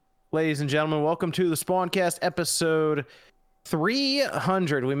Ladies and gentlemen, welcome to the Spawncast episode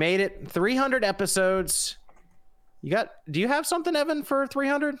 300. We made it 300 episodes. Do you have something, Evan, for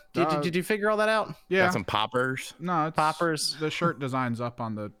 300? Did you figure all that out? Yeah. Got some poppers. No, it's Poppers. The shirt design's up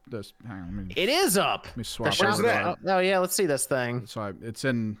on this. Hang on, It is up. let me swap. Where's over that? Oh yeah, let's see this thing. So it's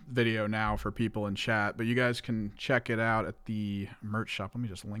in video now for people in chat, but you guys can check it out at the merch shop. Let me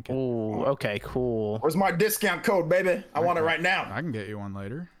just link it. Oh, okay, cool. Where's my discount code, baby? I want it right now. I can get you one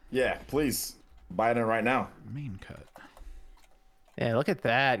later. Yeah, please. Buy it in right now. Main cut. Yeah, look at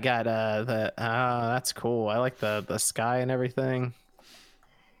that. Got that's cool. I like the sky and everything.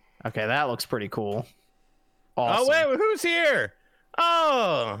 Okay, that looks pretty cool. Awesome. Oh wait, who's here?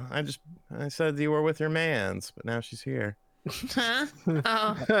 Oh, I said you were with your mans, but now she's here. Huh?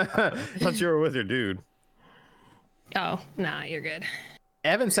 Oh. I thought you were with your dude. Oh, nah, you're good.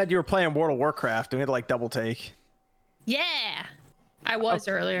 Evan said you were playing World of Warcraft, and we had to like double take. Yeah. I was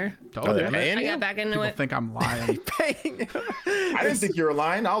earlier. Oh, they yeah. paying I you? got back into People it. think I'm lying. Paying. I didn't think you were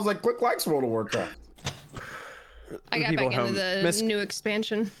lying. I was like, Quick likes World of Warcraft. I got people back into home. the Miss- new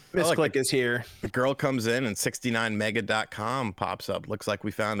expansion. Miss like Click is here. The girl comes in and 69mega.com pops up. Looks like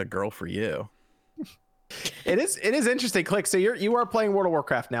we found a girl for you. It is interesting, Click. So you are playing World of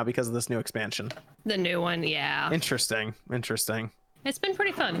Warcraft now because of this new expansion. The new one, yeah. Interesting. It's been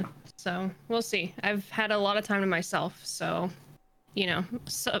pretty fun. So we'll see. I've had a lot of time to myself. So,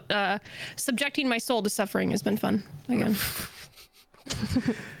 subjecting my soul to suffering has been fun again.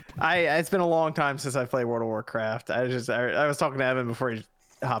 It's been a long time since I played World of Warcraft. I was talking to Evan before he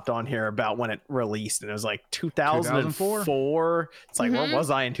hopped on here about when it released, and it was like 2004. It's like, where was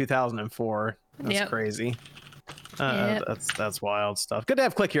I in 2004? That's Yep. crazy. Yep. That's wild stuff. Good to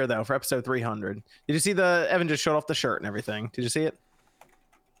have Click here though for episode 300. Did you see the Evan just showed off the shirt and everything? Did you see it?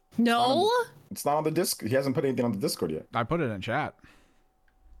 No? It's not on the disc. He hasn't put anything on the Discord yet. I put it in chat.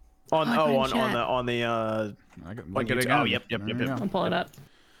 On I put it in on chat. the I can On link it YouTube. again. Oh, yep. There you go. I'll pull it up.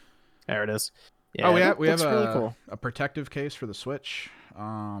 there it is. Oh, it we have looks really cool. a protective case for the Switch.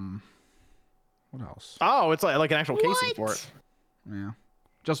 What else? Oh, it's like an actual casing for What? it. Yeah,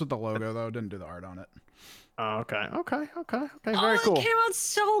 just with the logo though. Didn't do the art on it. Oh, okay. Very Oh, cool. it came out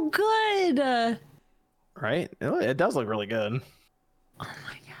so good. Right? It does look really good. Oh my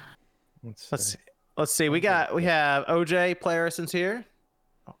god. Let's see. We have OJ Playersen's here,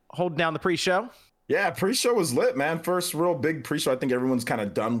 holding down the pre-show. Yeah, pre-show was lit, man. First real big pre-show. I think everyone's kind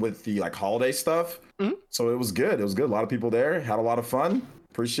of done with the like holiday stuff. Mhm. So it was good. A lot of people there. Had a lot of fun.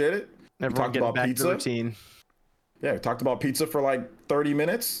 Appreciate it. Everyone talked getting about back to pizza. routine. Yeah, we talked about pizza for like 30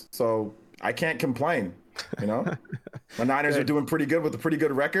 minutes. So I can't complain. You know, the Niners are doing pretty good with a pretty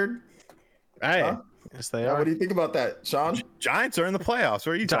good record. Hey, Huh? Yes, they Yeah, are. what do you think about that, Sean? Giants are in the playoffs.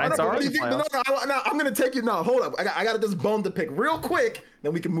 What are you Giants talking are What do you in the think? No, I'm gonna take you. No, hold up. I got this bone to pick real quick.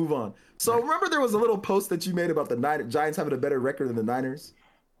 Then we can move on. So remember, there was a little post that you made about the Giants having a better record than the Niners.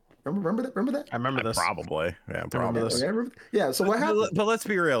 Remember that? I remember this. Probably. Yeah, remember probably. this. Yeah. So what happened? But let's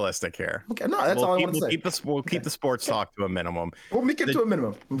be realistic here. Okay, no, that's all I want to say. We'll keep the sports talk to a minimum. We'll make it to a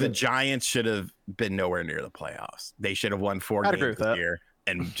minimum. The Giants should have been nowhere near the playoffs. They should have won 4 I'd agree games with this that. year,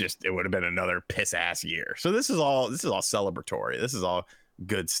 and just it would have been another piss ass year. So this is all celebratory. This is all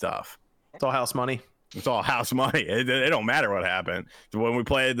good stuff. It's all house money. It's all house money. It don't matter what happened. When we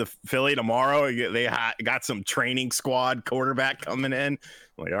play the Philly tomorrow, they got some training squad quarterback coming in.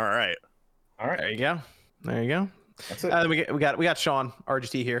 Like, all right. There you go. That's it. We got Sean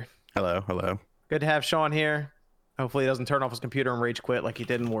RGT here. Hello. Good to have Sean here. Hopefully he doesn't turn off his computer and rage quit like he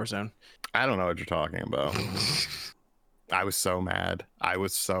did in Warzone. I don't know what you're talking about. I was so mad.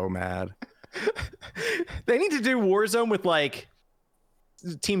 They need to do Warzone with like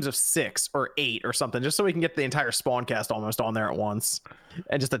teams of 6 or 8 or something, just so we can get the entire Spawncast almost on there at once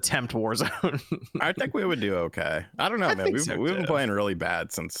and just attempt Warzone. I think we would do okay. I don't know, I man. think We've so, been too. playing really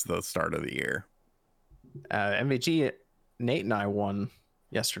bad since the start of the year. MVG, Nate and I won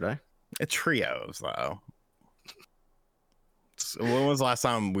yesterday. It's trios though. When was the last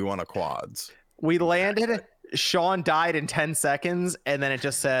time we won a quads? We landed, Sean died in 10 seconds, and then it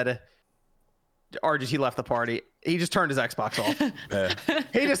just said RGT left the party. He just turned his Xbox off.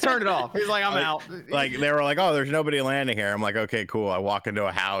 He just turned it off. He's like, I'm out. Like they were like, oh, there's nobody landing here. I'm like, okay, cool. I walk into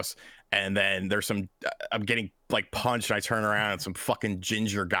a house and then there's I'm getting like punched, and I turn around and some fucking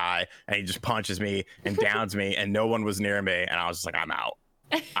ginger guy, and he just punches me and downs me, and no one was near me, and I was just like, I'm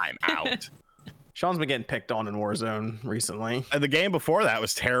out. Sean's been getting picked on in Warzone recently. And the game before that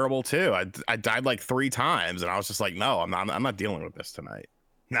was terrible too. I died like 3 times, and I was just like, no, I'm not dealing with this tonight.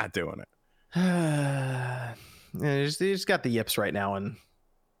 Not doing it. Yeah, you just got the yips right now in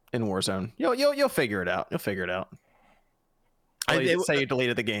Warzone. You'll figure it out. say you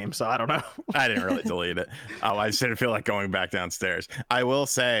deleted the game, so I don't know. I didn't really delete it. I just didn't feel like going back downstairs. I will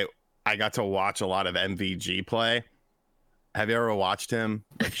say I got to watch a lot of MVG play. Have you ever watched him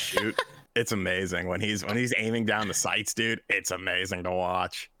like shoot? It's amazing when he's aiming down the sights, dude. It's amazing to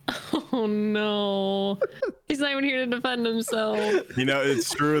watch. Oh no, he's not even here to defend himself. You know,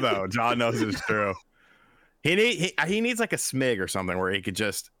 it's true though. John knows it's true. He needs like a SMIG or something where he could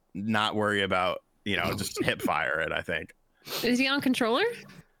just not worry about, you know, just hip fire it. I think. Is he on controller?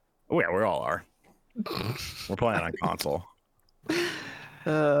 Oh yeah, we all are. We're playing on console.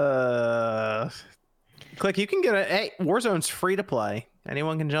 Click, you can get a hey, Warzone's free to play.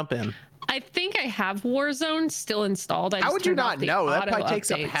 Anyone can jump in. I think I have Warzone still installed. How would you not know? That probably takes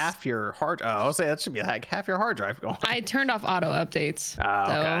up updates. half your hard. I'll say that should be like half your hard drive going. I turned off auto updates.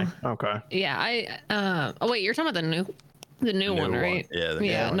 Okay. So, Okay. yeah, oh wait, you're talking about the new one, right? Yeah. The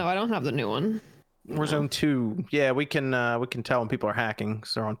new one. No, I don't have the new one. Warzone 2. Yeah, we can tell when people are hacking.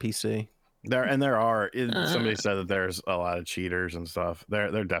 So they're on PC. Somebody said that there's a lot of cheaters and stuff.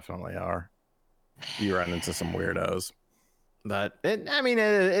 There definitely are. You run into some weirdos. But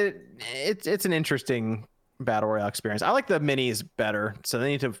it's an interesting battle royale experience. I like the minis better, so they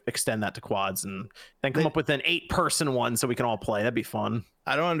need to extend that to quads and then come up with an 8-person one so we can all play. That'd be fun.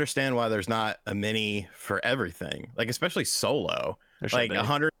 I don't understand why there's not a mini for everything, like especially solo. Like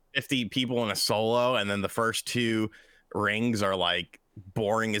 150 people in a solo, and then the first 2 rings are like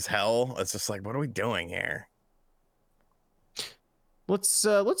boring as hell. It's just like, what are we doing here? Let's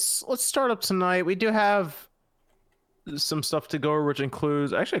start up tonight. We do have some stuff to go over, which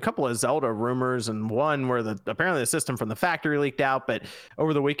includes actually a couple of Zelda rumors, and one where apparently the system from the factory leaked out. But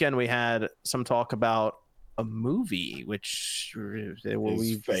over the weekend we had some talk about a movie, which Is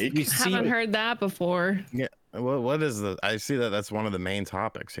fake. we've seen. Haven't heard that before. Yeah. What is the? I see that's one of the main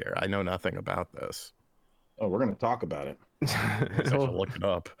topics here. I know nothing about this. Oh, we're gonna talk about it. I have to look it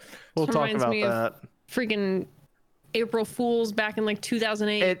up. We'll talk Reminds about me of that. Freaking April Fools back in like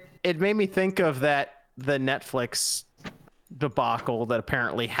 2008. It made me think of the Netflix debacle that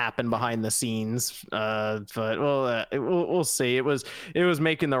apparently happened behind the scenes, but we'll see. It was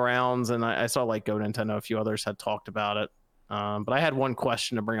making the rounds, and I saw like Go Nintendo, a few others had talked about it, but I had one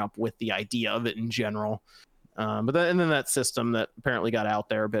question to bring up with the idea of it in general, and then that system that apparently got out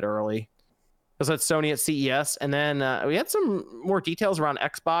there a bit early, because that's Sony at CES. And then we had some more details around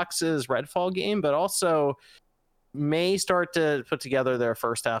Xbox's Redfall game, but also may start to put together their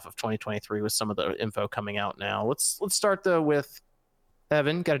first half of 2023 with some of the info coming out now. Let's start though with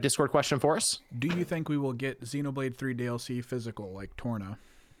Evan. Got a Discord question for us? Do you think we will get Xenoblade 3 DLC physical like Torna?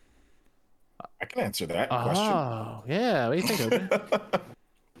 I can answer that question. Oh, yeah. What do you think,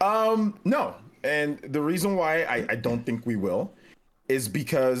 Open? No. And the reason why I don't think we will is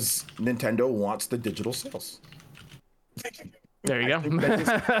because Nintendo wants the digital sales. There you go.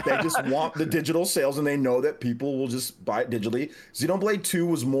 They just want the digital sales, and they know that people will just buy it digitally. Xenoblade 2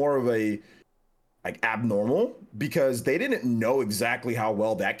 was more of a abnormal because they didn't know exactly how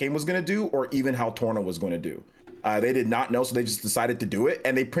well that game was going to do, or even how Torna was going to do. They did not know, so they just decided to do it,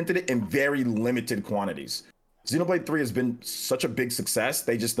 and they printed it in very limited quantities. Xenoblade 3 has been such a big success,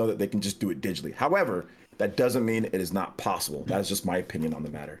 they just know that they can just do it digitally. However, that doesn't mean it is not possible. That is just my opinion on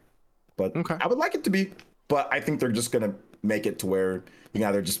the matter. But okay. I would like it to be, but I think they're just going to make it to where you can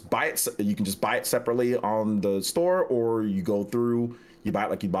either just buy it, you can just buy it separately on the store, or you go through, you buy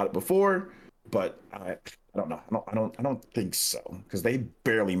it like you bought it before. But I don't know. I don't think so, because they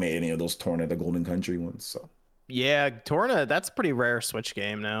barely made any of those Torna, the Golden Country ones. So yeah, Torna, that's a pretty rare Switch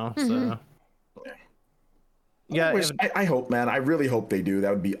game now. Mm-hmm. So yeah, I hope, man. I really hope they do.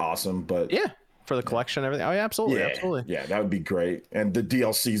 That would be awesome. But yeah, for the collection, everything. Oh yeah, absolutely, absolutely. Yeah, that would be great. And the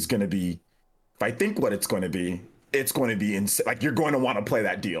DLC is going to be, if I think what it's going to be insane. Like, you're going to want to play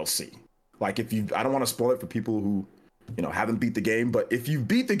that DLC. Like, I don't want to spoil it for people who, haven't beat the game, but if you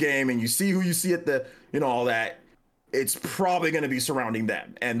beat the game and you see who you see at the, all that, it's probably going to be surrounding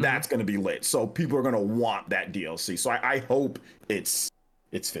them, and that's going to be lit. So people are going to want that DLC. So I hope it's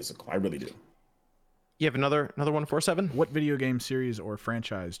physical. I really do. You have another 147? What video game series or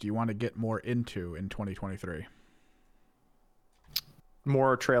franchise do you want to get more into in 2023?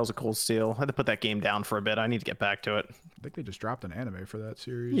 More Trails of Cold Steel. I had to put that game down for a bit. I need to get back to it. I think they just dropped an anime for that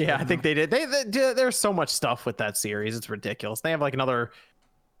series. Yeah, I think they did. There's so much stuff with that series. It's ridiculous. They have like another,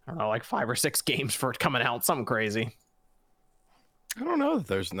 I don't know, like 5 or 6 games for it coming out. Something crazy. I don't know that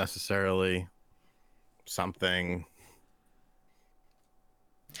there's necessarily something.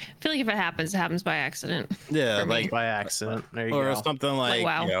 I feel like if it happens by accident. Yeah, like by accident. There you or go. something like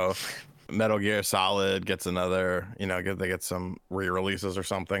wow. Metal Gear Solid gets another, they get some re-releases or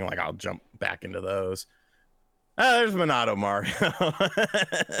something. Like, I'll jump back into those. There's Monado Mario.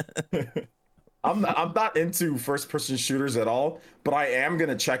 I'm not into first-person shooters at all, but I am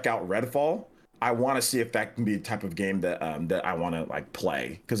gonna check out Redfall. I want to see if that can be a type of game that that I want to like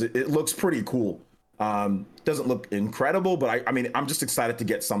play because it looks pretty cool. Doesn't look incredible, but I mean I'm just excited to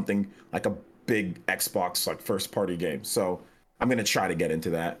get something like a big Xbox like first-party game. So I'm gonna try to get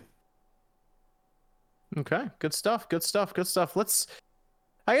into that. Okay, good stuff. Good stuff. Good stuff.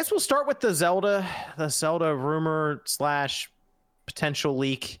 I guess we'll start with the Zelda rumor / potential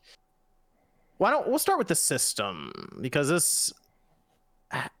leak. We'll start with the system because this.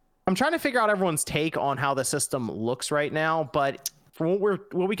 I'm trying to figure out everyone's take on how the system looks right now, but from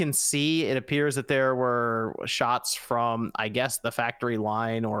what we can see, it appears that there were shots from, I guess, the factory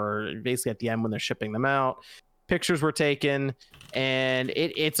line or basically at the end when they're shipping them out. Pictures were taken, and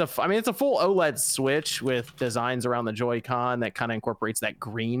it's a full OLED Switch with designs around the Joy-Con that kind of incorporates that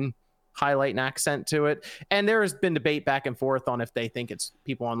green highlight and accent to it. And there has been debate back and forth on if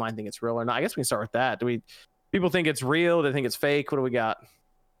people online think it's real or not. I guess we can start with that. People think it's real? Do they think it's fake? What do we got?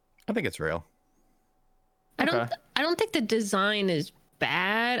 I think it's real. I don't think the design is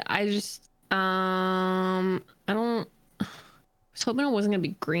bad. I just I was hoping it wasn't gonna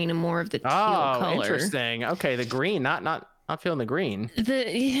be green and more of the teal color. Interesting. Okay, the green, not feeling the green.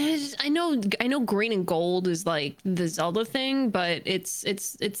 I know green and gold is like the Zelda thing, but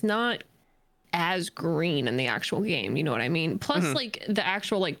it's not as green in the actual game, you know what I mean? Plus like the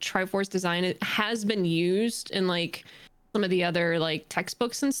actual like Triforce design, it has been used in like some of the other like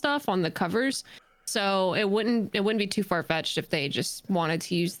textbooks and stuff on the covers. So it wouldn't be too far-fetched if they just wanted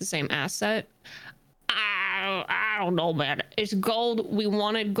to use the same asset. I don't know, man. It's gold. We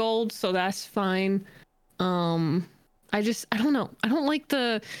wanted gold, so that's fine. I don't know. I don't like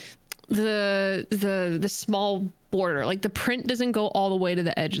the small border. Like the print doesn't go all the way to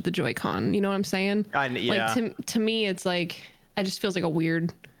the edge of the Joy-Con. You know what I'm saying? Yeah. Like to me, it's like it just feels like a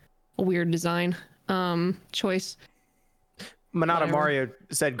weird design choice. Monado Mario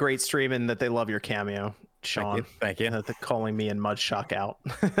said great stream and that they love your cameo, Sean. Thank you. They're calling me and Mudshock out.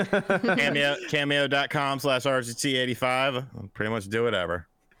 Cameo.com/RGT85. I'll pretty much do whatever.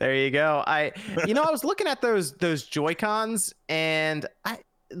 There you go. I was looking at those Joy-Cons and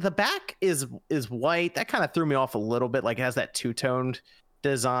the back is white. That kind of threw me off a little bit. Like it has that two-toned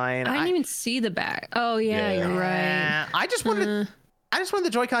design. I didn't even see the back. Oh yeah, you're right. I just wanted the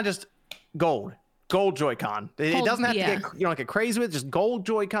Joy-Con just gold Joy-Con. It doesn't have to get, you don't get crazy with it, just gold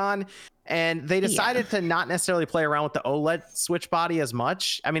Joy-Con. And they decided to not necessarily play around with the OLED Switch body as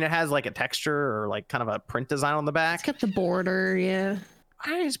much. I mean, it has like a texture or like kind of a print design on the back. It's got the border, yeah.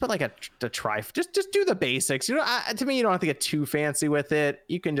 I just put like a just do the basics. To me, you don't have to get too fancy with it.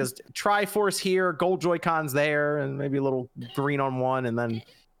 You can just Triforce here, gold Joy-Cons there, and maybe a little green on one, and then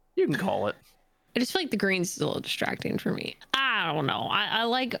you can call it. I just feel like the green's a little distracting for me. I don't know. I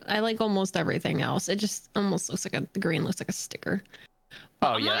like almost everything else. It just almost looks like the green looks like a sticker.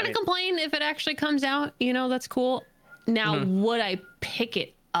 But I'm not gonna complain if it actually comes out. That's cool. Now, would I pick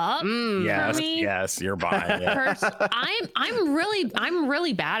it up? Yes, you're buying it. I'm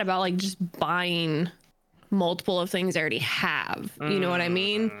really bad about like just buying multiple of things I already have. You know what I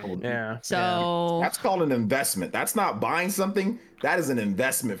mean? Yeah. So that's called an investment. That's not buying something. That is an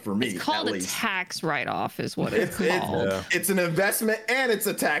investment for me. It's called a tax write-off is what it's called. It's an investment and it's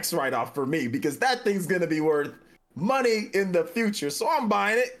a tax write-off for me because that thing's going to be worth money in the future. So I'm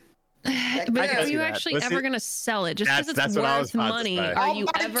buying it. But are you actually ever going to sell it? Just because it's worth money, are you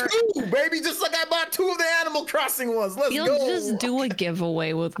ever... two, baby, just like I bought 2 of the Animal Crossing ones. You'll just do a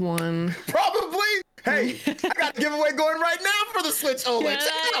giveaway with one. Probably. Hey, I got a giveaway going right now for the Switch OLED. Check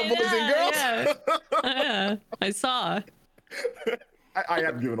it out, boys and girls. Yeah, I saw. I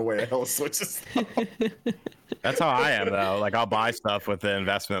am giving away a hell of Switches. That's how I am though. Like I'll buy stuff with the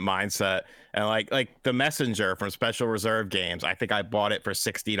investment mindset, and like the Messenger from Special Reserve Games. I think I bought it for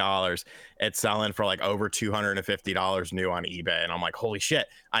 $60. It's selling for like over $250 new on eBay, and I'm like, holy shit,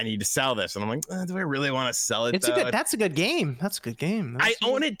 I need to sell this. And I'm like, do I really want to sell it? That's a good game. That's a good game. I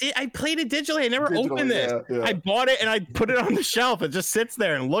own it. I played it digitally. I never opened this. Yeah. I bought it and I put it on the shelf. It just sits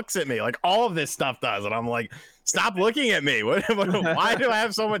there and looks at me like all of this stuff does, and I'm like, stop looking at me. Why do I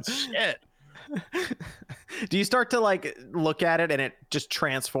have so much shit? Do you start to like look at it and it just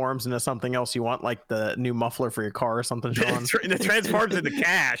transforms into something else you want, like the new muffler for your car or something, Sean? It transforms into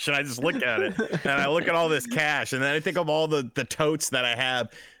cash, and I just look at it and I look at all this cash, and then I think of all the totes that I have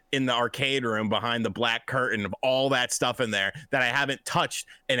in the arcade room behind the black curtain of all that stuff in there that I haven't touched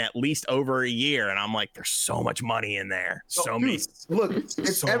in at least over a year, and I'm like, there's so much money in there. Look,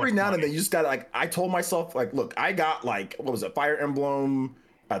 it's every now and then you just gotta like. I told myself like, look, I got like what was it, Fire Emblem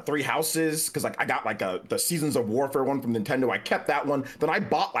Three Houses, because like I got like the Seasons of Warfare one from Nintendo. I kept that one. Then I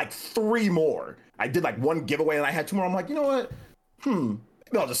bought like 3 more. I did like one giveaway and I had 2 more. I'm like, you know what?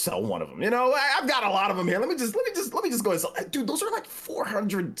 Maybe I'll just sell one of them. You know, I've got a lot of them here. Let me just go and sell. Dude, those are like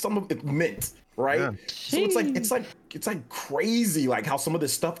 400 some of it mint, right? Yeah. So it's like crazy like how some of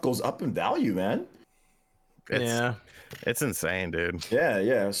this stuff goes up in value, man. It's insane, dude.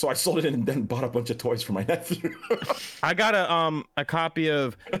 Yeah. So I sold it and then bought a bunch of toys for my nephew. I got a copy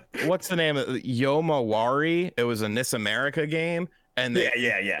of what's the name of Yomawari. It was a NIS America game, and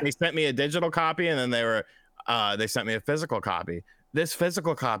they sent me a digital copy, and then they sent me a physical copy. This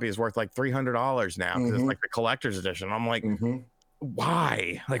physical copy is worth like $300 now because it's like the collector's edition. I'm like,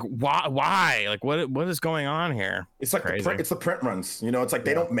 why? Like why? Like what is going on here? It's like it's the print runs. You know, it's like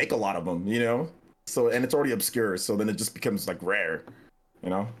they don't make a lot of them. You know. So, and it's already obscure, so then it just becomes like rare, you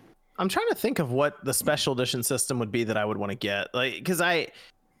know. I'm trying to think of what the special edition system would be that I would want to get, like, because I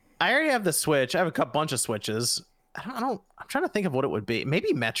already have the Switch. I have a bunch of Switches. I'm trying to think of what it would be.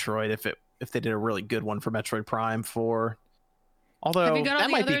 Maybe Metroid if they did a really good one for Metroid Prime 4. Although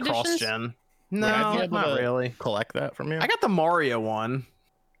that might be cross-gen. No, not really. Collect that from you. I got the Mario one.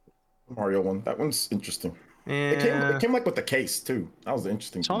 That one's interesting. Yeah. It came like with the case too. That was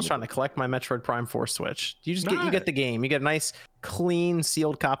interesting. So I was trying to collect my Metroid Prime 4 Switch. You get the game. You get a nice, clean,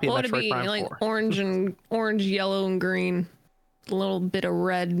 sealed copy of Metroid Prime 4. Like orange, yellow, and green. A little bit of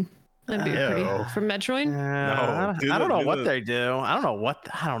red. That'd be pretty for Metroid. I don't know what they do. I don't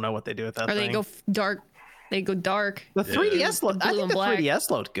know what they do with that. Or they go dark. They go dark. The 3DS. I think the 3DS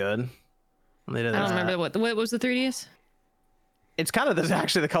looked good. I don't remember what was the 3DS. It's kind of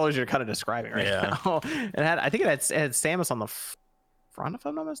actually the colors you're kind of describing right now. I think it had Samus on the front, if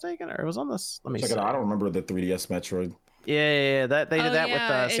I'm not mistaken, or it was on this. Let me see. I don't remember the 3DS Metroid. Yeah, they did that with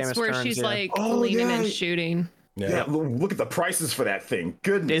Samus. It's where Turns, she's like leaning and shooting. Yeah, look at the prices for that thing.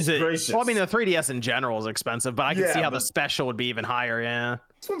 Goodness gracious. Well, I mean, the 3DS in general is expensive, but I can see how the special would be even higher. Yeah,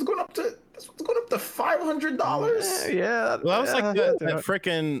 this one's going up to $500. Yeah. Well, that was like the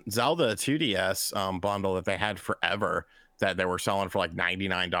freaking Zelda 2DS bundle that they had forever. That they were selling for like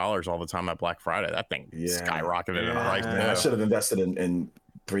 $99 all the time at Black Friday. That thing skyrocketed in price. I should have invested in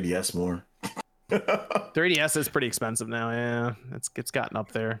 3DS more. 3DS is pretty expensive now. Yeah, it's gotten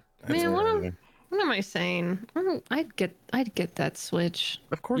up there. Man, what am I saying? I'd get that Switch.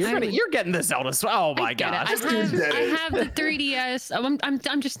 Of course, you're getting the Zelda. Oh my gosh! I have the 3DS.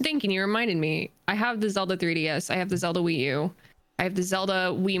 I'm just thinking. You reminded me. I have the Zelda 3DS. I have the Zelda Wii U. I have the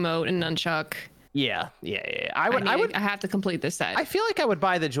Zelda Wiimote and Nunchuck. Yeah. I have to complete this set. I feel like I would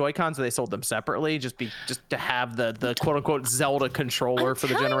buy the Joy-Cons if they sold them separately, just to have the quote unquote Zelda controller for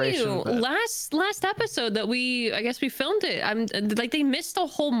the generation. Last episode that I guess we filmed it. I'm like, they missed the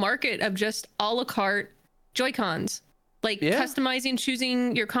whole market of just a la carte Joy-Cons, like customizing,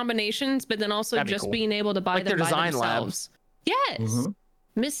 choosing your combinations, but then also just being able to buy them by themselves. Labs. Yes,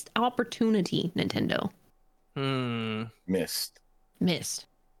 missed opportunity, Nintendo. Missed.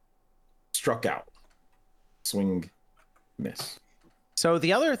 Struck out. Swing. Miss. So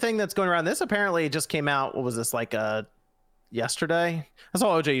the other thing that's going around, this apparently just came out. What was this, like yesterday? I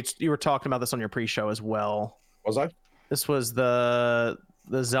saw OJ. You were talking about this on your pre-show as well. Was I? This was the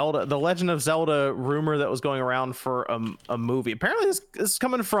Zelda, the Legend of Zelda rumor that was going around for a movie. Apparently, this is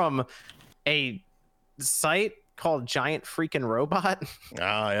coming from a site called Giant Freaking Robot.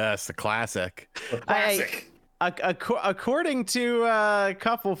 Oh yes, the classic. According to a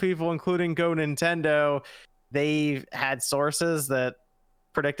couple people, including Go Nintendo, they had sources that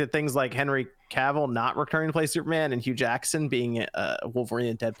predicted things like Henry Cavill not returning to play Superman and Hugh Jackson being Wolverine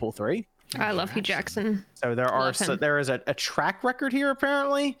in Deadpool 3. I love Hugh Jackson. So there is a track record here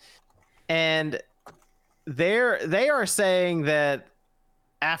apparently, and they are saying that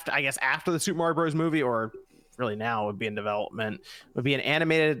after the Super Mario Bros. Movie, or really now would be in development, would be an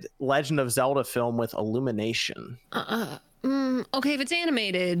animated Legend of Zelda film with Illumination. Okay, if it's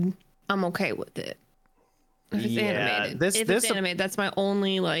animated, I'm okay with it. If it's animated, that's my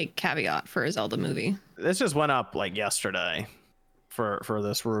only like caveat for a Zelda movie. This just went up like yesterday for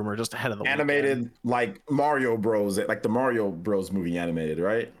this rumor, just ahead of the animated weekend. Like Mario Bros, like the Mario Bros movie animated,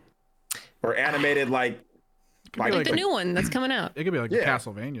 right? Or animated like the new one that's coming out. It could be like the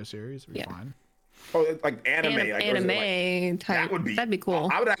Castlevania series. It'd be fine. Oh, like anime. Anime type. That'd be cool.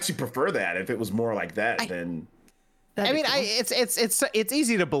 I would actually prefer that if it was more like that than. I mean, it's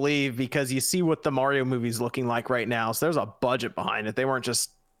easy to believe because you see what the Mario movie's looking like right now. So there's a budget behind it. They weren't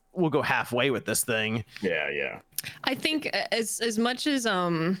just, we'll go halfway with this thing. Yeah. I think as much as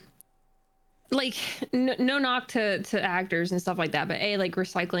like no knock to actors and stuff like that, but like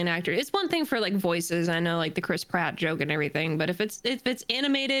recycling actors, it's one thing for like voices. I know like the Chris Pratt joke and everything, but if it's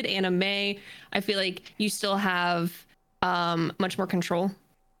animated anime, I feel like you still have much more control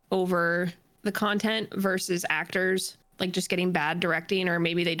over the content versus actors like just getting bad directing, or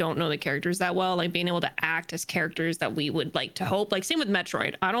maybe they don't know the characters that well, like being able to act as characters that we would like to hope. Like same with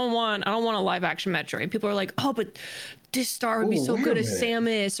Metroid. I don't want a live action Metroid. People are like, oh, but this star would be so good as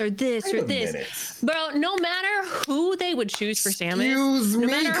Samus or this or this. Bro, no matter who they would choose for Samus, no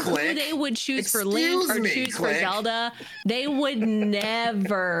matter who they would choose for Link or choose for Zelda, they would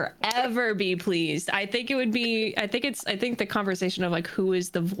never ever be pleased. I think the conversation of like who is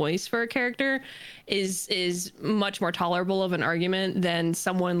the voice for a character is much more tolerable of an argument than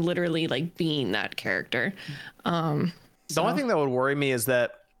someone literally like being that character. The only thing that would worry me is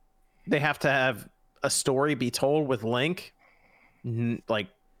that they have to have a story be told with Link. Like,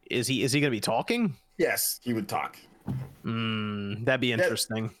 is he gonna be talking? Yes, he would talk. That'd be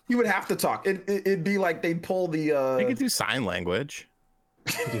interesting. He would have to talk. It'd be like they'd pull the They could do sign language.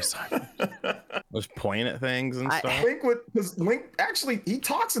 Just point at things and stuff. Link would, because Link actually he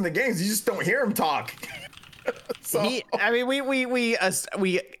talks in the games. You just don't hear him talk. So I mean, we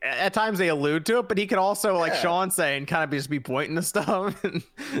at times they allude to it, but he could also, like Sean saying, kind of just be pointing to stuff. I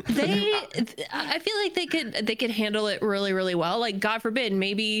feel like they could handle it really, really well. Like, God forbid,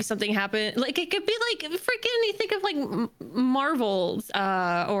 maybe something happened. Like, it could be like freaking. You think of like Marvel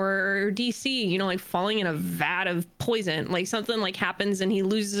or DC, you know, like falling in a vat of poison. Like something like happens and he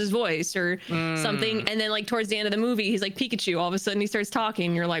loses his voice or something, and then like towards the end of the movie, he's like Pikachu. All of a sudden, he starts talking.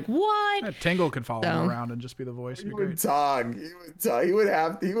 And you're like, what? Tingle could follow him around and just be the voice. He would talk.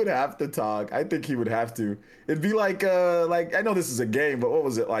 He would have to talk. I think he would have to. It'd be like I know this is a game, but what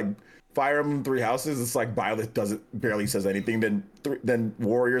was it like? Fire Emblem Three Houses. It's like Violet barely says anything. Then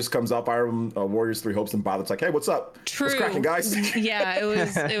Warriors comes up. Fire Emblem Warriors Three Hopes, and Violet's like, hey, what's up? True. What's cracking, guys? Yeah, it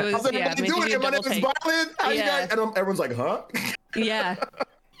was. How's everybody doing? My name is Violet. How you guys? And everyone's like, huh? Yeah.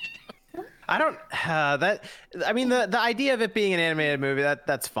 I don't I mean the idea of it being an animated movie,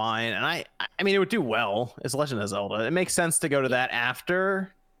 that's fine, and I mean it would do well as Legend of Zelda. It makes sense to go to that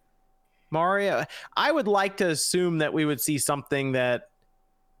after Mario. I would like to assume that we would see something that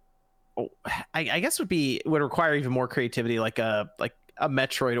I guess would require even more creativity, like a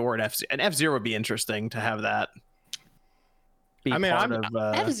Metroid or an F-Zero would be interesting to have that.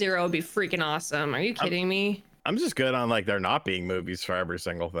 F-Zero would be freaking awesome. Are you kidding me? I'm just good on like there not being movies for every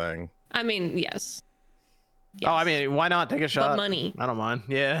single thing. I mean, yes. Oh, I mean, why not take a shot? But money. I don't mind.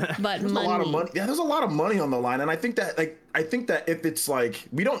 Yeah. But there's money. a lot of money. Yeah, there's a lot of money on the line, and I think that if it's like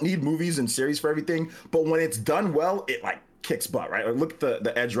we don't need movies and series for everything, but when it's done well, it like kicks butt, right? Like, look at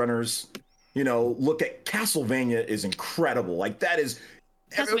the Edge Runners. You know, look at Castlevania is incredible. Like that is.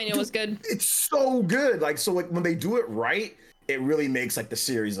 Castlevania was good. It's so good. Like so, like when they do it right, it really makes like the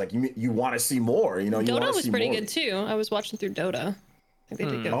series like you want to see more. You know, Dota was pretty good too. I was watching through Dota. I think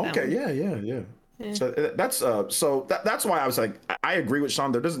they did good. Okay, yeah. So that's why I was like, I agree with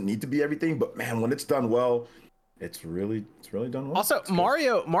Sean. There doesn't need to be everything, but man, when it's done well, it's really done well. Also,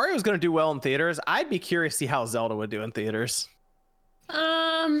 Mario's going to do well in theaters. I'd be curious to see how Zelda would do in theaters.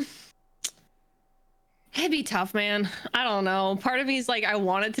 It'd be tough, man. I don't know. Part of me is like, I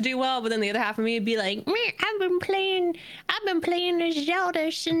want it to do well, but then the other half of me would be like, I've been playing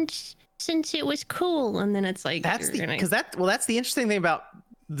Zelda since it was cool, and then it's like that's the interesting thing about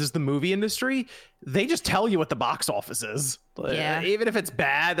the movie industry. They just tell you what the box office is. Yeah. Even if it's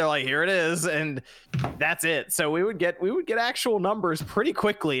bad, they're like, here it is, and that's it. So we would get actual numbers pretty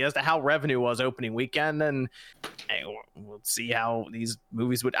quickly as to how revenue was opening weekend, and we'll see how these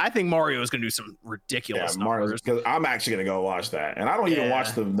movies would. I think Mario is going to do some ridiculous numbers. Because I'm actually going to go watch that, and I don't even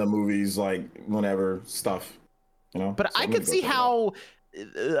watch the movies like whenever stuff, you know. But so I could see how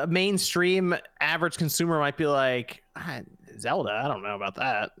a mainstream average consumer might be like, Zelda, I don't know about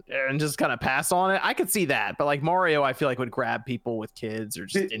that, and just kind of pass on it. I could see that, but like Mario, I feel like would grab people with kids or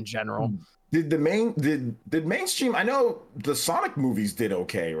just in general. Did mainstream? I know the Sonic movies did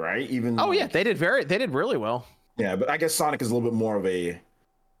okay, right? Even they did really well. Yeah, but I guess Sonic is a little bit more of a.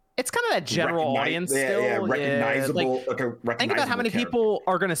 It's kind of that general audience still. Yeah, recognizable. Think about how many people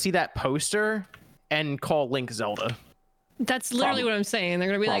are going to see that poster and call Link Zelda. That's literally what I'm saying. They're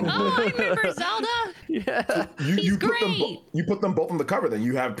gonna be like, "Oh, I remember Zelda. Yeah, he's great." You put them both on the cover. Then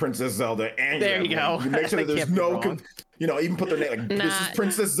you have Princess Zelda, and there you go. You make sure that there's no, even put their name like this is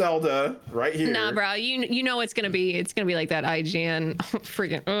Princess Zelda right here. Nah, bro. You know it's gonna be like that IGN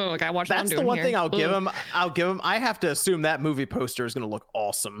freaking. Oh, like I watched. That's the one thing I'll give him. I have to assume that movie poster is gonna look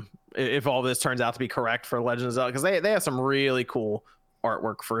awesome if all this turns out to be correct for Legend of Zelda, because they have some really cool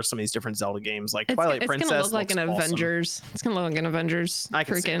artwork for some of these different Zelda games, like It's, Twilight it's Princess. gonna look like an looks awesome. Avengers. It's gonna look like an Avengers I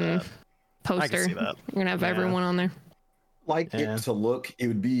can see freaking that. poster. I can see that. You're gonna have Yeah. everyone on there. Like Yeah. it to look,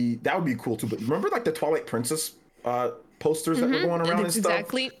 that would be cool too. But remember like the Twilight Princess posters that were going around and That's stuff?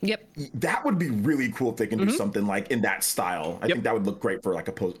 exactly. Yep. That would be really cool if they can do something like in that style. I Yep. think that would look great for like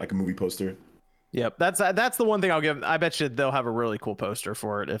a movie poster. Yep, that's the one thing I'll give. I bet you they'll have a really cool poster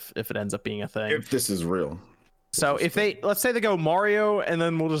for it if it ends up being a thing. If this is real. So if let's say they go Mario and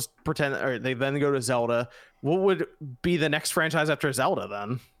then we'll just pretend, or they then go to Zelda, what would be the next franchise after Zelda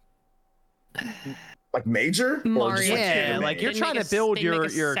then? Like major? Or just, Mario. like, Yeah, anime? like you're They'd trying make to build they'd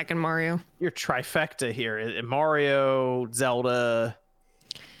make your a second Mario. trifecta here. Mario, Zelda.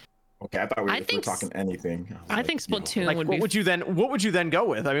 Okay, I thought I if we were think talking anything. I think Splatoon Like would what be. would you then go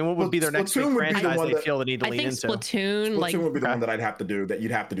with? I mean, what would be their next big Splatoon would be the franchise one they that- feel the need to I lean think into? Splatoon, Splatoon like would be the one that I'd have to do. That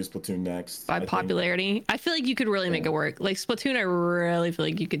you'd have to do Splatoon next. by I think. popularity. I feel like you could really make it work. Like Splatoon, I really feel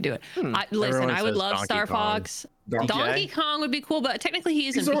like you could do it. Listen, Everyone I would says love Donkey Star Kong. Fox. Donkey- Donkey Kong would be cool, but technically he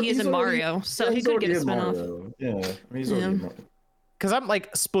He's isn't. already- He isn't he's already- Mario, so yeah, he he's could already get a in spin-off. Mario. Yeah, he's already Yeah. in Mario. Because I'm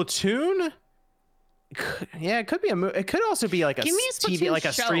like Splatoon. Yeah, it could be it could also be like a Give me a TV, Splatoon like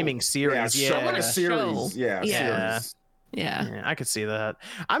a show. streaming series. Yeah, Yeah, like a series. Show. Yeah, Yeah. series. Yeah. Yeah, I could see that.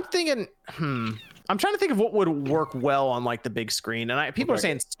 I'm thinking, I'm trying to think of what would work well on like the big screen. And people are Okay.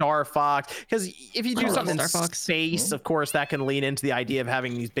 saying Star Fox, because if you I do love something in Star Fox. space, of course, that can lean into the idea of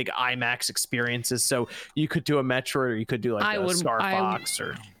having these big IMAX experiences. So you could do a Metroid, or you could do like I a would- Star I- Fox,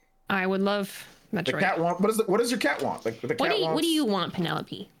 or I would love The Metroid. cat want. What does your cat want? Like the cat What do wants. you want,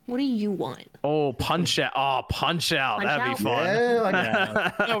 Penelope? What do you want? Punch Out. Oh, Punch Out. Punch That'd Out? be fun.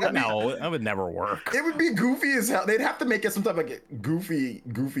 Yeah, like, No, that would never work. it would be goofy as hell. They'd have to make it some type of like goofy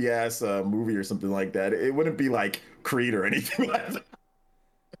ass movie or something like that. It wouldn't be like Creed or anything like that.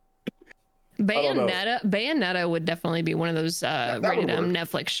 don't know. Bayonetta would definitely be one of those would rated M work.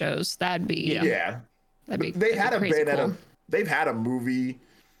 Netflix shows. That'd be Yeah, that'd be they had a crazy Bayonetta. cool. They've had a movie,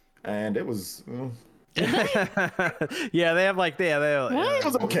 and it was. Yeah, they have like they have. It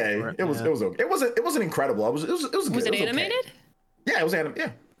was okay. It was okay. It wasn't incredible. It was good. Was it was okay. animated? Yeah, it was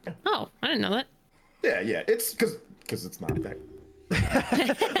animated. Yeah, Oh, I didn't know that. yeah. It's because it's not that.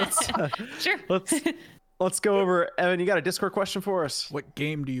 Sure. Let's go over. Evan, you got a Discord question for us? What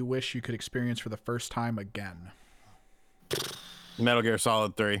game do you wish you could experience for the first time again? Metal Gear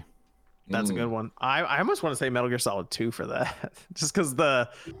Solid 3. That's a good one. I almost want to say Metal Gear Solid 2 for that, just because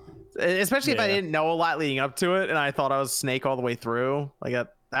especially if I Yeah. didn't know a lot leading up to it, and I thought I was Snake all the way through. Like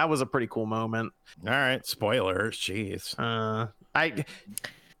that was a pretty cool moment. All right, spoilers. Jeez.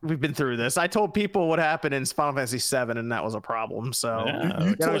 We've been through this. I told people what happened in Final Fantasy 7, and that was a problem. So Yeah. You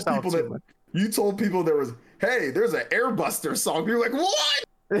Metal Gear told Solid people 2 that. went- You told people there's an Airbuster song. You're like, what?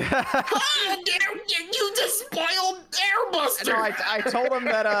 How dare you just spoiled Airbuster? No, I told him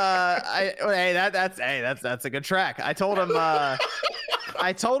that that's a good track. I told him that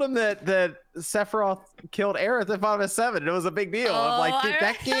Sephiroth killed Aerith in Final Fantasy 7. It was a big deal. I'm like, dude,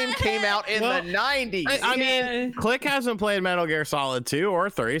 that game came out in Well, the 90s. I mean, Click hasn't played Metal Gear Solid 2 or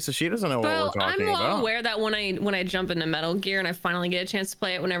 3, so she doesn't know Well, what we're I'm talking well about. aware that when I jump into Metal Gear and I finally get a chance to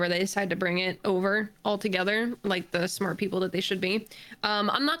play it, whenever they decide to bring it over altogether, like the smart people that they should be,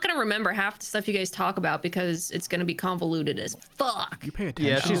 I'm not gonna remember half the stuff you guys talk about because it's gonna be convoluted as fuck. You pay attention.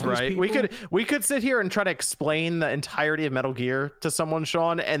 Yeah, to she's these right. people? We could sit here and try to explain the entirety of Metal Gear to someone,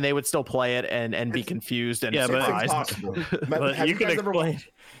 Sean, and they would still play it and be confused and Yeah, but- It's surprised. impossible. But Have you can guys ever explain.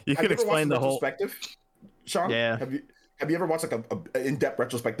 You have can ever explain watched the whole. retrospective, Sean? Yeah. Have you ever watched like a in-depth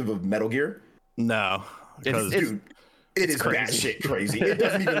retrospective of Metal Gear? No, because It's- Dude, it is batshit crazy. It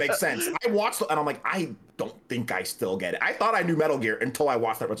doesn't even make sense. I watched it and I'm like, I don't think I still get it. I thought I knew Metal Gear until I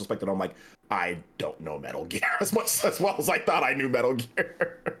watched that retrospective. I'm like, I don't know Metal Gear as well as I thought I knew Metal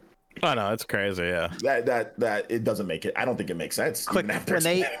Gear. I know it's crazy. Yeah. that it doesn't make it. I don't think it makes sense. Click even after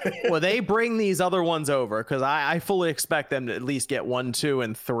when they bring these other ones over, because I fully expect them to at least get 1, 2,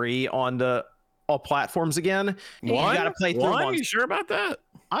 and 3 onto all platforms again. You gotta play through One? one. You sure about that?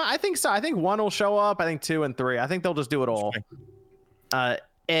 I think so. I think 1 will show up. I think 2 and 3. I think they'll just do it all.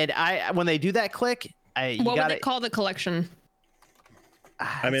 And when they do that, Click, you What would gotta they call the collection?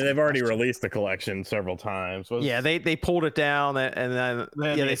 I mean, they've already released the collection several times. Yeah, they pulled it down, and then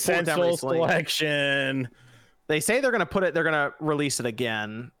Then yeah, the they pulled it down Essentials recently. collection. They say they're gonna release it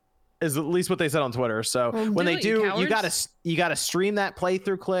again, is at least what they said on Twitter. So Well, when do they it, you do, cowards. you gotta stream that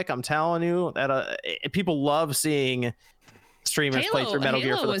playthrough. Click, I'm telling you that people love seeing streamers play through Metal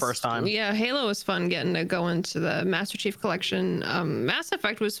Gear for the first time. Yeah, Halo was fun getting to go into the Master Chief Collection. Mass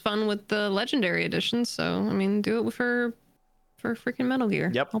Effect was fun with the Legendary Edition. So I mean, do it for for freaking Metal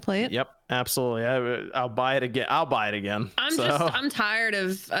Gear. Yep. I'll play it. Yep, absolutely. I'll buy it again. I'm tired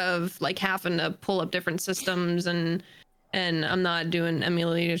of like having to pull up different systems and I'm not doing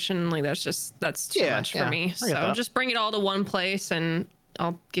emulation. Like that's too much for me. So just bring it all to one place and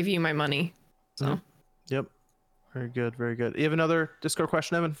I'll give you my money. So. Yep. Very good. Very good. You have another Discord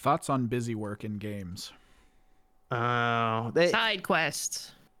question, Evan? Thoughts on busy work in games? Side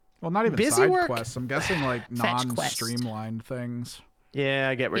quests. Well, not even busy side work? quests. I'm guessing like Fetch non-streamlined things. Yeah,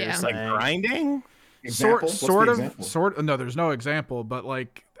 I get what you're saying. Like grinding? Example? Sort of. No, there's no example, but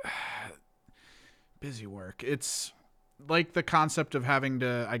like busy work. It's like the concept of having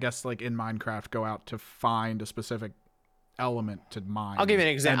to, I guess, like in Minecraft, go out to find a specific element to mine. I'll give you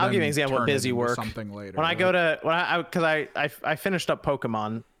an example. Of busy work. Something later. When I go to because I finished up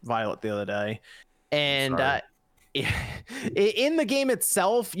Pokemon Violet the other day, and in the game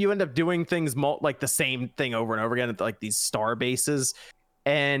itself, you end up doing things like the same thing over and over again at like these star bases,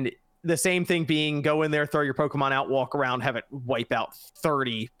 and the same thing being go in there, throw your Pokemon out, walk around, have it wipe out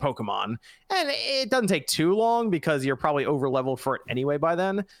 30 Pokemon, and it doesn't take too long because you're probably over leveled for it anyway by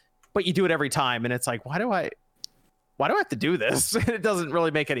then, but you do it every time, and it's like, why do I have to do this? It doesn't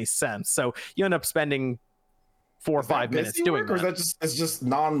really make any sense. So you end up spending 4 or 5 minutes doing that. Or is that it's just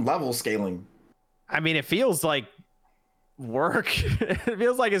non-level scaling? I mean, it feels like work. It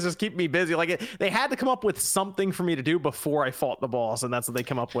feels like it's just keeping me busy. Like they had to come up with something for me to do before I fought the boss, and that's what they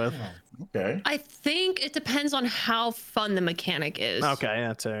come up with. Okay. I think it depends on how fun the mechanic is. Okay,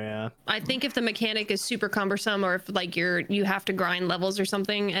 that's yeah. I think if the mechanic is super cumbersome, or if like you have to grind levels or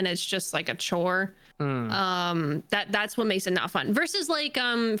something, and it's just like a chore, that's what makes it not fun. Versus like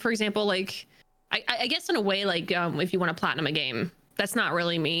for example, like I guess in a way, like if you want to platinum a game, that's not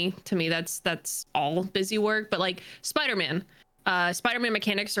really me. To me, that's all busy work. But like Spider-Man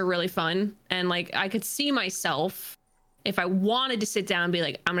mechanics are really fun, and like I could see myself, if I wanted to sit down and be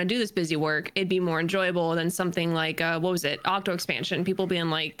like, I'm gonna do this busy work, it'd be more enjoyable than something like what was it, Octo Expansion? People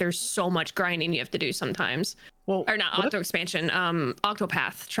being like, there's so much grinding you have to do sometimes. Well, or not Octo Expansion,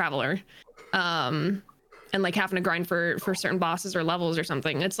 Octopath Traveler, and like having to grind for certain bosses or levels or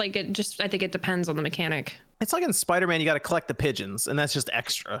something. It's like I think it depends on the mechanic. It's like in Spider-Man, you got to collect the pigeons, and that's just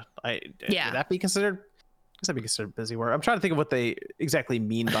extra. Would that be considered? Does that be considered busy work? I'm trying to think of what they exactly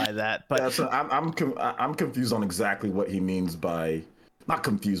mean by that. But yeah, so I'm confused on exactly what he means by, not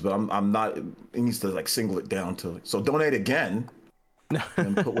confused, but I'm not. He needs to like single it down to. So donate again.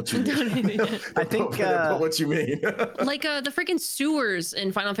 And put what you mean. I think put what you mean. Like the freaking sewers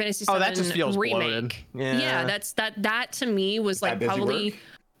in Final Fantasy VII that just feels remake. Bloated. Yeah, that to me was like probably.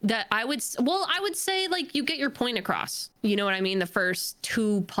 That I would say like you get your point across. You know what I mean? The first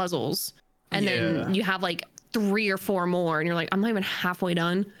 2 puzzles, and then you have like 3 or 4 more, and you're like, I'm not even halfway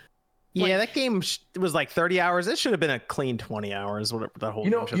done. Yeah, that game was like 30 hours. It should have been a clean 20 hours. Whatever that whole.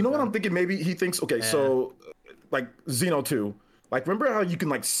 You know what I'm thinking? Maybe he thinks, okay, so like Xeno 2. Like, remember how you can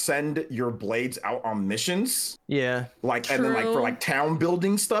like send your blades out on missions? Yeah. Like, and then like for like town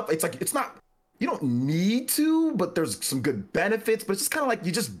building stuff, it's like it's not. You don't need to, but there's some good benefits. But it's just kind of like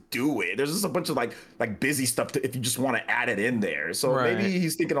you just do it. There's just a bunch of like busy stuff if you just want to add it in there. So maybe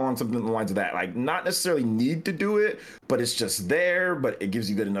he's thinking along something along the lines of that, like not necessarily need to do it, but it's just there. But it gives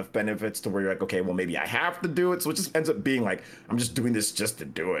you good enough benefits to where you're like, okay, well maybe I have to do it. So it just ends up being like I'm just doing this just to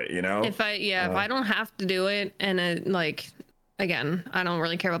do it, you know? If I don't have to do it, and like again, I don't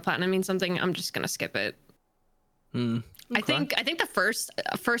really care about platinum means something, I'm just gonna skip it. Okay. I think the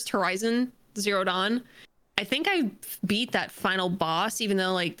first Horizon Zero Dawn, I think I beat that final boss, even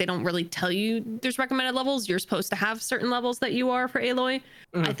though like they don't really tell you there's recommended levels. You're supposed to have certain levels that you are for Aloy.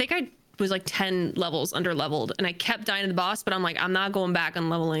 I think I was like 10 levels under leveled, and I kept dying to the boss, but I'm like, I'm not going back and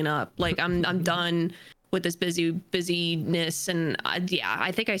leveling up. Like I'm done with this busyness, and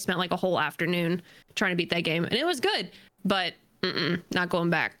I think I spent like a whole afternoon trying to beat that game, and it was good, but not going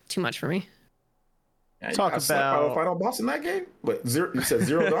back too much for me. Talk about final boss in that game. But you said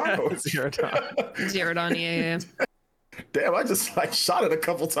Zero Dawn. Zero Dawn. Zero Dawn, yeah. Damn, I just like shot it a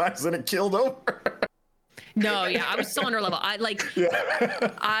couple times and it killed over. No, yeah, I was so under level. I think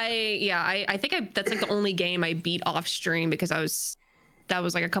that's like the only game I beat off stream because that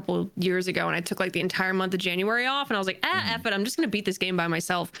was like a couple years ago, and I took like the entire month of January off, and I was like, F it, I'm just gonna beat this game by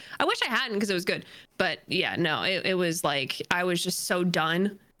myself. I wish I hadn't because it was good, but yeah, no, it was like I was just so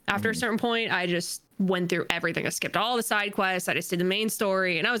done after a certain point. I just went through everything. I skipped all the side quests. I just did the main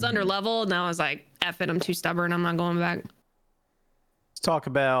story, and I was under leveled, and I was like, F it, I'm too stubborn. I'm not going back. Let's talk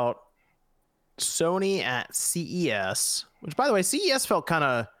about Sony at CES, which by the way, CES felt kind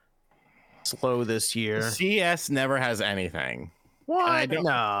of slow this year. CES never has anything. What? I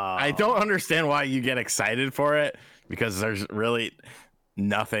don't understand why you get excited for it. because there's really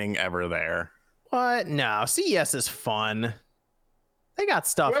nothing ever there. What? No, CES is fun. They got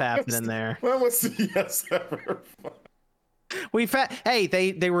stuff happening there. When was CES ever fun? Hey,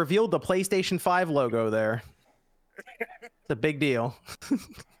 they revealed the PlayStation 5 logo there. It's a big deal.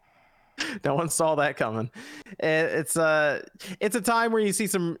 No one saw that coming. It's a time where you see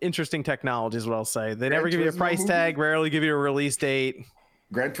some interesting technology, is what I'll say. They never give you a price tag, rarely give you a release date.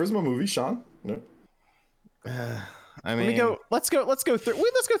 Gran Turismo movie, Sean? No. I mean, let's go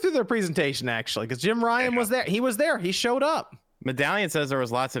through their presentation actually, because Jim Ryan was there. He was there. He showed up. Medallion says there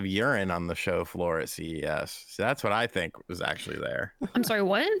was lots of urine on the show floor at CES. So that's what I think was actually there. I'm sorry,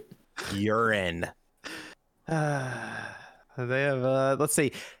 what? Urine. They have let's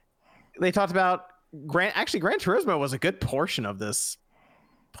see. They talked about Gran Turismo was a good portion of this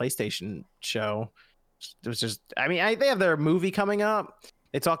PlayStation show. It was just, I mean, they have their movie coming up.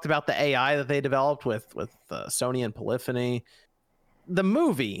 They talked about the AI that they developed with Sony and Polyphony. The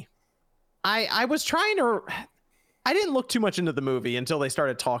movie, I was trying to, I didn't look too much into the movie until they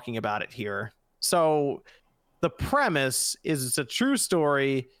started talking about it here. So the premise is it's a true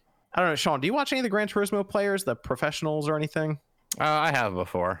story. I don't know, Sean, do you watch any of the Gran Turismo players, the professionals or anything? I have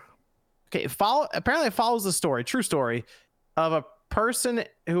before. Okay, apparently it follows the story, true story, of a person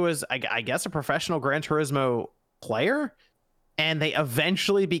who was, I guess, a professional Gran Turismo player, and they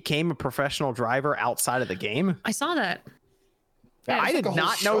eventually became a professional driver outside of the game. I saw that. Yeah, I did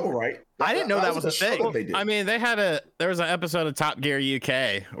not know. Right? I didn't know that was a thing. I mean, there was an episode of Top Gear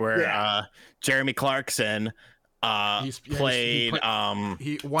UK where Jeremy Clarkson played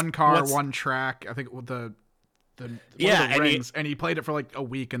he one car, one track. I think the rings, and he played it for like a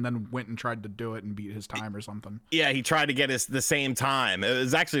week and then went and tried to do it and beat his time or something. Yeah, he tried to get the same time. It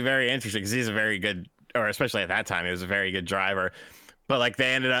was actually very interesting because he's a very good, or especially at that time, he was a very good driver. But like he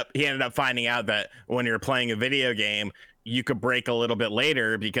ended up finding out that when you're playing a video game, you could brake a little bit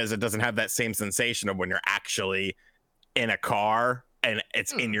later because it doesn't have that same sensation of when you're actually in a car and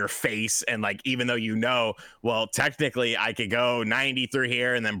it's in your face. And like, even though well, technically I could go 90 through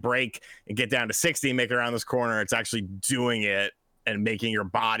here and then brake and get down to 60 and make it around this corner. It's actually doing it and making your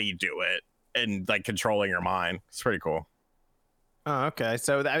body do it and like controlling your mind. It's pretty cool. Oh, okay.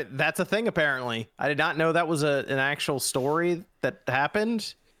 So that's a thing, apparently. I did not know that was an actual story that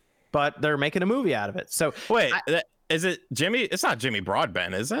happened, but they're making a movie out of it. So wait, is it Jimmy? It's not Jimmy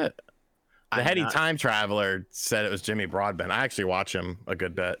Broadbent, is it? The heady time traveler said it was Jimmy Broadbent. I actually watch him a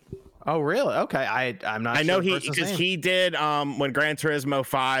good bit. Oh, really? Okay. I'm not. I know he did when Gran Turismo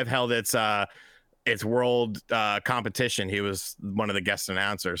 5 held its world competition. He was one of the guest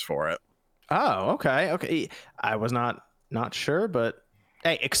announcers for it. Oh, okay. I was not sure, but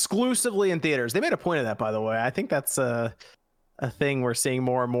hey, exclusively in theaters. They made a point of that, by the way. I think that's a thing we're seeing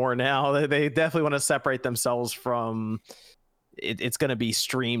more and more now. They definitely want to separate themselves from. It's going to be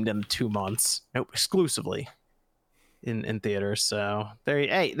streamed in 2 months. Nope, exclusively in theaters. So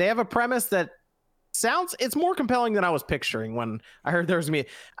they have a premise that it's more compelling than I was picturing when I heard there was gonna be.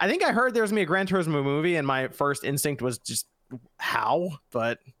 I think I heard there was gonna be a Gran Turismo movie, and my first instinct was just how,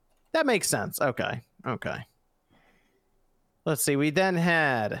 but that makes sense. Okay. Let's see. We then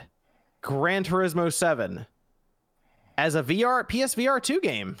had Gran Turismo 7 as a PSVR 2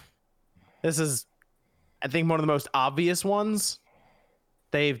 game. This is, I think, one of the most obvious ones.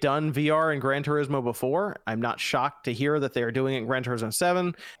 They've done VR in Gran Turismo before. I'm not shocked to hear that they're doing it in Gran Turismo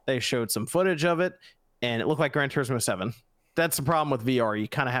 7. They showed some footage of it, and it looked like Gran Turismo 7. That's the problem with VR. You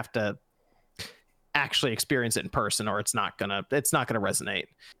kind of have to actually experience it in person, or it's not gonna resonate.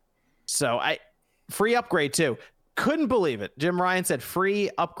 So free upgrade too. Couldn't believe it. Jim Ryan said free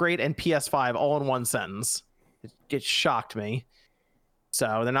upgrade and PS5 all in one sentence. It shocked me.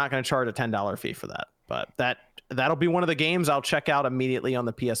 So they're not going to charge a $10 fee for that. But that'll be one of the games I'll check out immediately on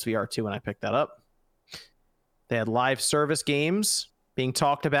the PSVR 2 when I pick that up. They had live service games being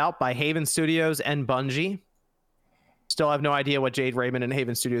talked about by Haven Studios and Bungie. Still have no idea what Jade Raymond and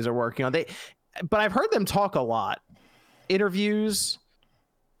Haven Studios are working on. But I've heard them talk a lot. Interviews.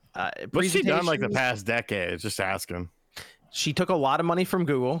 What's she done like the past decade? Just asking. She took a lot of money from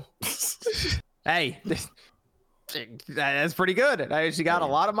Google. Hey, that's pretty good. She got a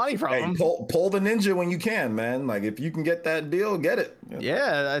lot of money from them. Pull the ninja when you can, man. Like if you can get that deal, get it.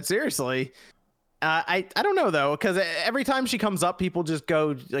 Yeah, seriously. I don't know though, because every time she comes up, people just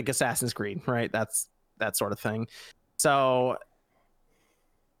go like Assassin's Creed, right? That's that sort of thing. So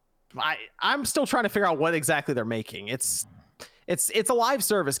I'm still trying to figure out what exactly they're making. It's a live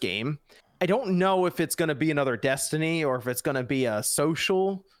service game. I don't know if it's going to be another Destiny or if it's going to be a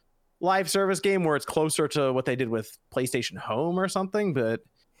social live service game where it's closer to what they did with PlayStation Home or something, but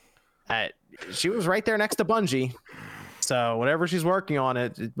She was right there next to Bungie. So whatever she's working on,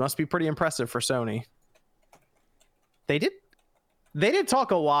 it must be pretty impressive for Sony. They did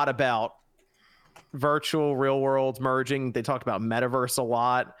talk a lot about virtual real worlds merging. They talked about metaverse a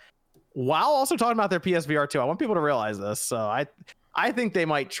lot, while also talking about their PSVR 2. I want people to realize this. So I think they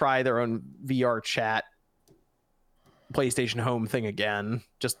might try their own VR chat PlayStation Home thing again,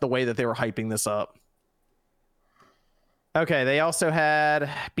 just the way that they were hyping this up. Okay, they also had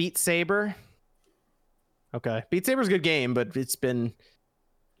Beat Saber. Okay, Beat Saber's a good game, but it's been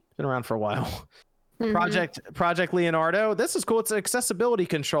around for a while. Mm-hmm. Project Leonardo. This is cool. It's an accessibility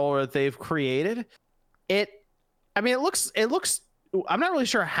controller that they've created. It looks. I'm not really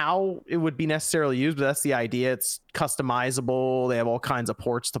sure how it would be necessarily used, but that's the idea. It's customizable. They have all kinds of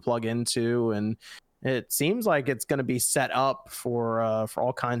ports to plug into, and it seems like it's going to be set up for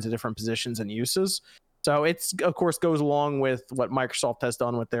all kinds of different positions and uses. So it's, of course, goes along with what Microsoft has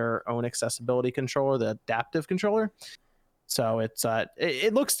done with their own accessibility controller, the adaptive controller. So it's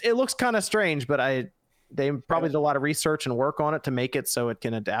it looks kind of strange, but they probably did a lot of research and work on it to make it so it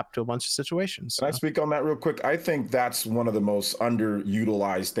can adapt to a bunch of situations. Can I speak on that real quick? I think that's one of the most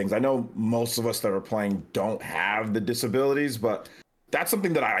underutilized things. I know most of us that are playing don't have the disabilities, but that's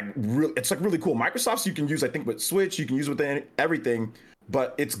something that it's like really cool. Microsoft's you can use, I think, with Switch, you can use with everything.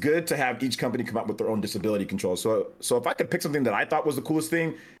 But it's good to have each company come up with their own disability control. So if I could pick something that I thought was the coolest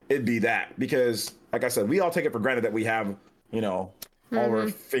thing, it'd be that. Because, like I said, we all take it for granted that we have, all our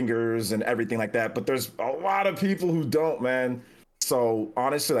fingers and everything like that. But there's a lot of people who don't, man. So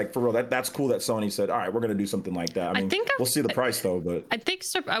honestly, like for real, that's cool that Sony said, all right, we're going to do something like that. I mean, we'll see the price though, but I think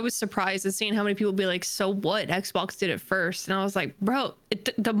I was surprised at seeing how many people be like, so what? Xbox did it first. And I was like, bro,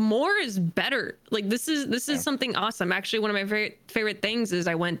 the more is better. Like this is something awesome. Actually, one of my very favorite things is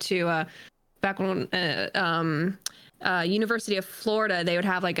I went to back when University of Florida, they would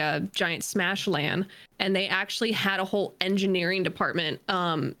have like a giant Smash LAN, and they actually had a whole engineering department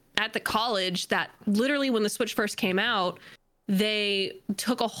at the college that literally when the Switch first came out, they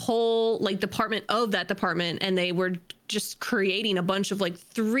took a whole like department of that department and they were just creating a bunch of like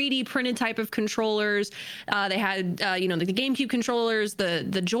 3D printed type of controllers. They had the GameCube controllers,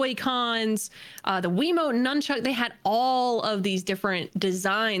 the Joy-Cons, the Wiimote, Nunchuck. They had all of these different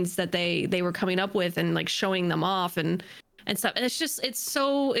designs that they were coming up with and like showing them off and stuff. And it's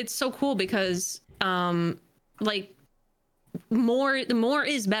so cool because like the more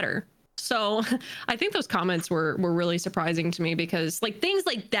is better. So I think those comments were really surprising to me because like things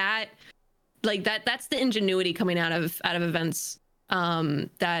like that's the ingenuity coming out of events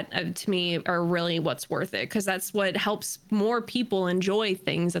that to me are really what's worth it, because that's what helps more people enjoy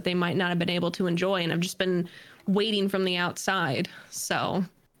things that they might not have been able to enjoy and have just been waiting from the outside. So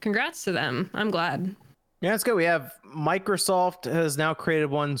congrats to them. I'm glad. Yeah, it's good. We have Microsoft has now created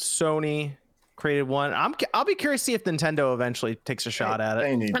one, Sony created one. I'll be curious to see if Nintendo eventually takes a shot at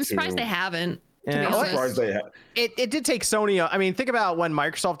it. I'm surprised they haven't. Yeah. I'm surprised they have. It did take Sony. I mean, think about when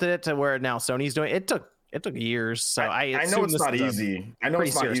Microsoft did it to where now Sony's doing it. It took years. So I know it's not easy. I know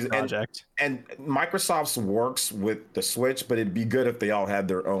it's not easy. Project. And Microsoft's works with the Switch, but it'd be good if they all had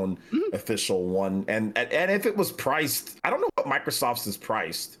their own official one. And if it was priced, I don't know what Microsoft's is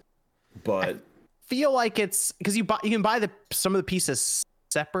priced, but I feel like it's because you can buy some of the pieces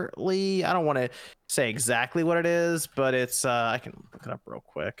separately. I don't want to say exactly what it is, but it's I can look it up real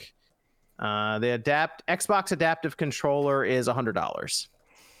quick. The Xbox adaptive controller is $100.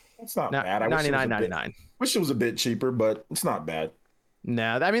 It's not bad. $99.99. Wish it was a bit cheaper, but it's not bad.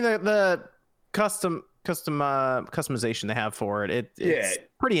 No, I mean the customization they have for it's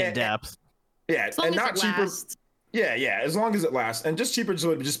pretty in depth. Yeah, and not cheaper. Yeah, as long as it lasts, and just cheaper,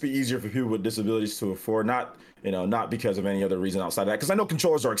 so it would just be easier for people with disabilities to afford. Not because of any other reason outside of that. Because I know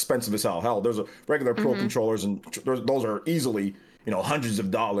controllers are expensive as hell. Hell, there's a regular pro controllers, and those are easily hundreds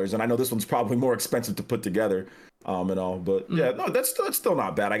of dollars. And I know this one's probably more expensive to put together, and all. But yeah, no, that's still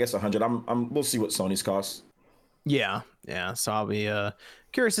not bad. I guess 100. We'll see what Sony's costs. Yeah. So I'll be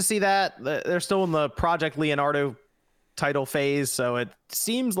curious to see that. They're still in the Project Leonardo title phase, so it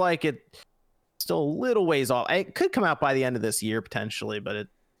seems like it's still a little ways off. It could come out by the end of this year potentially, but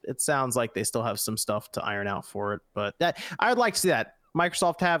it sounds like they still have some stuff to iron out for it. But I would like to see that.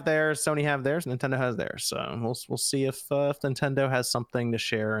 Microsoft have theirs, Sony have theirs, Nintendo has theirs. So we'll see if Nintendo has something to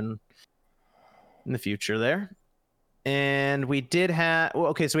share in the future there. And we did have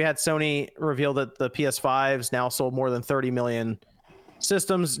so we had Sony reveal that the PS5's now sold more than 30 million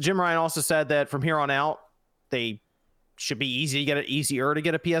systems. Jim Ryan also said that from here on out they should be easier to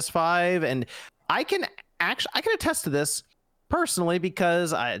get a PS5, and I can attest to this personally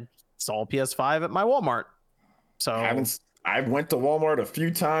because I saw a PS5 at my Walmart. So I went to Walmart a few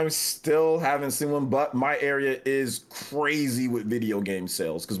times, still haven't seen one, but my area is crazy with video game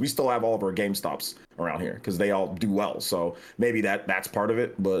sales because we still have all of our GameStops around here because they all do well. So maybe that's part of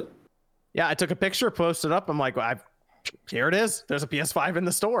it, but yeah, I took a picture, posted up. I'm like, here it is. There's a PS5 in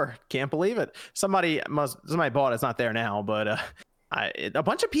the store. Can't believe it. Somebody bought it. It's not there now, but a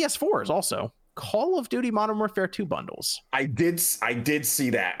bunch of PS4s also. Call of Duty Modern Warfare 2 bundles. I did see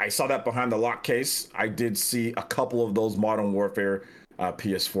that. I saw that behind the lock case. I did see a couple of those Modern Warfare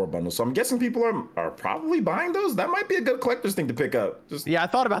PS4 bundles. So I'm guessing people are probably buying those. That might be a good collector's thing to pick up. Yeah, I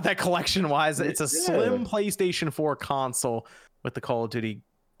thought about that collection wise. It's a slim PlayStation 4 console with the Call of Duty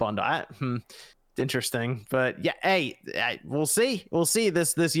bundle. Interesting, but yeah, hey, we'll see. We'll see.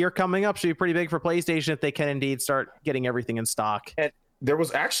 This year coming up should be pretty big for PlayStation if they can indeed start getting everything in stock. And there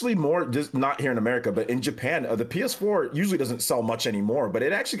was actually more, just not here in America, but in Japan, the PS4 usually doesn't sell much anymore, but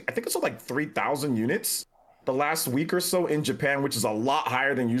I think it sold like 3,000 units the last week or so in Japan, which is a lot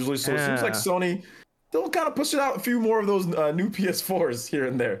higher than usually. So It seems like Sony, they'll kind of push it out a few more of those new PS4s here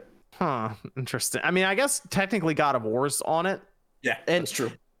and there. Huh, interesting. I mean, I guess technically God of War's on it. Yeah, that's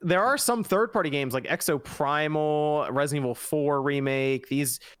true. There are some third-party games like Exo Primal, Resident Evil 4 remake.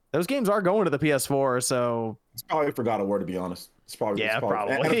 Those games are going to the PS4, so it's probably for God of War, to be honest. It's probably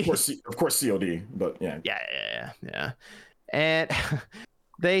probably. And of course COD, but yeah. Yeah. And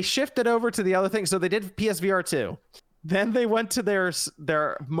they shifted over to the other thing. So they did PSVR 2. Then they went to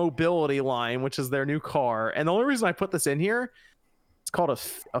their mobility line, which is their new car. And the only reason I put this in here, it's called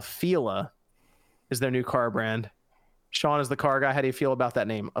a Fila, is their new car brand. Sean is the car guy. How do you feel about that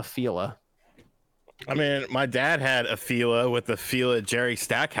name, Afila? I mean, my dad had a Fila with the Fila Jerry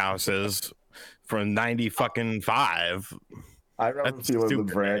Stackhouses from 95. I remember Fila was the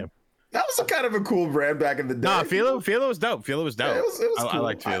brand. That was kind of a cool brand back in the day. No, Fila was dope. Fila was dope. Yeah, it was cool. I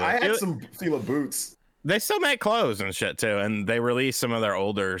liked Fila. I had some Fila boots. They still make clothes and shit too, and they released some of their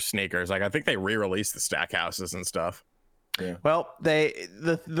older sneakers. Like I think they re-released the Stackhouses and stuff. Yeah. Well,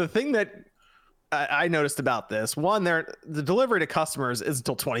 the thing that I noticed about this, one, the delivery to customers is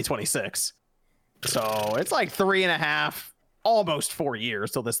until 2026. So it's like 3.5, almost 4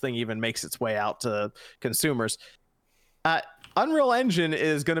 years till this thing even makes its way out to consumers. Unreal Engine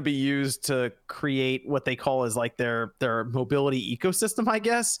is going to be used to create what they call is like their mobility ecosystem, I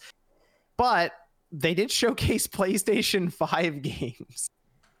guess. But they did showcase PlayStation 5 games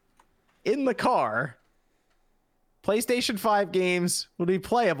in the car. PlayStation 5 games will be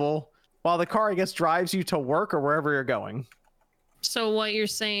playable while the car, I guess, drives you to work or wherever you're going. So what you're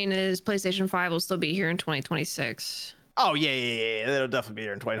saying is PlayStation 5 will still be here in 2026. Oh yeah, it'll definitely be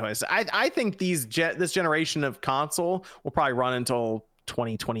here in 2026. I think this generation of console will probably run until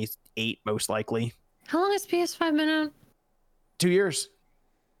 2028 most likely. How long has PS5 been out? 2 years.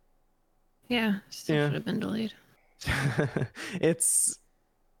 Yeah, still should have been delayed. It's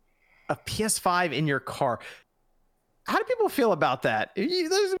a PS5 in your car. How do people feel about that? You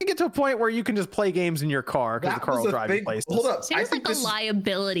get to a point where you can just play games in your car because the car will drive you places. Hold up. Seems like a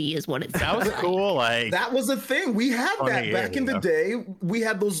liability is what it sounds That was like. cool. Like that was a thing. We had that back in the day. We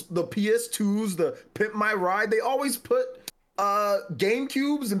had the PS2s, the Pimp My Ride. They always put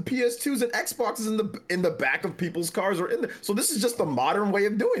GameCubes and PS2s and Xboxes in the back of people's cars or in there. So this is just a modern way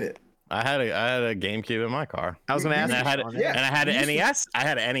of doing it. I had a GameCube in my car. I was going to ask. And I had an NES. I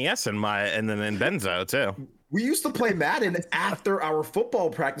had an NES in Benzo too. We used to play Madden after our football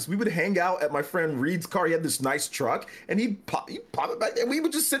practice. We would hang out at my friend Reed's car. He had this nice truck, and he'd pop it back, and we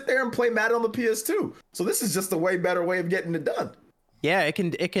would just sit there and play Madden on the PS2. So this is just a way better way of getting it done. Yeah, it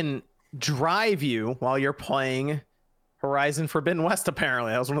can drive you while you're playing Horizon Forbidden West.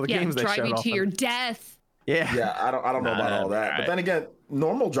 Apparently, that was one of the games they showed off. Drive you to your death. Yeah, I don't know about all that. Right. But then again,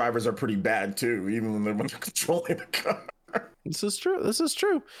 normal drivers are pretty bad too, even when they're controlling the car. This is true.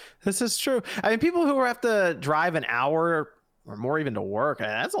 I mean, people who have to drive an hour or more even to work,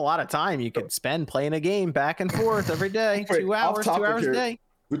 that's a lot of time you could spend playing a game back and forth every day. Wait, 2 hours a day.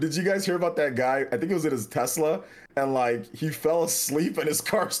 Did you guys hear about that guy? I think it was in his Tesla, and like he fell asleep and his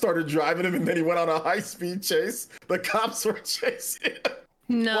car started driving him, and then he went on a high-speed chase. The cops were chasing him.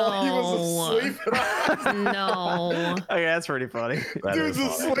 No. While he was asleep. No. Okay, that's pretty funny. Dude's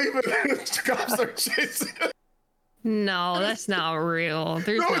asleep and the cops are chasing him. No, that's not real.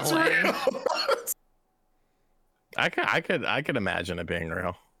 There's no it's way. real. I could imagine it being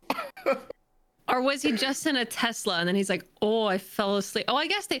real. Or was he just in a Tesla and then he's like, "Oh, I fell asleep." Oh, I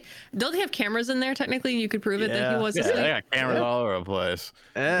guess they have cameras in there. Technically, you could prove it that he was asleep. They got cameras all over the place.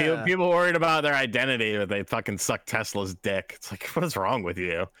 Yeah. People worried about their identity, but they fucking suck Tesla's dick. It's like, what is wrong with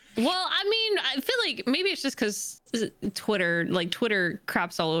you? Well, I mean, I feel like maybe it's just because Twitter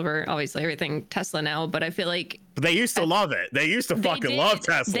craps all over obviously everything Tesla now, but I feel like But they used to love it. They used to fucking love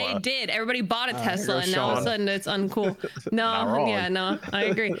Tesla. They did. Everybody bought a Tesla, and Sean. now all of a sudden it's uncool. No, yeah, no, I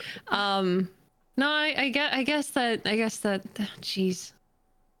agree. No, I guess that. Jeez.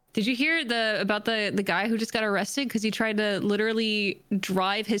 Did you hear about the guy who just got arrested because he tried to literally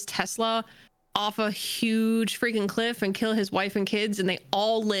drive his Tesla off a huge freaking cliff and kill his wife and kids, and they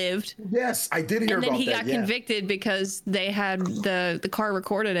all lived. Yes, I did hear about that. And then he got convicted because they had the car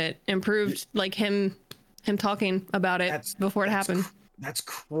recorded it and proved like him talking about it before it happened. That's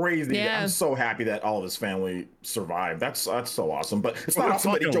crazy. Yeah. I'm so happy that all of his family survived. That's so awesome. But it's not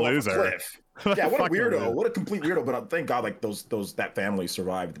awesome that he drove off a cliff. Yeah, what a weirdo. Loser. What a complete weirdo. But thank God, like that family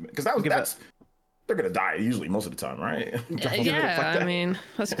survived, because they're gonna die usually most of the time, right? Yeah, I mean,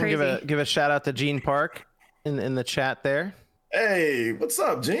 that's crazy. Give a shout out to Gene Park in the chat there. Hey, what's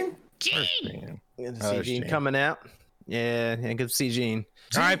up, Gene? Gene! Good to see Gene coming out. Yeah, good to see Gene.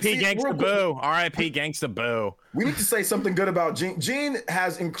 R.I.P. Gangsta Boo. R.I.P. Gangsta Boo. We need to say something good about Gene. Gene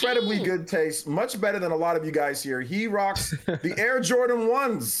has incredibly good taste, much better than a lot of you guys here. He rocks the Air Jordan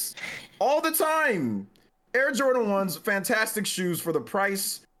 1s all the time. Air Jordan 1s, fantastic shoes for the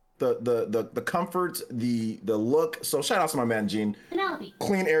price, the comfort, the look. So shout out to my man Gene. Penelope.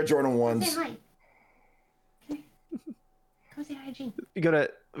 Clean Air Jordan 1s. Say hi. Come say hi, Gene.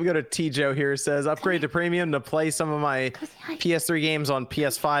 We go to T Joe here, says upgrade to premium to play some of my PS3 games on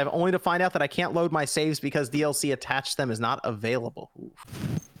PS5, only to find out that I can't load my saves because DLC attached to them is not available.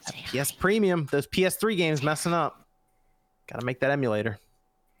 PS Premium, those PS3 games messing up. Gotta make that emulator.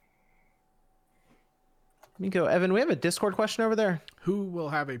 Let me go, Evan. We have a Discord question over there. Who will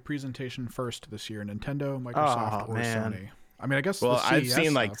have a presentation first this year? Nintendo, Microsoft, or man. Sony? I mean, I guess I've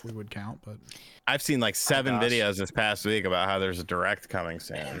seen like we would count, but I've seen like 7 videos this past week about how there's a direct coming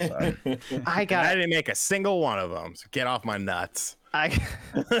soon. So. I didn't make a single one of them. So get off my nuts. Ew.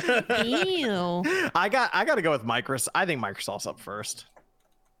 I got to go with Microsoft. I think Microsoft's up first.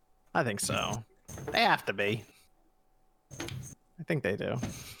 I think so. They have to be. I think they do.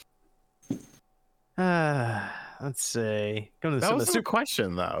 Let's see. That was the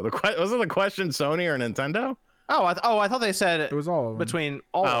question, though. Wasn't the question Sony or Nintendo? Oh, I thought they said it was all of them. Between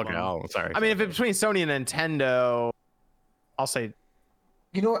all of them. Oh, sorry. I mean, if it's between Sony and Nintendo, I'll say.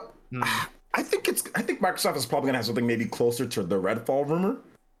 You know what? I think Microsoft is probably gonna have something maybe closer to the Redfall rumor.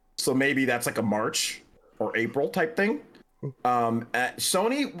 So maybe that's like a March or April type thing.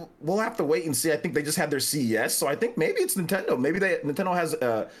 Sony, we'll have to wait and see. I think they just had their CES, so I think maybe it's Nintendo. Maybe Nintendo has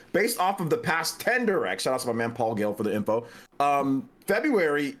based off of the past 10 Directs. Shout out to my man Paul Gale for the info.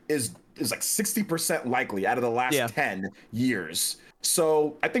 February is like 60% likely out of the last 10 years.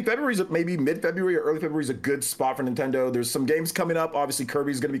 So I think maybe mid-February or early February is a good spot for Nintendo. There's some games coming up. Obviously,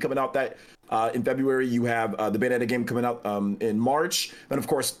 Kirby's going to be coming out that in February. You have the Bayonetta game coming out in March. And of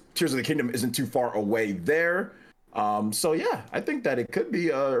course, Tears of the Kingdom isn't too far away there. So yeah, I think that it could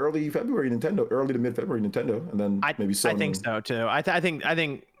be early February Nintendo, early to mid-February Nintendo, and then maybe Sony. I think so too. I think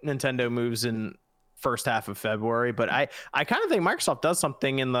Nintendo moves in first half of February, but I kind of think Microsoft does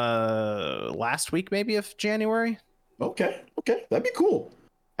something in the last week maybe of January. Okay, that'd be cool.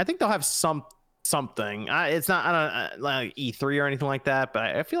 I think they'll have something. It's not I don't like E3 or anything like that,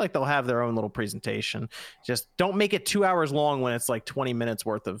 but I feel like they'll have their own little presentation. Just don't make it 2 hours long when it's like 20 minutes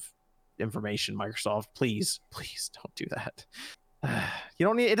worth of information. Microsoft, please don't do that. You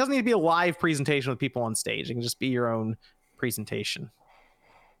don't need. It doesn't need to be a live presentation with people on stage. It can just be your own presentation.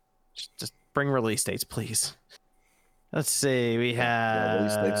 Just bring release dates, please. Let's see. We have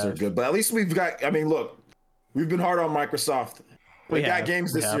release dates are good, but at least we've got. I mean, look. We've been hard on Microsoft. We got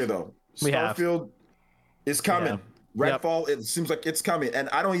games this year, though. Starfield is coming. Redfall, it seems like it's coming. And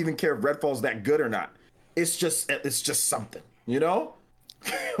I don't even care if Redfall's that good or not. It's just something, you know?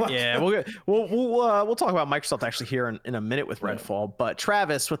 Yeah, we'll talk about Microsoft actually here in a minute with Redfall. But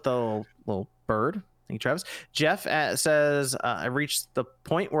Travis with the little bird. Thank you, Travis. Jeff says, I reached the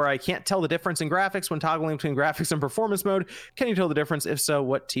point where I can't tell the difference in graphics when toggling between graphics and performance mode. Can you tell the difference? If so,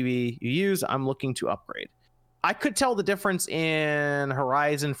 what TV you use? I'm looking to upgrade. I could tell the difference in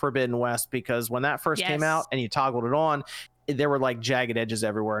Horizon Forbidden West because when that first came out and you toggled it on, there were like jagged edges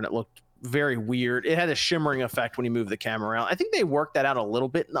everywhere and it looked very weird. It had a shimmering effect when you move the camera around. I think they worked that out a little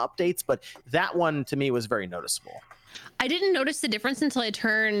bit in the updates, but that one to me was very noticeable. I didn't notice the difference until I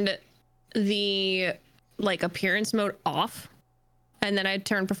turned the like appearance mode off. And then I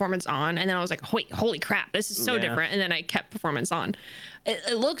turned performance on, and then I was like, wait, holy crap, this is so different. And then I kept performance on.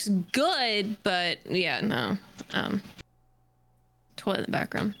 It looks good, but yeah, no. Toilet in the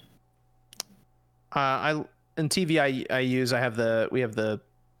background. In TV we have the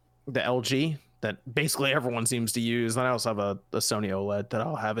LG that basically everyone seems to use. And I also have a Sony OLED that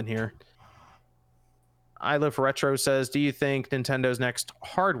I'll have in here. I Live for Retro says, do you think Nintendo's next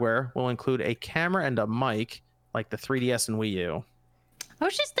hardware will include a camera and a mic like the 3DS and Wii U? I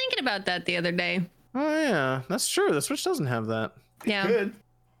was just thinking about that the other day. Oh yeah, that's true. The Switch doesn't have that. Yeah. Good.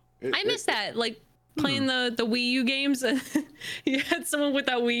 I miss that. Like playing the Wii U games. You had someone with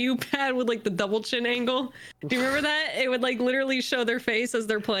that Wii U pad with like the double chin angle. Do you remember that? It would like literally show their face as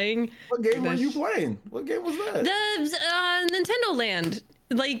they're playing. What game were you playing? What game was that? The Nintendo Land.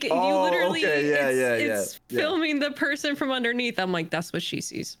 Like you Oh, literally okay. Yeah, it's yeah. filming the person from underneath. I'm like, that's what she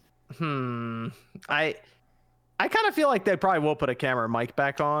sees. I kind of feel like they probably will put a camera and mic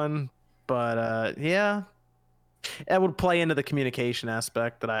back on, but yeah, it would play into the communication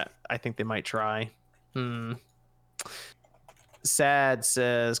aspect that I think they might try. Sad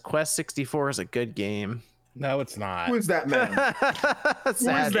says Quest 64 is a good game. No, it's not. Who is that man? Who is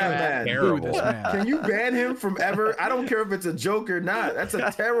that man? Terrible. Can you ban him from ever? I don't care if it's a joke or not. That's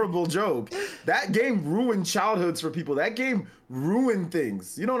a terrible joke. That game ruined childhoods for people. That game ruined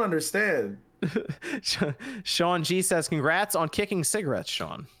things. You don't understand. Sean G says, congrats on kicking cigarettes,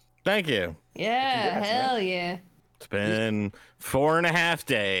 Sean. Thank you. Yeah, Congrats, hell yeah. It's been 4.5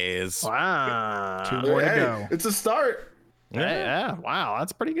 days. Wow. 2 more to Hey, go. it's a start. Yeah. Wow.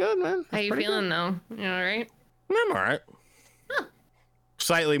 That's pretty good, man. How you feeling though? You all right? I'm all right.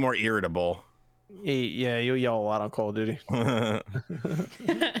 Slightly more irritable. Yeah, you yell a lot on Call of Duty.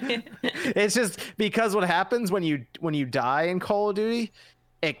 It's just because what happens when you die in Call of Duty,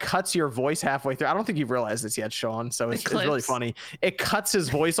 it cuts your voice halfway through. I don't think you've realized this yet, Sean. So it's really clips. funny. It cuts his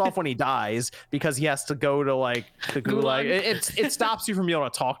voice off when he dies because he has to go to like the gulag. It stops you from being able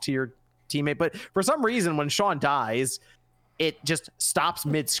to talk to your teammate. But for some reason, when Sean dies, it just stops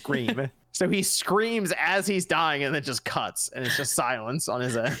mid scream. So he screams as he's dying, and it just cuts, and it's just silence on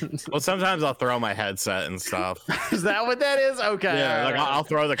his end. Well, sometimes I'll throw my headset and stuff. Is that what that is? Okay. Yeah, like all right. I'll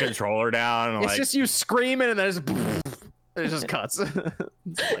throw the controller down. And It's like, just you screaming, and there's it just cuts.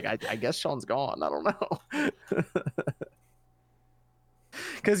 It's like I guess Sean's gone. I don't know.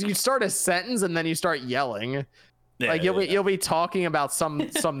 Because you start a sentence and then you start yelling. yeah, Like you'll be talking about some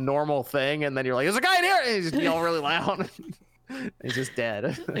normal thing, and then you're like, "There's a guy in here!" And you just yell really loud. He's just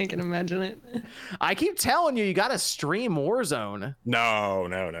dead. I can imagine it. I keep telling you, you gotta stream Warzone.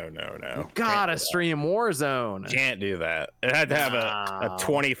 No. Gotta stream Warzone. Can't do that. It had to have a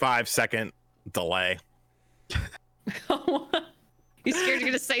 25-second delay. You scared you're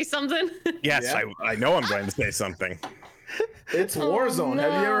gonna say something? Yes, Yeah. I know I'm going to say something. It's Oh, Warzone.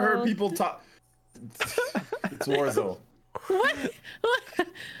 Have you ever heard no. people talk? It's Warzone. What?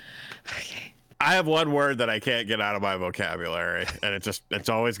 Okay. I have one word that I can't get out of my vocabulary, and it's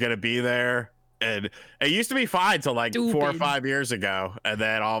always going to be there. And it used to be fine till like 4 or Stupid. 5 years ago, and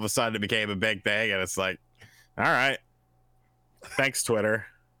then all of a sudden it became a big thing, and it's like, all right, thanks Twitter.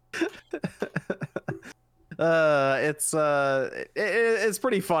 It's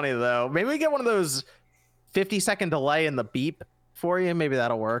pretty funny though. Maybe we get one of those 50-second delay in the beep for you. Maybe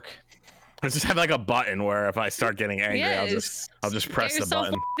that'll work. I just have like a button where if I start getting angry, Yes. I'll just press Get the yourself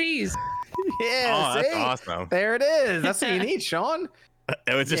button. one of these. Yeah, Oh, that's see? awesome. There it is. That's what you need, Sean.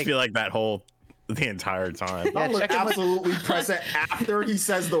 It would just be like that the entire time. Yeah, I would check it- absolutely press it after he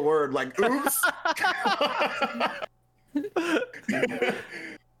says the word. Like, oops.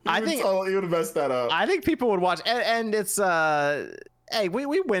 I think- you would have messed that up. I think people would watch, and it's hey, we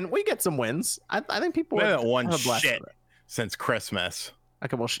win, we get some wins. I think people We would haven't won have a blast shit with it. since Christmas.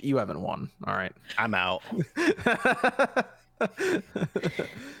 Okay, well, you haven't won. All right. I'm out.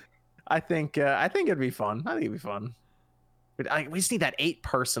 I think it'd be fun. I think it'd be fun. We just need that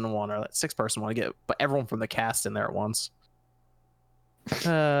 8-person one or that 6-person one to get everyone from the cast in there at once.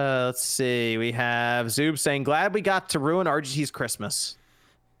 Let's see. We have Zoob saying, "Glad we got to ruin RGT's Christmas."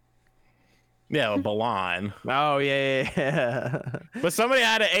 Yeah, with Balan. Oh yeah. But somebody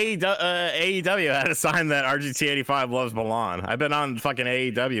had AEW had a sign that RGT85 loves Balan. I've been on fucking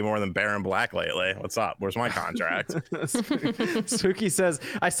AEW more than Baron Black lately. What's up? Where's my contract? Spooky says,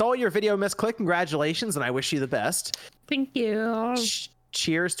 "I saw your video, Miss Click. Congratulations, and I wish you the best. Thank you.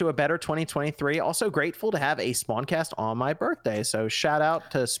 Cheers to a better 2023. Also grateful to have a Spawncast on my birthday. So shout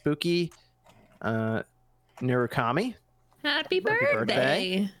out to Spooky Nurukami. Happy birthday.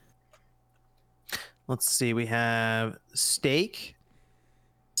 birthday. Let's see. We have Steak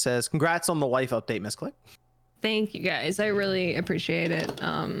says, congrats on the life update, Miss Click. Thank you guys. I really appreciate it.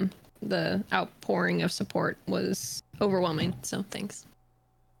 The outpouring of support was overwhelming. So thanks.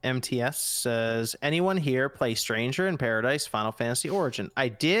 MTS says, anyone here play Stranger in Paradise Final Fantasy Origin? I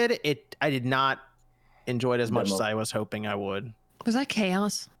did. I did not enjoy it as much Demo. as I was hoping I would. Was that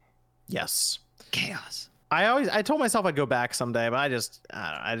chaos? Yes. Chaos. I told myself I'd go back someday, but I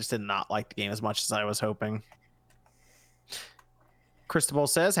just did not like the game as much as I was hoping. Cristobal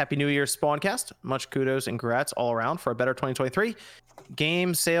says, Happy New Year, Spawncast. Much kudos and congrats all around for a better 2023.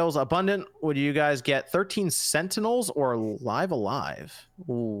 Game sales abundant. Would you guys get 13 Sentinels or Live Alive?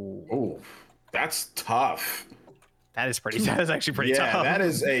 Ooh, that's tough. That is actually pretty tough. Yeah, that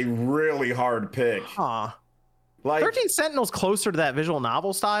is a really hard pick. Huh. Like 13 Sentinels closer to that visual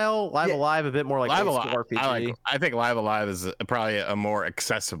novel style. Live Alive a bit more like Live old school Alive. RPG. I think Live Alive is probably a more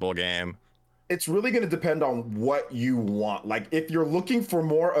accessible game. it's really going to depend on what you want. Like if you're looking for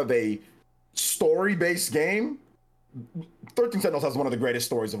more of a story-based game, 13 Sentinels has one of the greatest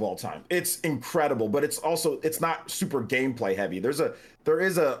stories of all time. It's incredible, but it's not super gameplay heavy. There is a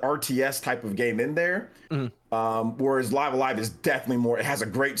RTS type of game in there, whereas Live Alive is definitely more. It has a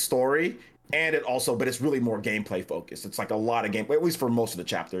great story, and but it's really more gameplay focused. It's like a lot of gameplay, at least for most of the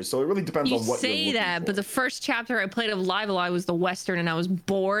chapters. So it really depends on what you're looking for. But the first chapter I played of Live Alive was the Western, and I was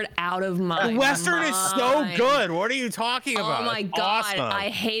bored out of my mind. The Western is so good. What are you talking about? Oh my It's god, awesome. I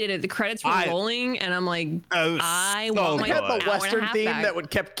hated it. The credits were rolling, and I'm like, I so want my good. The Western theme back. that would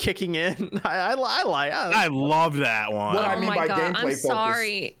kept kicking in. I love that one. What I mean by God, gameplay I'm focus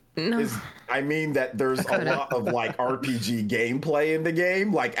sorry. No. I mean that there's a lot of like RPG gameplay in the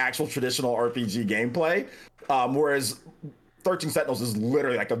game, like actual traditional RPG gameplay, whereas 13 Sentinels is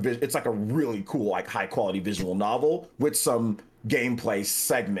literally like it's like a really cool, like high quality visual novel with some gameplay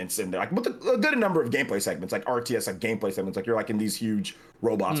segments in there, like with a good number of gameplay segments, like RTS, like gameplay segments, like you're like in these huge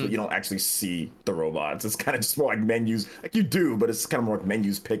robots, but you don't actually see the robots. It's kind of just more like menus, like you do, but it's kind of more like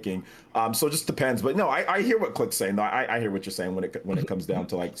menus picking. So it just depends. But no, I hear what Click's saying. I hear what you're saying when it comes down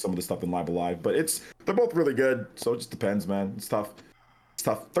to like some of the stuff in Live Alive. But they're both really good. So it just depends, man. It's tough.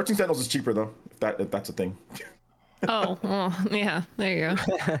 13 Sentinels is cheaper though, if that's a thing. Oh, well, yeah. There you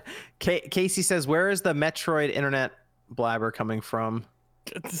go. Casey says, where is the Metroid internet blabber coming from?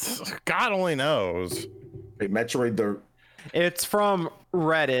 God only knows. Wait, Metroid, It's from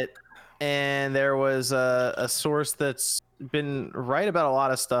Reddit, and there was a source that's been right about a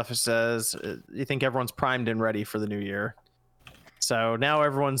lot of stuff. It says, you think everyone's primed and ready for the new year. So now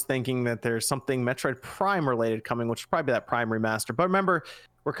everyone's thinking that there's something Metroid Prime related coming, which would probably be that Prime remaster. But remember,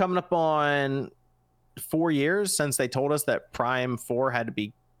 we're coming up on 4 years since they told us that Prime 4 had to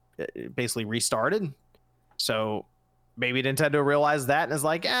be basically restarted. So maybe Nintendo realized that and is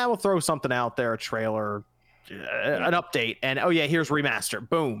like, we'll throw something out there, a trailer, an update, and oh yeah, here's remaster.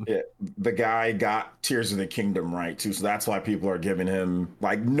 Boom. yeah, the guy got Tears of the Kingdom right too, so that's why people are giving him,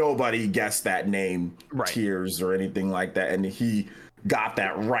 like, nobody guessed that name, Right. Tears or anything like that, and he got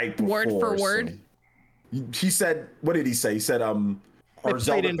that right before. Word for word. So he said, what did he say? He said, "Are played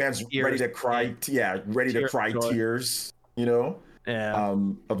Zelda in fans tears. ready to cry? Ready to cry Joy. tears, you know, Yeah.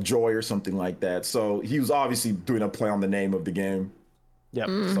 of joy or something like that." So he was obviously doing a play on the name of the game. Yep.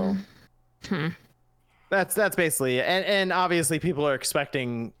 So That's basically it. And obviously people are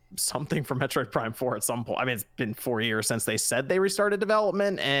expecting something from Metroid Prime 4 at some point. I mean, it's been 4 years since they said they restarted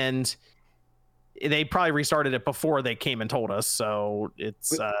development, and they probably restarted it before they came and told us. So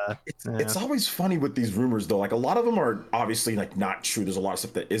it's always funny with these rumors though. Like a lot of them are obviously like not true. There's a lot of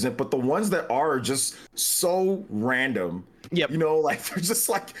stuff that isn't, but the ones that are just so random. Yep. You know, like they're just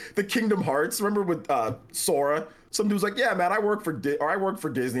like the Kingdom Hearts. Remember with Sora? Some dude's like, "Yeah, man, I work for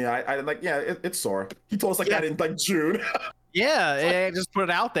Disney." I'm like, "Yeah, it's Sora." He told us like that in like June. yeah, just put it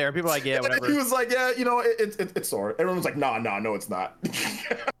out there. People are like, yeah, And whatever. he was like, "Yeah, you know, it's Sora." Everyone was like, "No, it's not."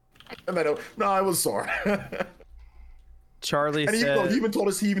 And then no, it was Sora. Charlie And said, he even told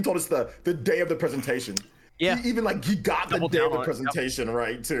us the day of the presentation. Yeah. He got Double the day of down the on it. presentation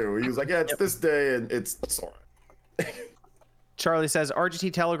right too. He was like, "Yeah, it's this day and it's Sora." Charlie says,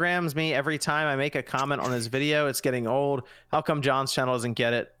 RGT telegrams me every time I make a comment on his video. It's getting old. How come John's channel doesn't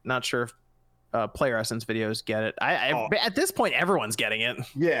get it? Not sure if Player Essence videos get it. At this point, everyone's getting it.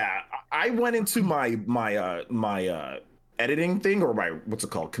 Yeah, I went into my editing thing, or my, what's it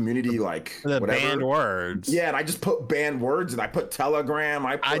called, community, like The whatever. banned words. Yeah, and I just put banned words, and I put Telegram.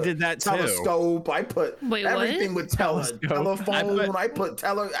 I did that too. Telescope. I put Wait, what? everything with telephone. I put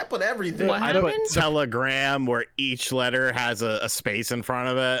everything. What I happened? put Telegram where each letter has a space in front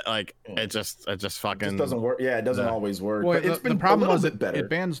of it. Like it just fucking It doesn't work. Yeah, it doesn't Yeah. always work. Well, But it's been the problem a was little bit better. it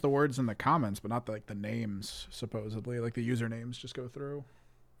bans the words in the comments, but not the names. Supposedly, like the usernames just go through.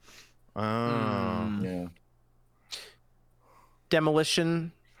 Yeah.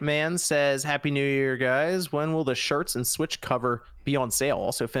 Demolition Man says, Happy New Year, guys. When will the shirts and Switch cover be on sale?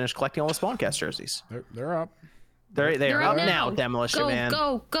 Also, finish collecting all the Spawncast jerseys. They're up. They're up now, Demolition Man.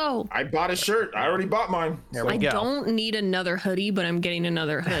 Go. I bought a shirt. I already bought mine. There we I go. don't need another hoodie, but I'm getting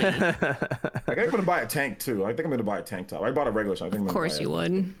another hoodie. I think I'm gonna buy a tank too. I think I'm gonna buy a tank top. I bought a regular, so I think I'm Of gonna course buy you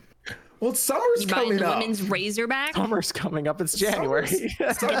it. would. Well, summer's You buying coming the up. women's Razorback? Summer's coming up. It's January.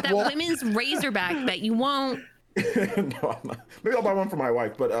 Get that women's Razorback that you won't. No, I'm not. Maybe I'll buy one for my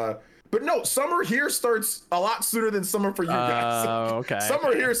wife, but no, summer here starts a lot sooner than summer for you guys. Oh, okay.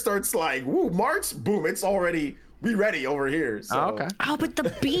 Summer here starts like March, boom, it's already ready over here. So. Oh, okay. Oh, but the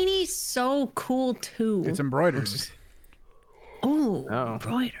beanie's so cool too. It's embroidered. Oh, Oh.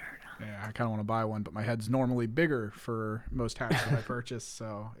 embroidered. Yeah, I kind of want to buy one, but my head's normally bigger for most hats that I purchase,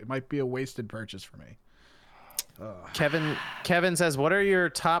 so it might be a wasted purchase for me. Kevin says, what are your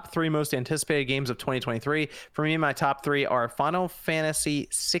top 3 most anticipated games of 2023? For me, my top 3 are Final Fantasy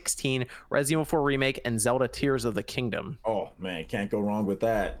 16, Resident Evil 4 Remake, and Zelda Tears of the Kingdom. Oh man, can't go wrong with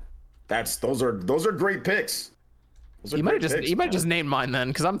that. Those are great picks. You might have just named mine then,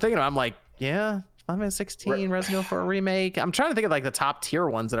 because I'm like, yeah, Final Fantasy 16, Resident Evil 4 Remake. I'm trying to think of like the top tier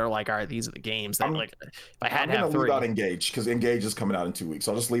ones that are like, all right, these are the games that like if I had to have I'm 3. gonna leave out Engage because Engage is coming out in 2 weeks.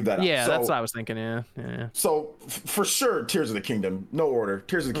 So I'll just leave that out. Yeah, So, that's what I was thinking. Yeah. So for sure, Tears of the Kingdom, no order.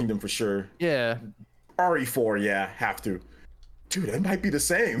 Tears of the Kingdom for sure. Yeah. RE4, yeah, have to. Dude, it might be the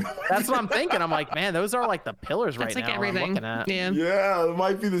same. That's what I'm thinking. I'm like, man, those are like the pillars That's right like now. everything. I'm looking at. Yeah. Yeah, it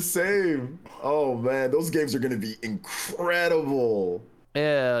might be the same. Oh man, those games are gonna be incredible.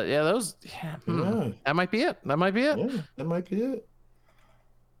 Yeah, those. Yeah, Yeah. That might be it. Yeah, that might be it.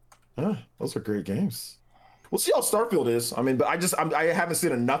 Yeah, those are great games. We'll see how Starfield is. I mean, but I haven't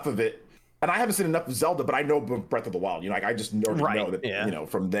seen enough of it, and I haven't seen enough of Zelda. But I know Breath of the Wild. You know, like I just already Right, know that. yeah. You know,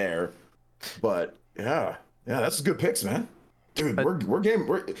 from there. But yeah, that's good picks, man. Dude,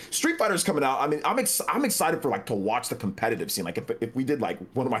 we're Street Fighter's coming out. I mean, I'm excited for like to watch the competitive scene. Like if we did like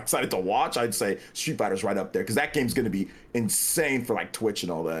what am I excited to watch? I'd say Street Fighter's right up there because that game's gonna be insane for like Twitch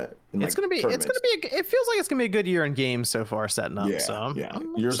and all that. And, It's like, gonna be. It feels like it's gonna be a good year in games so far setting up. Yeah, so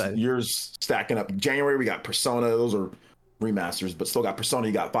I'm excited. Yours stacking up. January we got Persona. Those are remasters, but still got Persona.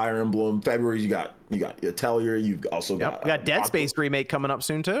 You got Fire Emblem. February you got Atelier. You've also got We got Dead Space remake coming up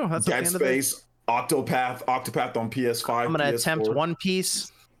soon too. That's at Dead the end of the- Space. Octopath on PS5. I'm gonna PS4. attempt One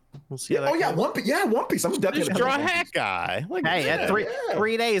Piece. We'll see. how that goes. One Piece. I'm definitely gonna Straw One hat Piece. guy. Like, Hey, at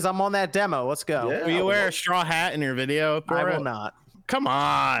three days, I'm on that demo. Let's go. Yeah. will you wear a straw hat in your video? I for will it? not. Come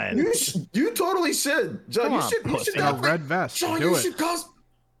on. You totally should, John. Come You on, should pussy. In a definitely- red vest. John, Do you it. should cos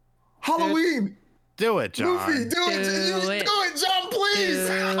Halloween. Do it, John. Luffy, do it, John, please.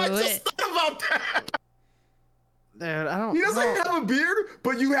 I just thought about that. Dude, I don't. He doesn't have a beard,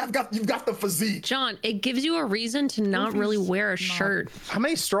 but you've got the physique. John, it gives you a reason to not really wear a shirt. How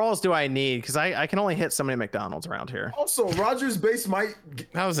many straws do I need? Because I can only hit so many McDonald's around here. Also, Rogers Base might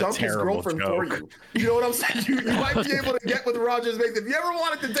That was a dump his terrible girlfriend for joke. you. You know what I'm saying? You might be able to get with Rogers Base. If you ever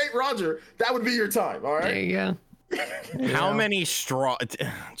wanted to date Roger, that would be your time. All There right. you go. How many straw?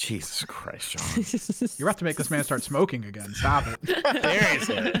 Jesus Christ, John. You're about to make this man start smoking again. Stop it.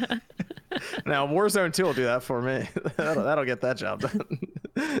 Seriously. Now Warzone 2 will do that for me. that'll get that job done.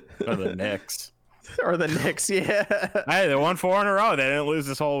 Or the Knicks. Or the Knicks, yeah. Hey, they won 4 in a row. They didn't lose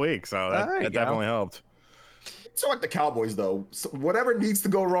this whole week, so There you that go. definitely helped. So like the Cowboys, though, so whatever needs to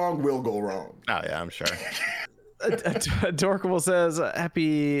go wrong will go wrong. Oh yeah, I'm sure. Dorkable says,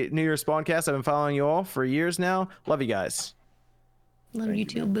 Happy New Year Spawncast. I've been following you all for years now. Love you guys. Love you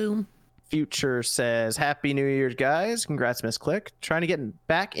too, boo. Future says, Happy New Year, guys. Congrats, Miss Click. Trying to get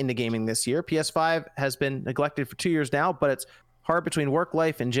back into gaming this year. PS5 has been neglected for 2 years now, but it's hard between work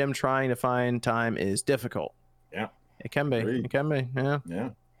life and gym. Trying to find time is difficult. Yeah. It can be. Agreed. It can be. Yeah. Yeah.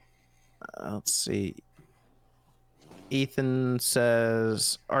 Let's see. Ethan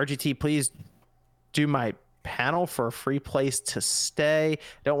says, RGT, please do my panel for a free place to stay.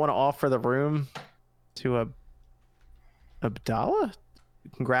 Don't want to offer the room to Abdallah.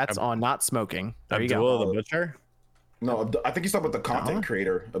 Congrats on not smoking. There you Abdullah go. the Butcher. No, I think he's talking about the content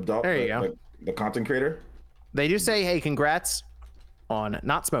creator. There you go. The content creator. They do say, hey, congrats on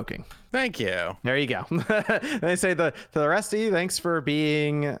not smoking. Thank you. There you go. They say to the rest of you, thanks for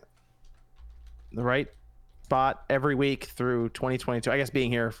being the right spot every week through 2022. I guess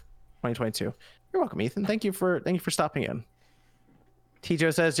being here 2022. You're welcome, Ethan. Thank you for stopping in.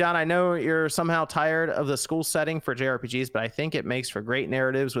 Tijo says, John, I know you're somehow tired of the school setting for JRPGs, but I think it makes for great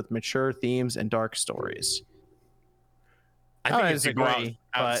narratives with mature themes and dark stories. I think if you disagree,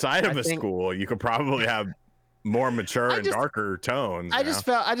 go outside but of I a think- school, you could probably have more mature and darker tones. I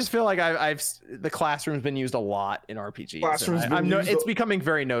just feel like I've the classroom's been used a lot in RPGs. Classroom's and been used it's a- becoming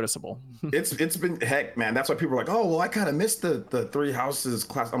very noticeable. It's been heck, man. That's why people are like, oh, well, I kind of missed the Three Houses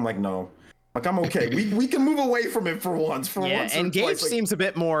class. I'm like, no, Like I'm okay. We can move away from it for once. For once, Engage seems a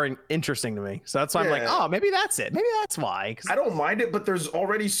bit more interesting to me. So that's why I'm like, oh, maybe that's it. Maybe that's why. I don't mind it, but there's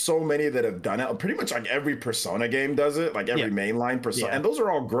already so many that have done it. Pretty much like every Persona game does it, like every mainline Persona, and those are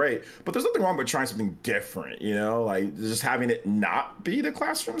all great. But there's nothing wrong with trying something different, you know, like just having it not be the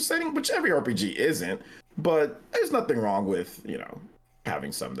classroom setting, which every RPG isn't. But there's nothing wrong with, you know,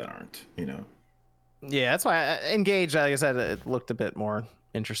 having some that aren't, you know. Yeah, that's why Engage, like I said, it looked a bit more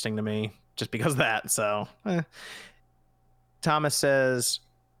interesting to me. Just because of that. So Thomas says,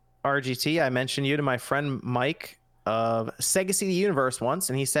 RGT, I mentioned you to my friend Mike of Sega CD Universe once,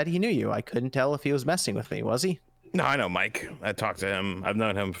 and he said he knew you. I couldn't tell if he was messing with me. Was he? No, I know Mike. I talked to him. I've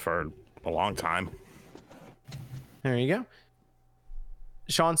known him for a long time. There you go.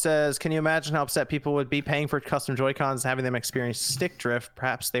 Sean says, can you imagine how upset people would be paying for custom Joy-Cons and having them experience stick drift?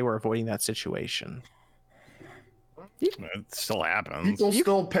 Perhaps they were avoiding that situation. It still happens. People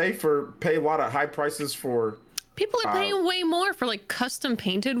still pay a lot of high prices for. People are paying way more for like custom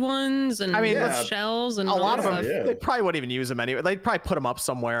painted ones and shells and a lot of them. Yeah. They probably wouldn't even use them anyway. They'd probably put them up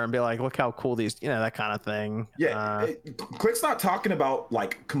somewhere and be like, "Look how cool these," that kind of thing. Yeah, Click's not talking about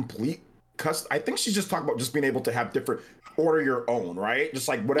like complete custom. I think she's just talking about just being able to have different order your own, right? Just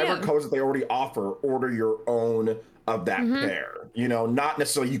like whatever codes that they already offer, order your own of that pair. You know, not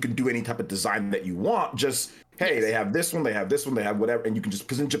necessarily you can do any type of design that you want. Just hey, they have this one, they have this one, they have whatever, and you can just,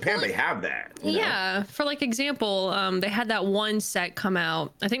 because in Japan they have that. Yeah, for like example, they had that one set come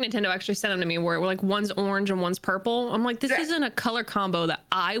out. I think Nintendo actually sent them to me where like one's orange and one's purple. I'm like, this isn't a color combo that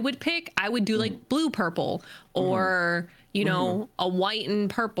I would pick. I would do like blue purple or you know a white and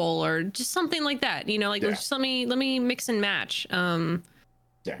purple or just something like that. You know, like just let me mix and match.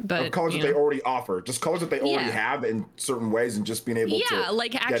 But colors that they already offer, just colors that they already have in certain ways, and just being able to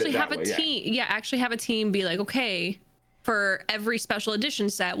like actually have a team. Actually have a team be like, okay, for every special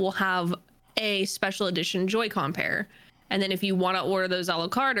edition set, we'll have a special edition Joy-Con pair, and then if you want to order those a la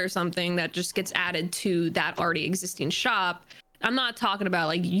carte or something, that just gets added to that already existing shop. I'm not talking about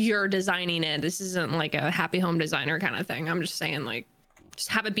like you're designing it. This isn't like a Happy Home Designer kind of thing. I'm just saying like, just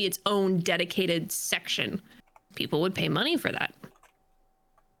have it be its own dedicated section. People would pay money for that.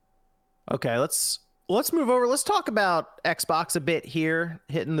 Okay, let's move over. Let's talk about Xbox a bit here,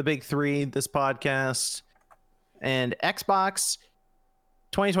 hitting the big three this podcast. And Xbox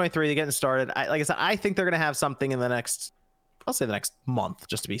 2023, they're getting started. Like I said, I think they're going to have something in the next, I'll say the next month,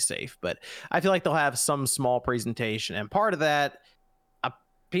 just to be safe. But I feel like they'll have some small presentation. And part of that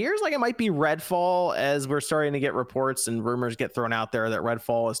appears like it might be Redfall, as we're starting to get reports and rumors get thrown out there that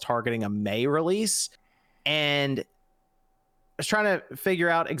Redfall is targeting a May release. And I was trying to figure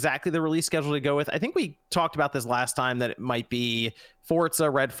out exactly the release schedule to go with. I think we talked about this last time, that it might be Forza,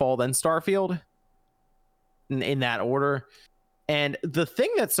 Redfall, then Starfield in that order. And the thing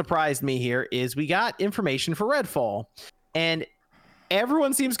that surprised me here is we got information for Redfall, and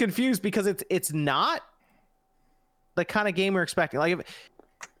everyone seems confused because it's not the kind of game we're expecting. Like,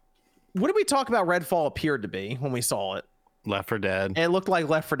 what did we talk about Redfall appeared to be when we saw it? Left 4 Dead. It looked like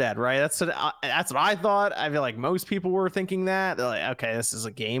Left 4 Dead, right? That's what I thought. I feel like most people were thinking that. They're like, okay, this is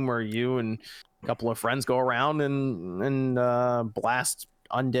a game where you and a couple of friends go around and blast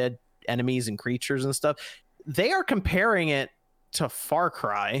undead enemies and creatures and stuff. They are comparing it to Far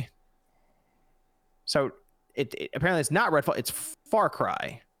Cry. So it apparently it's not Redfall, it's Far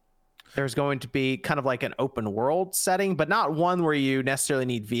Cry. There's going to be kind of like an open world setting, but not one where you necessarily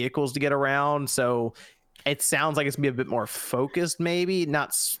need vehicles to get around. So it sounds like it's gonna be a bit more focused, maybe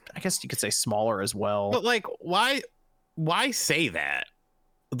not. I guess you could say smaller as well. But like, why say that?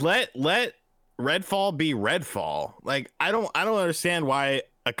 Let Redfall be Redfall. Like, I don't understand why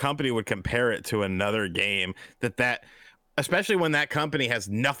a company would compare it to another game that especially when that company has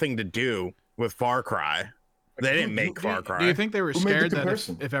nothing to do with Far Cry. They didn't make Far Cry. Do you think they were scared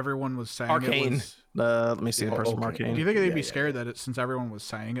that if everyone was saying Arcane. it was... Let me see the person from Arcane. Do you think they'd be scared that since everyone was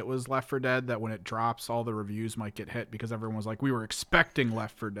saying it was Left 4 Dead, that when it drops, all the reviews might get hit because everyone was like, we were expecting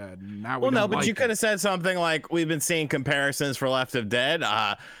Left 4 Dead, and now we don't but like you could have said something like, we've been seeing comparisons for Left 4 Dead.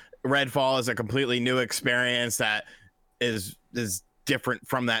 Redfall is a completely new experience that is different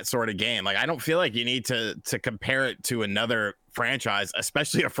from that sort of game. Like, I don't feel like you need to compare it to another franchise,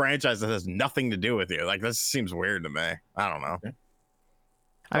 especially a franchise that has nothing to do with you. Like, this seems weird to me. I don't know. Yeah.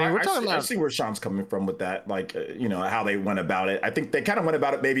 I mean, we're talking about. I see where Sean's coming from with that, like, how they went about it. I think they kind of went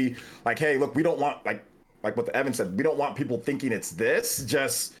about it maybe like, hey, look, we don't want like what the Evan said. We don't want people thinking it's this.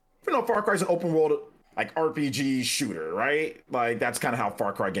 Just Far Cry's an open world like RPG shooter, right? Like, that's kind of how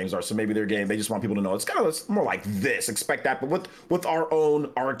Far Cry games are. So maybe their game, they just want people to know it's kind of more like this. Expect that, but with our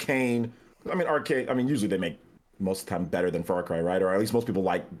own Arcane. Usually they make most of the time better than Far Cry, right? Or at least most people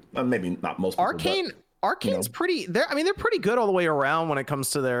like, maybe not most people. Arcane's pretty. They're pretty good all the way around when it comes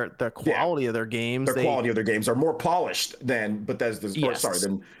to their quality of their games. The quality of their games are more polished than Bethesda's. Yes. Or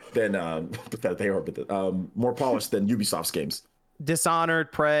sorry, than Bethesda. They are, but more polished than Ubisoft's games.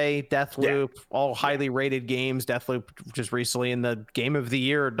 Dishonored, Prey, Deathloop, all highly rated games. Deathloop just recently in the Game of the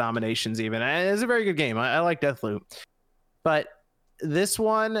Year nominations even. And it's a very good game. I like Deathloop. But this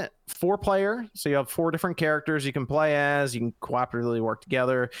one, 4-player, so you have 4 different characters you can play as. You can cooperatively work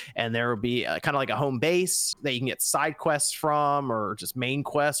together, and there will be kind of like a home base that you can get side quests from, or just main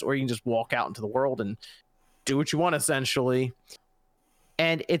quests, or you can just walk out into the world and do what you want, essentially.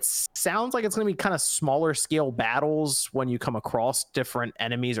 And it sounds like it's going to be kind of smaller scale battles when you come across different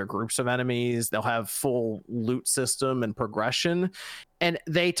enemies or groups of enemies. They'll have full loot system and progression. And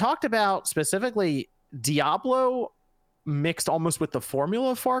they talked about specifically Diablo mixed almost with the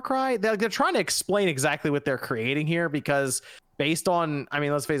formula of Far Cry. They're trying to explain exactly what they're creating here, because based on,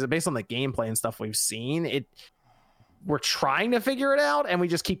 let's face it, based on the gameplay and stuff we've seen, we're trying to figure it out, and we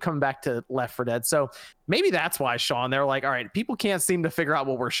just keep coming back to Left 4 Dead. So maybe that's why, Sean, they're like, all right, people can't seem to figure out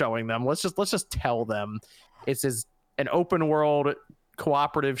what we're showing them. Let's just tell them it's an open world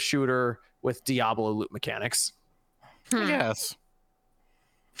cooperative shooter with Diablo loot mechanics. Yes.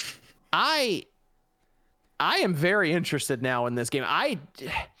 I am very interested now in this game. I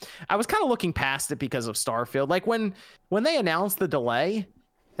was kind of looking past it because of Starfield. Like when they announced the delay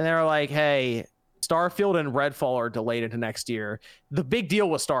and they were like, hey, Starfield and Redfall are delayed into next year. The big deal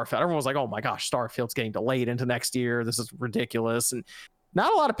was Starfield. Everyone was like, oh my gosh, Starfield's getting delayed into next year. This is ridiculous. And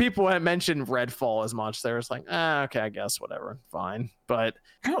not a lot of people had mentioned Redfall as much. They were like, okay, I guess, whatever, fine. But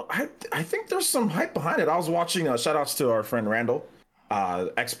I think there's some hype behind it. I was watching, shout outs to our friend Randall,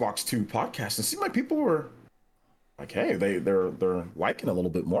 Xbox 2 podcast, and it seemed like people were like, hey, they're liking a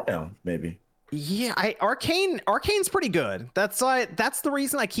little bit more now, maybe. Yeah, Arcane's pretty good. That's the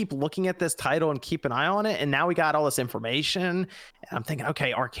reason I keep looking at this title and keep an eye on it. And now we got all this information, and I'm thinking,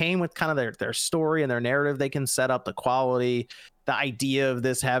 okay, Arcane with kind of their story and their narrative they can set up, the quality, the idea of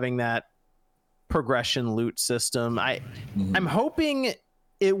this having that progression loot system. I'm hoping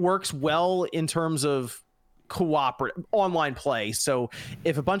it works well in terms of cooperative online play. So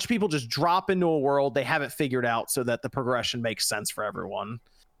if a bunch of people just drop into a world, they have it figured out so that the progression makes sense for everyone.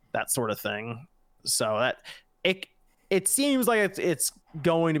 That sort of thing. So that it seems like it's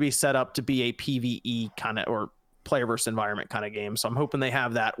going to be set up to be a PvE kind of, or player versus environment kind of game. So I'm hoping they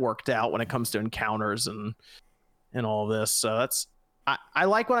have that worked out when it comes to encounters and all of this. So I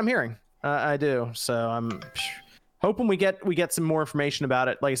like what I'm hearing. I do. So I'm hoping we get some more information about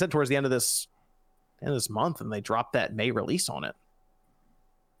it. Like I said, towards the end of this month, and they drop that May release on it.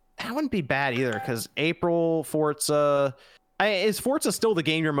 That wouldn't be bad either, because April Forza. Is Forza still the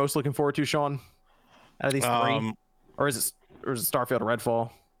game you're most looking forward to, Sean? Out of these 3, or is it Starfield or Redfall?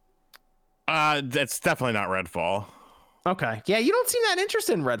 That's definitely not Redfall. Okay, yeah, you don't seem that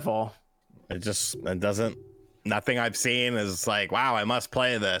interested in Redfall. It doesn't. Nothing I've seen is like, wow, I must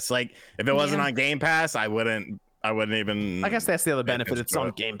play this. Like, if it wasn't on Game Pass, I wouldn't even. I guess that's the other benefit. It's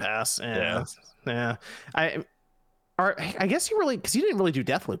on Game Pass. Yeah. I guess because you didn't really do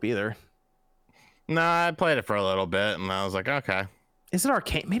Deathloop either. No, I played it for a little bit, and I was like, okay. Is it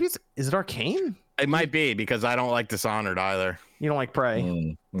Arcane? Maybe is it Arcane? It might be, because I don't like Dishonored either. You don't like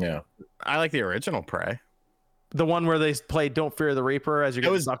Prey? Yeah. I like the original Prey. The one where they played Don't Fear the Reaper as you get.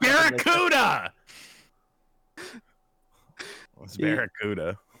 It was Barracuda! It was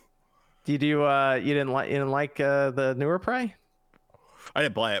Barracuda. You didn't like the newer Prey? I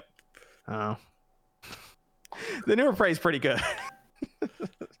didn't play it. Oh. The newer Prey is pretty good.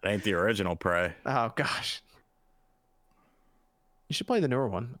 It ain't the original Prey. Oh gosh. You should play the newer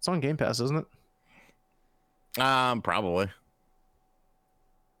one. It's on Game Pass, isn't it? Probably.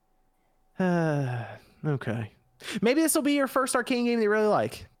 Okay. Maybe this will be your first Arcane game that you really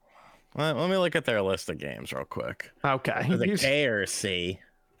like. Let me look at their list of games real quick. Okay. Is it K or C?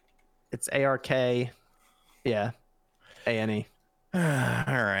 It's ARK. Yeah. ANE. All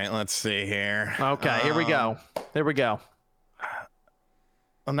right, let's see here. Okay, here we go.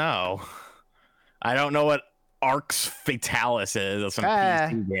 Oh, no. I don't know what Arx Fatalis is. That's some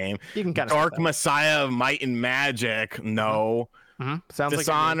PC game. You can kind of Dark Messiah of Might and Magic. No. Mm-hmm. Sounds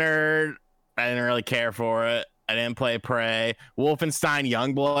Dishonored. I didn't really care for it. I didn't play Prey. Wolfenstein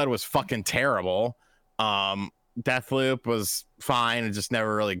Youngblood was fucking terrible. Deathloop was fine. It just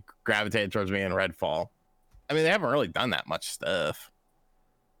never really gravitated towards me in Redfall. I mean, they haven't really done that much stuff.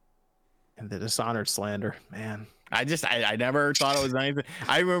 And the Dishonored slander, man. I never thought it was anything.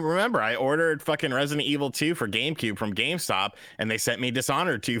 I remember I ordered fucking Resident Evil 2 for GameCube from GameStop, and they sent me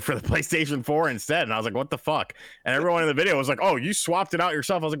Dishonored 2 for the PlayStation 4 instead. And I was like, what the fuck? And everyone in the video was like, oh, you swapped it out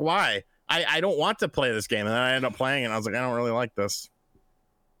yourself. I was like, why? I don't want to play this game. And then I ended up playing it, and I was like, I don't really like this.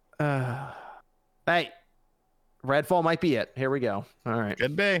 Hey, Redfall might be it. Here we go. All right.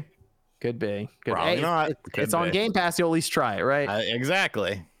 Could be. Good. Probably not. It's on Game Pass. You'll at least try it, right?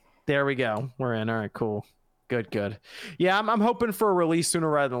 Exactly. There we go. We're in. All right, cool. Good. Yeah, I'm hoping for a release sooner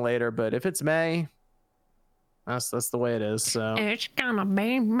rather than later, but if it's May, that's the way it is. So it's gonna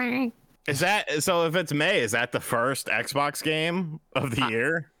be May. Is that so? If it's May, is that the first Xbox game of the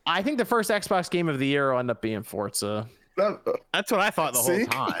year? I think the first Xbox game of the year will end up being Forza. That's what I thought the whole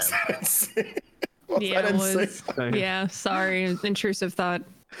time. Yeah, it was. Yeah, sorry, intrusive thought.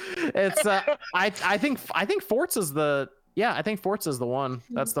 It's I think Forza's the. Yeah, I think Forza's the one.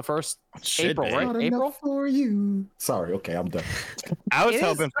 That's the first April, right? April for you. Sorry, okay, I'm done. I was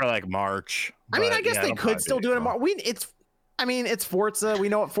hoping for like March. I mean, I guess they could still do it in March. It's Forza. We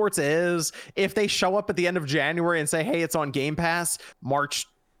know what Forza is. If they show up at the end of January and say, "Hey, it's on Game Pass, March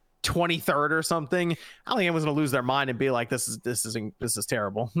 23rd or something," I don't think anyone's gonna lose their mind and be like, "This is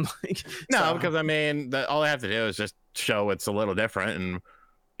terrible." Because I mean, all they have to do is just show it's a little different and.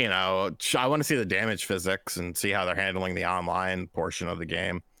 You know, I want to see the damage physics and see how they're handling the online portion of the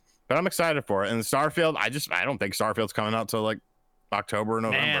game. But I'm excited for it. And Starfield, I don't think Starfield's coming out till like October or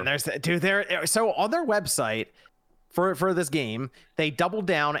November. Man, so on their website for this game, they doubled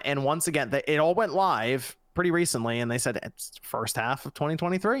down, and once again, it all went live pretty recently, and they said it's first half of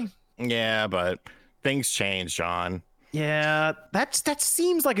 2023. Yeah, but things change, John. Yeah, that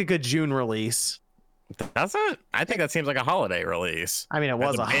seems like a good June release. Does it? I think that seems like a holiday release. I mean, it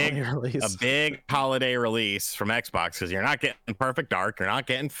was a holiday release. A big holiday release from Xbox, because you're not getting Perfect Dark, you're not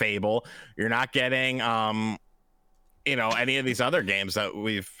getting Fable, you're not getting any of these other games that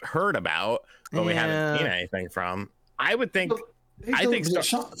we've heard about, but we haven't seen anything from. I would think.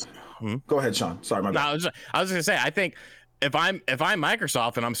 Go ahead, Sean. Sorry, my bad. I was gonna say, I think if I'm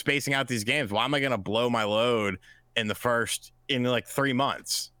Microsoft and I'm spacing out these games, why am I gonna blow my load in like 3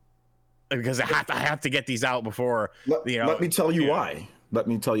 months? Because I have to get these out before. Let me tell you why. Let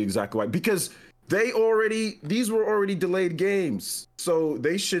me tell you exactly why. Because these were already delayed games, so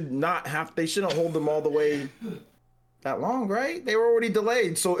they shouldn't hold them all the way that long, right? They were already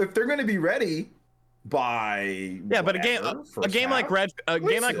delayed. So if they're going to be ready by but a game like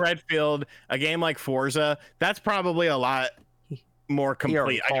Redfield, a game like Forza, that's probably a lot more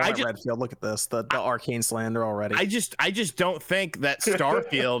complete. Redfield, look at this, the Arcane slander already. I just don't think that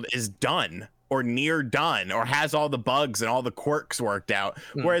Starfield is done or near done or has all the bugs and all the quirks worked out.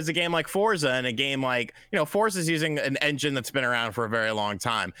 Whereas a game like Forza and a game like Forza's using an engine that's been around for a very long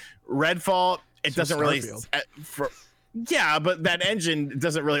time. Redfall, it doesn't really but that engine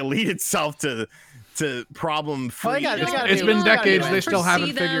doesn't really lead itself to problem free. It's been decades, they still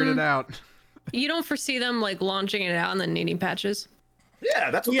haven't figured it out. You don't foresee them like launching it out and then needing patches?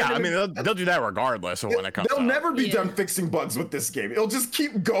 Yeah, that's what. Yeah, I mean they'll do that regardless of when it comes. They'll never be done fixing bugs with this game. It'll just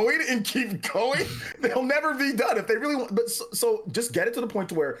keep going and keep going. They'll never be done if they really want. But so just get it to the point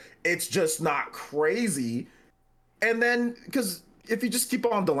to where it's just not crazy, and then because if you just keep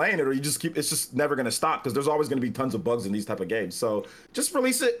on delaying it or it's just never going to stop because there's always going to be tons of bugs in these type of games. So just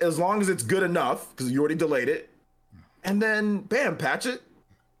release it as long as it's good enough because you already delayed it, and then bam, patch it,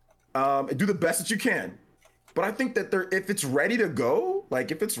 and do the best that you can. But I think that if it's ready to go,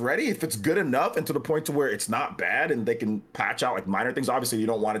 like if it's good enough and to the point to where it's not bad and they can patch out like minor things. Obviously, you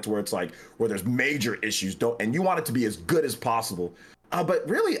don't want it to where it's like where there's major issues. And you want it to be as good as possible. But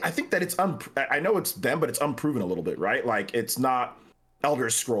really, I think that I know it's them, but it's unproven a little bit, right? Like it's not Elder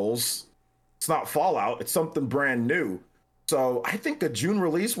Scrolls, it's not Fallout, it's something brand new. So I think a June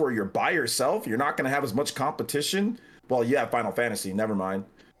release where you're by yourself, you're not going to have as much competition. Well, yeah, Final Fantasy, never mind.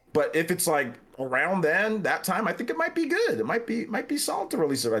 But if it's like around that time, I think it might be good. It might be solid to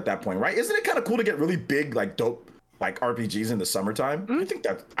release it at that point, right? Isn't it kind of cool to get really big, like dope, like RPGs in the summertime? I think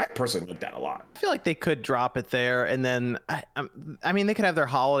that I personally like that a lot. I feel like they could drop it there, and then I mean they could have their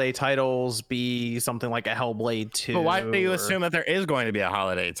holiday titles be something like a Hellblade 2. But why do you assume that there is going to be a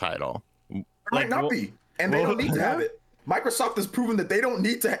holiday title? Might not be, and they don't need to have it. Microsoft has proven that they don't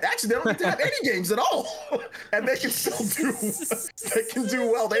need to have any games at all, and they can still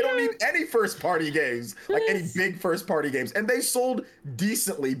do well. They don't need any first party games, like any big first party games, and they sold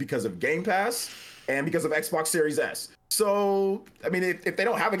decently because of Game Pass and because of Xbox Series S. So I mean, if they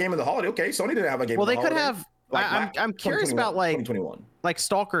don't have a game in the holiday, okay, Sony didn't have a game. Well, in the they could holiday. have I'm curious about like 2021. Like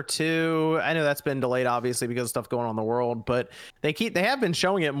Stalker 2. I know that's been delayed obviously because of stuff going on in the world, but they have been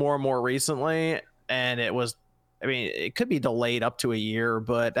showing it more and more recently, and it could be delayed up to a year,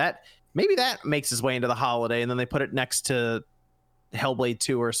 but maybe that makes its way into the holiday, and then they put it next to Hellblade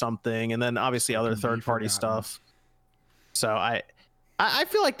 2 or something, and then obviously other third-party stuff. So I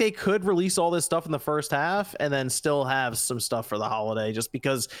feel like they could release all this stuff in the first half and then still have some stuff for the holiday, just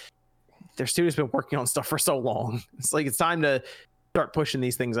because their studio's been working on stuff for so long. It's like it's time to start pushing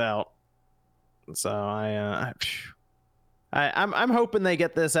these things out. So I'm hoping they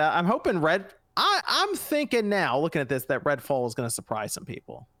get this out. I'm hoping I'm thinking now, looking at this, that Redfall is going to surprise some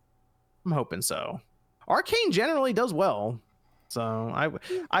people. I'm hoping so. Arcane generally does well, so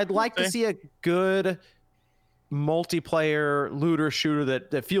I'd like to see a good multiplayer looter shooter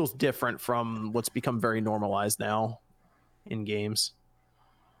that feels different from what's become very normalized now in games.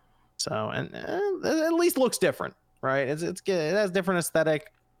 So and at least looks different, right? It's good. It has different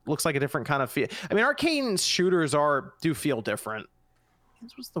aesthetic. Looks like a different kind of feel. I mean, Arcane shooters do feel different.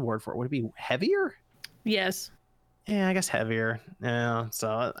 What's the word for it? Would it be heavier? Yes. Yeah, I guess heavier. Yeah.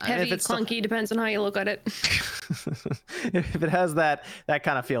 So heavy, if it's clunky, depends on how you look at it. If it has that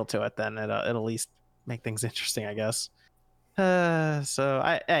kind of feel to it, then it'll at least make things interesting, I guess.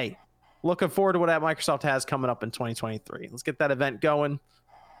 So looking forward to what Microsoft has coming up in 2023. Let's get that event going.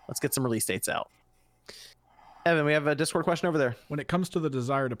 Let's get some release dates out. Evan, we have a Discord question over there. When it comes to the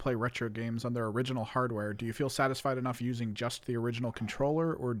desire to play retro games on their original hardware, do you feel satisfied enough using just the original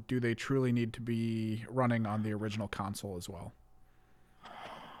controller, or do they truly need to be running on the original console as well?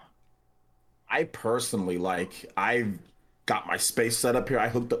 I personally I've got my space set up here. I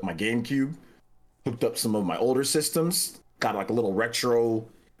hooked up my GameCube, hooked up some of my older systems, got like a little retro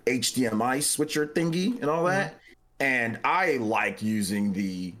HDMI switcher thingy and all that. And I like using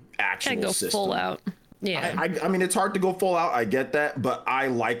the actual go system. Full out. Yeah. I mean, it's hard to go full out. I get that, but I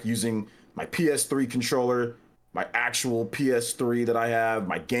like using my PS3 controller, my actual PS3 that I have,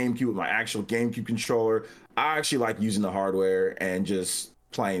 my GameCube with my actual GameCube controller. I actually like using the hardware and just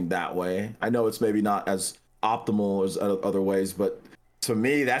playing that way. I know it's maybe not as optimal as other ways, but to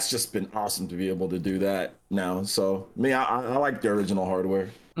me, that's just been awesome to be able to do that now. So I like the original hardware.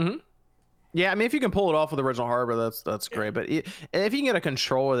 Mm-hmm. Yeah, I mean, if you can pull it off with the original hardware, that's great. But if you can get a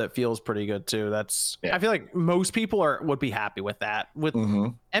controller that feels pretty good too, I feel like most people would be happy with that. With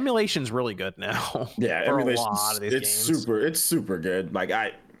emulation's really good now. Yeah, for emulation. A lot of these games. It's super good. Like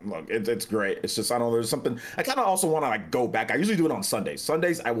it's great. It's just I don't know. There's something I kind of also want to go back. I usually do it on Sundays.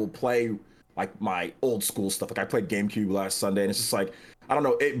 Sundays I will play like my old school stuff. Like I played GameCube last Sunday, and it's just like I don't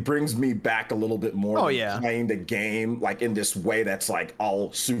know. It brings me back a little bit more. Playing the game like in this way that's like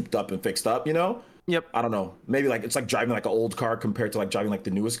all souped up and fixed up, you know? Yep. I don't know. Maybe like it's like driving like an old car compared to like driving like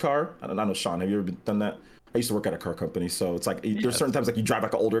the newest car. I don't know, Sean. Have you ever done that? I used to work at a car company, so it's like there's certain times like you drive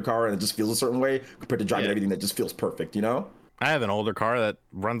like an older car and it just feels a certain way compared to driving everything that just feels perfect, you know? I have an older car that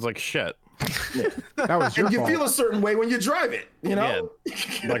runs like shit. Yeah. That was your and you fault. feel a certain way when you drive it, you know? Yeah.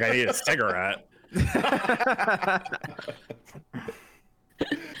 Like I need a cigarette.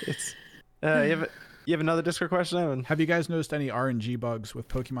 You have another Discord question, Evan? Have you guys noticed any RNG bugs with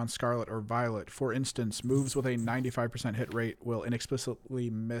Pokemon Scarlet or Violet? For instance, moves with a 95% hit rate will inexplicably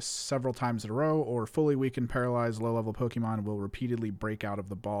miss several times in a row, or fully weakened, paralyzed, low-level Pokemon will repeatedly break out of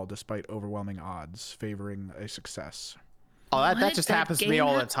the ball despite overwhelming odds, favoring a success. Oh, that just happens to me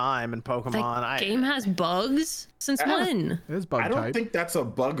all the time in Pokemon. That game has bugs? Since when? It is bug I don't type. think that's a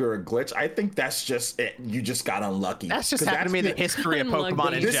bug or a glitch. I think that's just it. You just got unlucky. That's just happened to me in the history of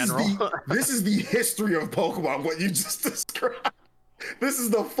Pokemon in general. This is the history of Pokemon, what you just described. This is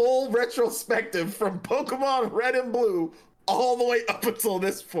the full retrospective from Pokemon Red and Blue all the way up until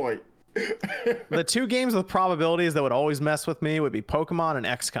this point. The two games with probabilities that would always mess with me would be Pokemon and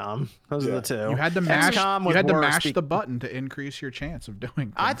XCOM. Those are the two. You had to mash. XCOM You had to mash worse the button to increase your chance of doing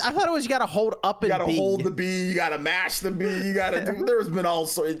things. I thought it was you got to hold up and You gotta B. hold the B, you gotta mash the B, you gotta do. There's been all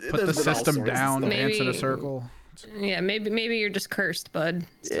sorts. Put the system down, dance in a circle. Yeah, maybe you're just cursed, bud.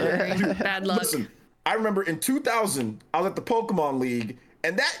 Sorry. Bad luck. Listen, I remember in 2000, I was at the Pokemon League,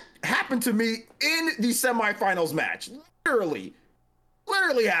 and that happened to me in the semifinals match.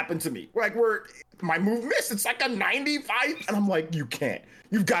 Literally happened to me. Like where my move missed, it's like a 95, and I'm like, you can't.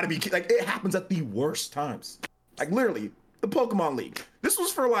 You've got to be like, it happens at the worst times. Like literally, the Pokemon League. This was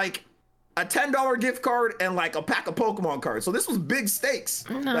for like a $10 gift card and like a pack of Pokemon cards. So this was big stakes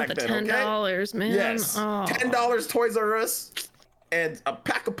Not back the then. $10, man. Yes, Oh. $10 Toys R Us and a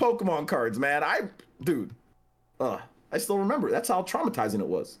pack of Pokemon cards, man. I still remember. That's how traumatizing it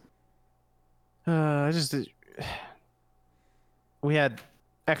was. We had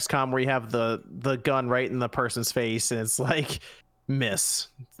XCOM where you have the gun right in the person's face and it's like miss.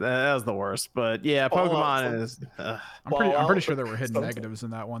 That was the worst. But yeah, Pokemon is. I'm pretty sure there were hidden negatives in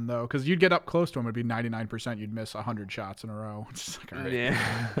that one though, because you'd get up close to them, it'd be 99%. You'd miss 100 shots in a row. It's just like, all right. Yeah.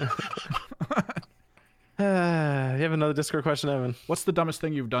 You have another Discord question, Evan? What's the dumbest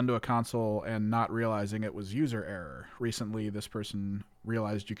thing you've done to a console and not realizing it was user error? Recently, this person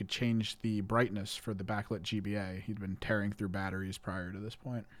realized you could change the brightness for the backlit GBA. He'd been tearing through batteries prior to this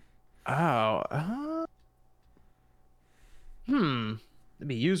point. Oh. It'd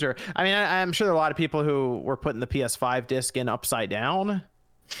be user. I mean, I'm sure there are a lot of people who were putting the PS5 disc in upside down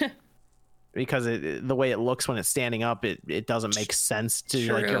because the way it looks when it's standing up, it doesn't make sense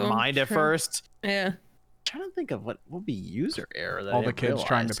to like your mind at first. Yeah. I'm trying to think of what would be user error. That all the kids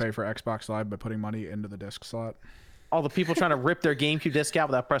trying to pay for Xbox Live by putting money into the disc slot. All the people trying to rip their GameCube disc out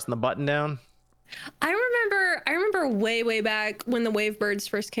without pressing the button down. I remember way back when the Wavebirds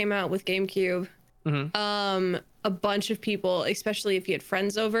first came out with GameCube. Mm-hmm. A bunch of people, especially if you had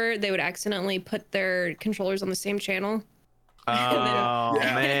friends over, they would accidentally put their controllers on the same channel. Oh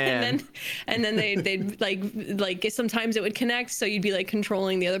man! And then they'd like sometimes it would connect, so you'd be like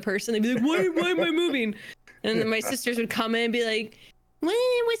controlling the other person. They'd be like, why am I moving? And then my sisters would come in and be like,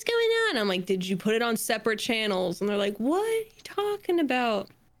 what's going on? I'm like, did you put it on separate channels? And they're like, what are you talking about?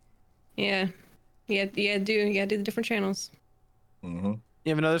 Yeah, do the different channels. Mm-hmm. You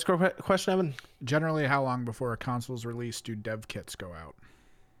have another question, Evan? Generally, how long before a console's release do dev kits go out?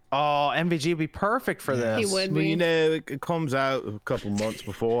 Oh, MVG would be perfect for this. He would Well, be. you know, it comes out a couple months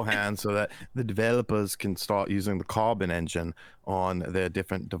beforehand so that the developers can start using the Carbon engine on their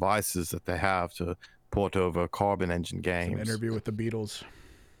different devices that they have to port over Carbon engine games. An interview with the Beatles.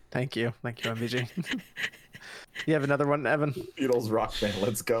 Thank you, MVG. You have another one, Evan? Beatles rock band.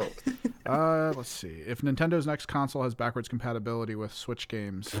 Let's go. Let's see. If Nintendo's next console has backwards compatibility with Switch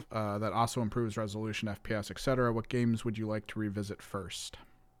games that also improves resolution, FPS, etc., what games would you like to revisit first?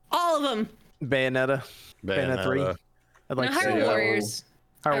 All of them. Bayonetta 3. I'd like to say Hyrule Warriors.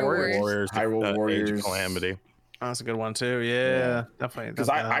 Hyrule Warriors. Age of Calamity. Oh, that's a good one too. Yeah. Definitely. Because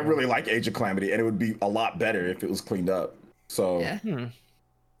I really like Age of Calamity, and it would be a lot better if it was cleaned up. So Yeah.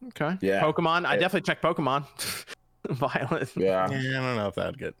 Okay. Yeah. Pokemon. I definitely check Pokemon. Violet. yeah. Yeah, I don't know if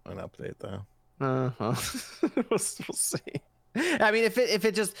that'd get an update though. We'll see. I mean, if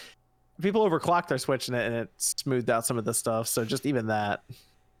it just people overclock their Switch and it smoothed out some of the stuff, so just even that.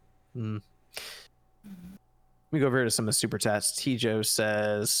 Let me go over here to some of the super chats. T-Joe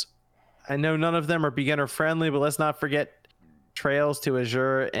says, I know none of them are beginner friendly, but let's not forget Trails to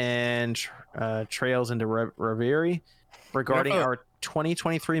Azure and Trails into Reverie regarding our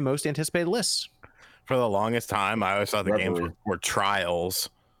 2023 most anticipated lists. For the longest time, I always thought the games were Trials.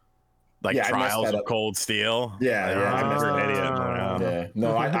 Like Trials of Cold Steel. I messed that up. Yeah.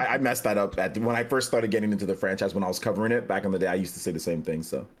 No, I messed that up when I first started getting into the franchise. When I was covering it back in the day, I used to say the same thing.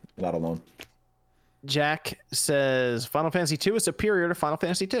 So not alone. Jack says Final Fantasy 2 is superior to Final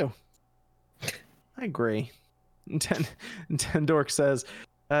Fantasy 2. I agree. Dork says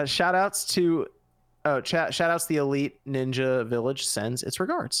shout outs to the Elite Ninja Village sends its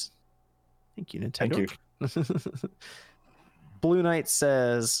regards. Thank you, Nintendo. Thank you. Blue Knight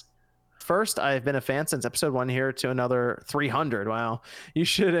says, first, I've been a fan since episode 1 here to another 300. Wow. You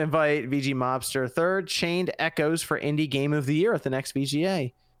should invite VG Mobster. Third, Chained Echoes for Indie Game of the Year at the next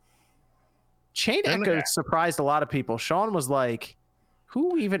VGA. Chained Echoes surprised a lot of people. Sean was like,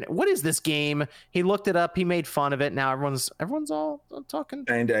 what is this game? He looked it up. He made fun of it. Now everyone's all talking.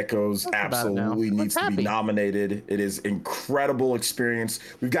 Chained Echoes absolutely needs to be nominated. It is incredible experience.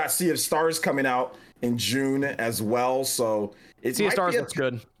 We've got Sea of Stars coming out in June as well. So it's Sea of Stars looks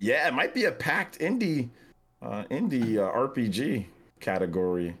good. Yeah, it might be a packed indie RPG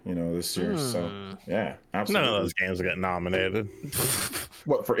category, this year. So yeah, absolutely. None of those games will get nominated.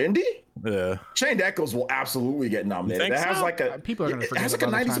 What, for indie? Yeah. Chained Echoes will absolutely get nominated. It has people are going to forget. It has like a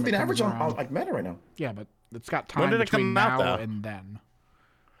 90-something average on like Meta right now. Yeah, but it's got time between now and then.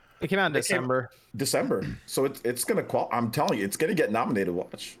 It came out in December. So it's gonna I'm telling you, it's gonna get nominated.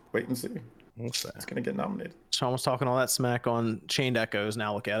 Watch, wait and see. It's gonna get nominated. Sean was talking all that smack on Chained Echoes.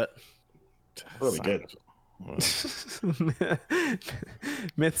 Now look at it. Really good.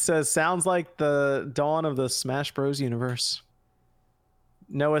 Myth says sounds like the dawn of the Smash Bros. Universe.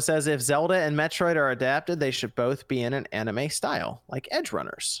 Noah says if Zelda and Metroid are adapted, they should both be in an anime style, like Edge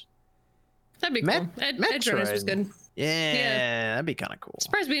Runners. That'd be cool. Edge Runners was good. Yeah, that'd be kind of cool.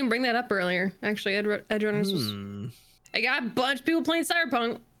 Surprised we didn't bring that up earlier. Actually, Edge Runners was. I got a bunch of people playing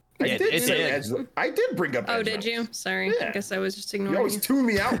Cyberpunk. I did bring up. Oh, did you? Sorry. Yeah. I guess I was just ignoring you. Always tune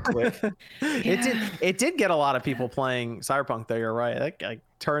me out, Cliff. It did get a lot of people playing Cyberpunk, though. You're right.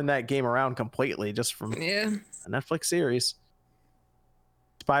 turned that game around completely just from Yeah. a Netflix series.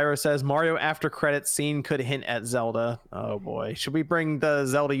 Spyro says Mario after credits scene could hint at Zelda. Oh boy, should we bring the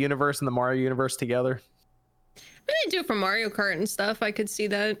Zelda universe and the Mario universe together? They do it for Mario Kart and stuff. I could see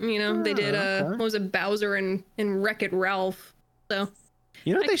that. You know, they did okay. what was it, Bowser and Wreck-It Ralph. So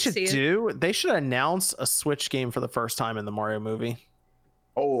You know what I they can should see it. do? They should announce a Switch game for the first time in the Mario movie.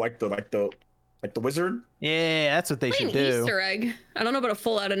 Oh, like the wizard. Yeah, that's what they maybe should an do. Easter egg. I don't know about a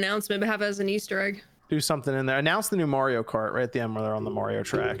full-out announcement, but have it as an Easter egg. Do something in there. Announce the new Mario Kart right at the end where they're on the Mario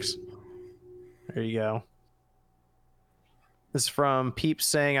tracks. There you go. This is from Peeps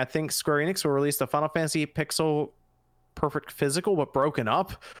saying, I think Square Enix will release the Final Fantasy Pixel Perfect Physical, but broken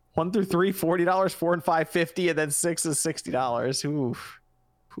up. 1 through 3, $40, 4 and 5, $50, and then 6 is $60.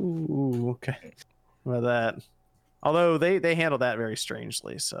 Ooh, okay. What about that? Although they handled that very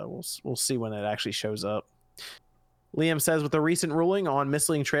strangely, so we'll see when it actually shows up. Liam says, with the recent ruling on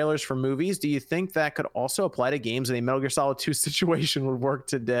misleading trailers for movies, do you think that could also apply to games and a Metal Gear Solid 2 situation would work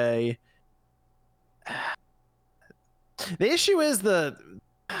today? The issue is the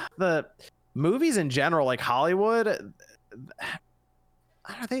movies in general, like Hollywood,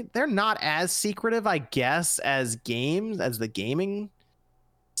 they're not as secretive, I guess, as the gaming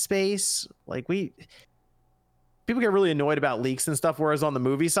space. Like people get really annoyed about leaks and stuff, whereas on the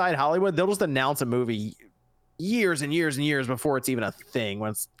movie side, Hollywood, they'll just announce a movie years and years and years before it's even a thing,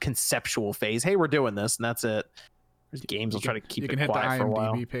 when it's conceptual phase. Hey, we're doing this, and that's it. Games will try to keep it quiet for a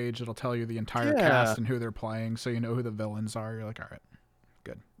while. You can hit the IMDb page. It'll tell you the entire cast and who they're playing, so you know who the villains are. You're like, all right,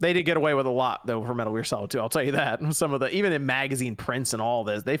 good. They did get away with a lot, though, for Metal Gear Solid 2. I'll tell you that. Some of the, even in magazine prints and all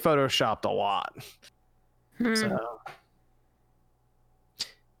this, they photoshopped a lot. So,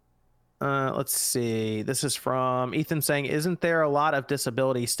 let's see. This is from Ethan saying, isn't there a lot of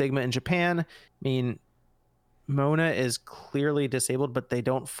disability stigma in Japan? I mean, Mona is clearly disabled, but they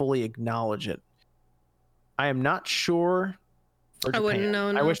don't fully acknowledge it. I am not sure. I wouldn't know.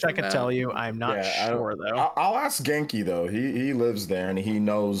 I wish I could tell you. I'm not sure though. I'll ask Genki though. He lives there and he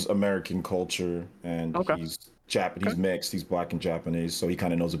knows American culture, and he's Japanese mixed. He's black and Japanese, so he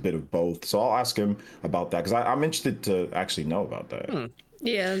kind of knows a bit of both. So I'll ask him about that because I'm interested to actually know about that.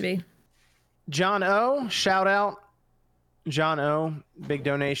 Yeah, me. John O, shout out. John O, big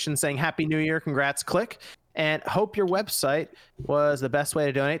donation saying Happy New Year, congrats, click, and hope your website was the best way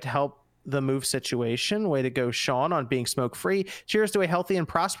to donate to help the move situation. Way to go, Sean, on being smoke free. Cheers to a healthy and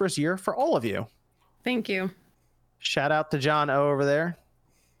prosperous year for all of you. Thank you. Shout out to John O over there,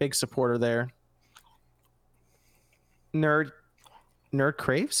 big supporter there. Nerd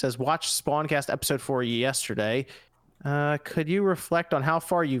Crave says, watch Spawncast episode 4 yesterday. Could you reflect on how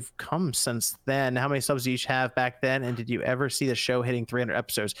far you've come since then? How many subs do you each have back then? And did you ever see the show hitting 300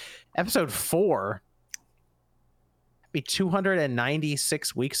 episodes? Episode 4 be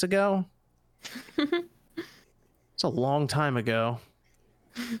 296 weeks ago. It's a long time ago.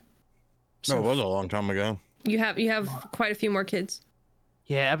 No, it was a long time ago. You have quite a few more kids.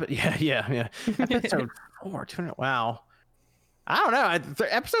 Yeah, but yeah. Episode 4, 200. Wow. I don't know.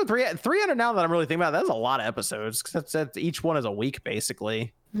 Episode 300 now that I'm really thinking about it, that's a lot of episodes. That's each one is a week,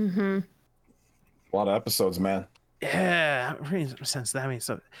 basically. Mm-hmm. A lot of episodes, man. Yeah, since that. I mean,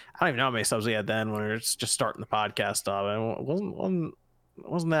 so I don't even know how many subs we had then when we were just starting the podcast off. It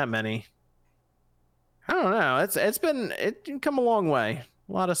wasn't that many. I don't know. It's come a long way.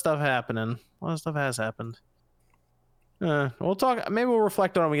 A lot of stuff happening. A lot of stuff has happened. We'll talk. Maybe we'll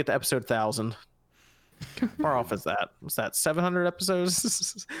reflect on it when we get to episode 1000. How far off is that? What's that? 700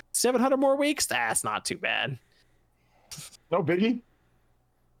 episodes? 700 more weeks? That's not too bad. No biggie.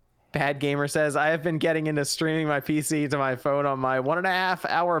 Bad Gamer says, I have been getting into streaming my PC to my phone on my 1.5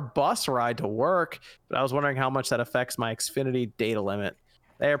 hour bus ride to work, but I was wondering how much that affects my Xfinity data limit.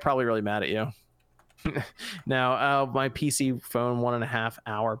 They're probably really mad at you. Now, my PC phone 1.5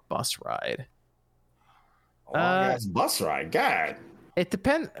 hour bus ride. Bus ride, God. It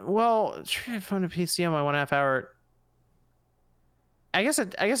depends. Well, phone to PC on my 1.5 hour. I guess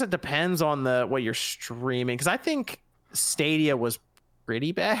it depends on what you're streaming, because I think Stadia was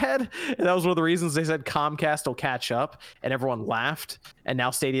pretty bad. And that was one of the reasons they said Comcast will catch up, and everyone laughed. And now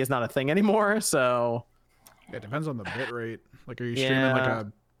Stadia is not a thing anymore. So yeah, it depends on the bit rate. Like, are you streaming like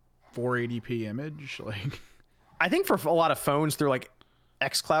a 480p image? Like, I think for a lot of phones through like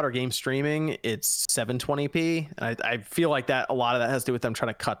xCloud or game streaming, it's 720p. And I feel like that a lot of that has to do with them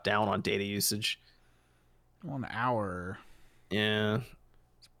trying to cut down on data usage. 1 hour. Yeah.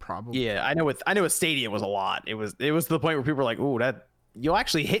 Probably. Yeah, I know with Stadia was a lot. It was to the point where people were like, "Ooh, that you'll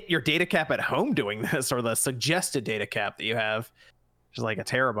actually hit your data cap at home doing this," or the suggested data cap that you have, which is like a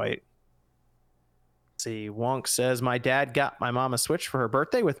terabyte. See, Wonk says, my dad got my mom a Switch for her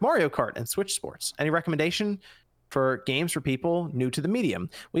birthday with Mario Kart and Switch Sports. Any recommendation for games for people new to the medium?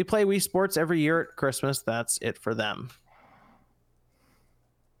 We play Wii Sports every year at Christmas. That's it for them.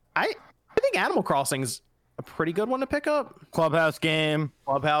 I think Animal Crossing's a pretty good one to pick up. Clubhouse game.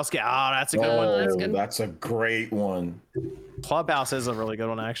 Clubhouse game. Oh, that's a good one. That's good. That's a great one. Clubhouse is a really good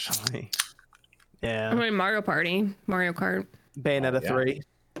one, actually. Yeah. I mean, Mario Kart. Bayonetta 3.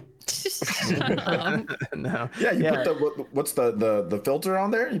 Shut up. No. Yeah, put the what's the filter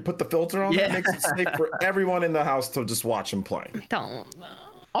on there? You put the filter on there, it makes it safe for everyone in the house to just watch and play. Don't.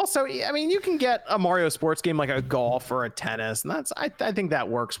 Also, I mean, you can get a Mario sports game like a golf or a tennis, and that's I think that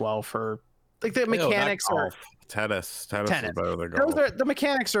works well for like the mechanics are tennis. Tennis is better than golf. The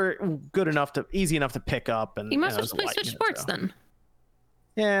mechanics are good enough easy enough to pick up, and You must just play Switch Sports then.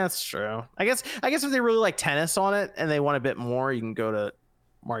 Yeah, that's true. I guess if they really like tennis on it and they want a bit more, you can go to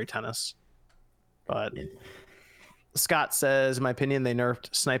Mario Tennis. But Scott says, in my opinion, they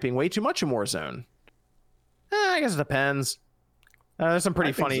nerfed sniping way too much in Warzone. I guess it depends. There's some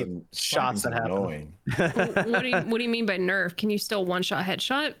pretty funny shots that happen. What do you mean by nerf? Can you still one-shot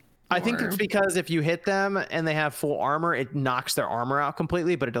headshot? I think it's because if you hit them and they have full armor, it knocks their armor out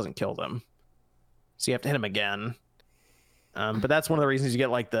completely, but it doesn't kill them. So you have to hit them again. But that's one of the reasons you get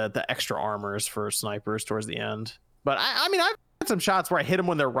like the extra armors for snipers towards the end. But I mean, I've had some shots where I hit them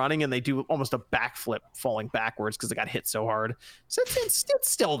when they're running and they do almost a backflip falling backwards because they got hit so hard. So it's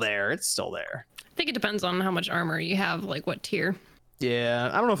still there. It's still there. I think it depends on how much armor you have, like what tier. Yeah,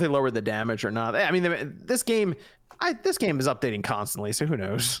 I don't know if they lowered the damage or not. I mean, this game is updating constantly, so who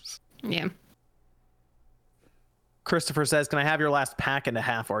knows? Yeah. Christopher says, "Can I have your last pack and a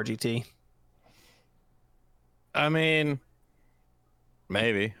half, RGT?" I mean,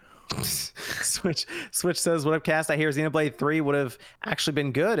 maybe. Switch says, "What up, cast? I hear Xenoblade 3 would have actually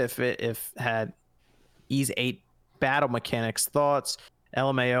been good if it had Ys 8 battle mechanics. Thoughts?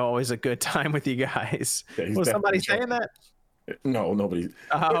 LMAO, always a good time with you guys." Yeah, was somebody saying that? No, nobody.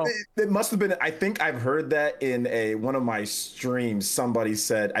 Oh. It must have been. I think I've heard that in one of my streams. Somebody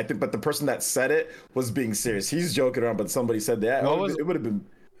said, I think, but the person that said it was being serious. He's joking around, but somebody said that. It would have been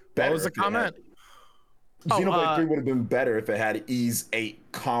better. What was the comment? Xenoblade 3 would have been better if it had Ys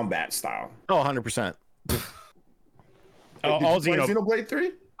 8 combat style. Oh, 100%. All Xenoblade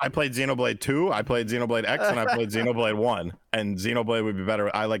 3? I played Xenoblade 2, I played Xenoblade X, and I played Xenoblade 1. And Xenoblade would be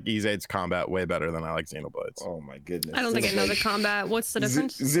better. I like Ys 8's combat way better than I like Xenoblade's. Oh my goodness. I don't think I know the combat. What's the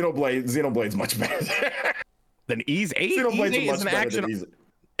difference? Xenoblade's much better. Than Ys 8? Xenoblade's Ys 8 is an action. Ys 8.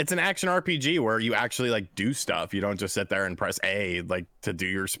 It's an action RPG where you actually like do stuff. You don't just sit there and press A like to do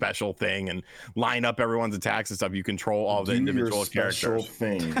your special thing and line up everyone's attacks and stuff. You control all the individual characters.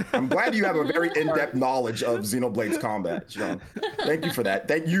 Thing. I'm glad you have a very in-depth knowledge of Xenoblade's combat, John. Thank you for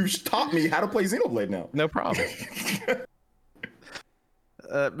that. You taught me how to play Xenoblade now. No problem.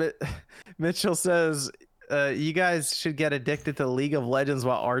 Mitchell says, "You guys should get addicted to League of Legends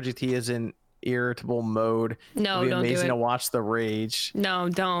while RGT is in irritable mode. No, It'd be don't amazing do it. to watch the rage." No,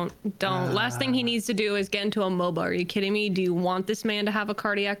 don't. Last thing he needs to do is get into a MOBA. Are you kidding me? Do you want this man to have a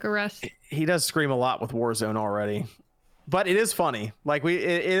cardiac arrest? He does scream a lot with Warzone already, but it is funny. Like it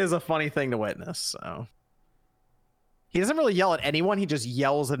is a funny thing to witness. So he doesn't really yell at anyone. He just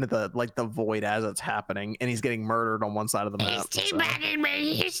yells into the void as it's happening, and he's getting murdered on one side of the map. He's teabagging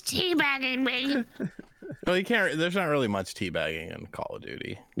me. He's teabagging me. Well, you can't. There's not really much teabagging in Call of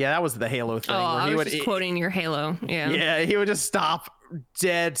Duty. Yeah, that was the Halo thing. Oh, where I was just quoting your Halo. Yeah. Yeah, he would just stop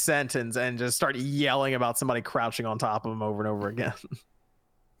dead sentence and just start yelling about somebody crouching on top of him over and over again.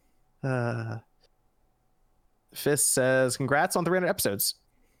 Fist says, "Congrats on 300 episodes.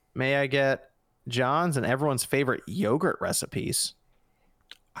 May I get John's and everyone's favorite yogurt recipes?"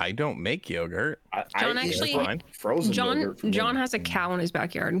 I don't make yogurt. John actually, frozen yogurt. John has a cow in his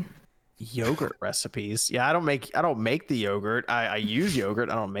backyard. Yogurt recipes. Yeah, I don't make the yogurt. I use yogurt.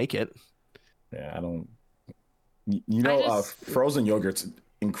 I don't make it. Yeah, I don't. You know, frozen yogurt's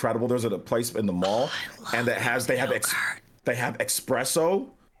incredible. There's a place in the mall, and they have espresso.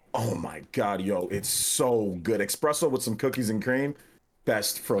 Oh my god, yo, it's so good. Espresso with some cookies and cream.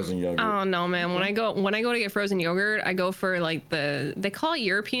 Best frozen yogurt. Oh no, man. When I go to get frozen yogurt, I go for like they call it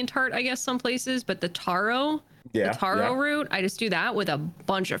European tart, I guess some places, but the taro. Yeah, the taro root, I just do that with a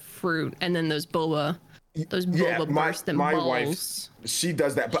bunch of fruit and then those boba burst and my balls. wife, she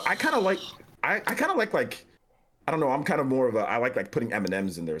does that, but I kind of like I don't know, I'm kind of more of I like putting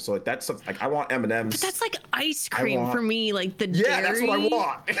M&Ms in there, so like that's like I want M&Ms. But that's like ice cream for me, like the yeah, dairy. that's what I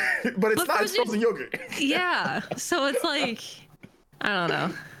want. But it's not frozen yogurt. Yeah, so it's like I don't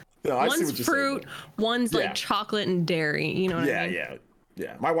know. No, one's fruit, one's like chocolate and dairy. You know what I mean? Yeah.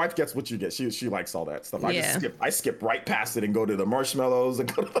 Yeah, my wife gets what you get. She likes all that stuff. Yeah. I skip right past it and go to the marshmallows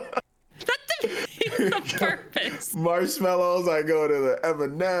and go to The purpose. marshmallows. I go to the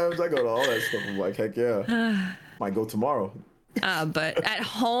M&Ms. I go to all that stuff. I'm like, heck yeah. Might go tomorrow. But at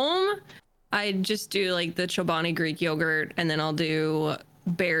home, I just do like the Chobani Greek yogurt, and then I'll do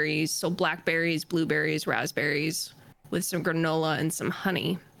berries. So blackberries, blueberries, raspberries with some granola and some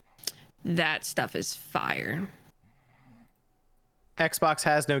honey. That stuff is fire. Xbox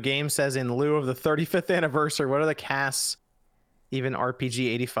has no game says in lieu of the 35th anniversary, what are the casts, even RPG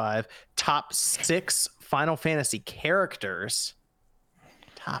 85, top 6 Final Fantasy characters?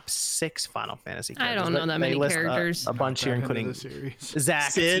 Top 6 Final Fantasy characters. I don't know that many characters. A bunch here, including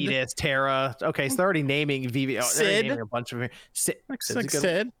Zack, Tidus, Terra. Okay, so they're already naming VV. Oh, they're already naming a bunch of them. Sid's a good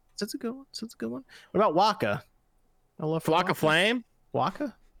one. Sid's a good one. Sid's a good one. What about Waka? No love for Waka Flame?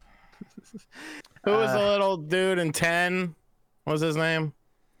 Waka? Who was the little dude in 10? What was his name?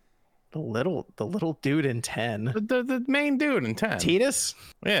 The little dude in 10. The main dude in 10. Tidus?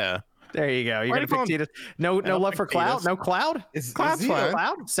 Yeah. There you go. You're Why gonna pick Tidus. No love for Cloud? Tidus. No Cloud? Cloud's is he fine.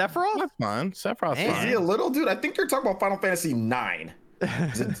 Cloud? Sephiroth? That's fine. Sephiroth's Man. Is he a fine. little dude? I think you're talking about Final Fantasy 9.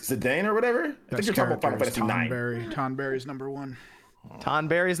 Zidane or whatever? I think you're talking about Final Fantasy 9. Tonberry's number 1.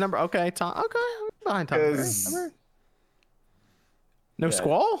 Tonberry's number. Okay. Okay. I'm behind Tonberry. 'Cause- No Yeah.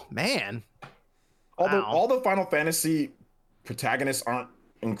 Squall? Man. Wow. All the Final Fantasy protagonists aren't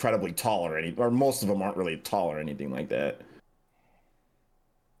incredibly tall or anything, or most of them aren't really tall or anything like that.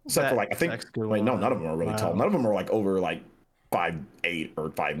 Except for like, I think, wait, no, none of them are really tall. None of them are like over like 5'8" or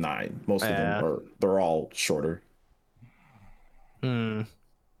 5'9". Most of them they're all shorter.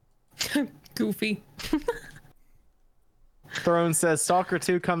 Goofy. Throne says Stalker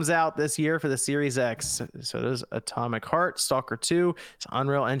 2 comes out this year for the Series X. So does Atomic Heart. Stalker 2 is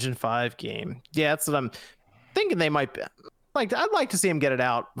Unreal Engine 5 game. Yeah, that's what I'm thinking. They might be. Like, I'd like to see them get it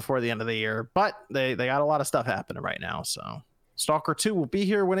out before the end of the year, but they got a lot of stuff happening right now. So Stalker 2 will be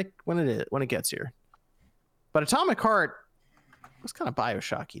here when it gets here. But Atomic Heart was kind of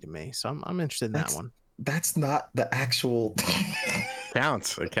Bioshocky to me, so I'm interested in that one. That's not the actual.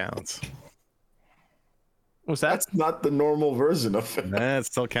 Counts. It counts. What's that? That's not the normal version of it. It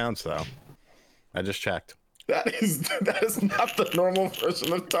still counts though. I just checked. That is not the normal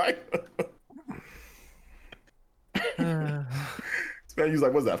version of Titan. This man was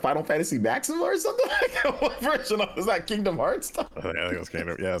like, what's that? Final Fantasy Maxima or something? What version of is that? Kingdom Hearts stuff? I think it was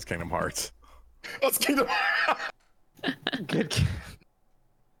Kingdom. Yeah, it's Kingdom Hearts. That's Kingdom.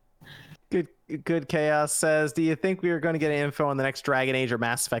 Good Chaos says, do you think we are going to get info on the next Dragon Age or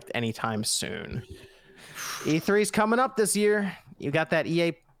Mass Effect anytime soon? E3's coming up this year. You got that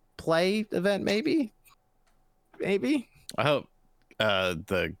EA Play event, maybe? I hope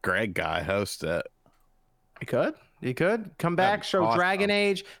the Greg guy hosts it. You could come back, show awesome. Dragon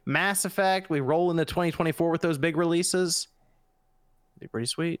Age, Mass Effect. We roll into 2024 with those big releases. Be pretty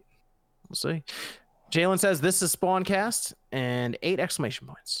sweet. We'll see. Jalen says this is Spawncast and 8 exclamation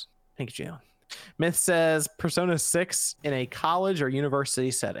points. Thank you, Jalen. Myth says Persona 6 in a college or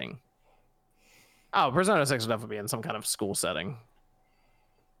university setting. Oh, Persona 6 will definitely be in some kind of school setting.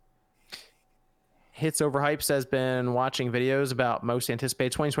 Hits Overhype says been watching videos about most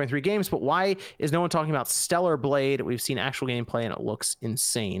anticipated 2023 games, but why is no one talking about Stellar Blade? We've seen actual gameplay and it looks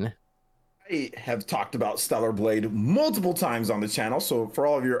insane. I have talked about Stellar Blade multiple times on the channel, so for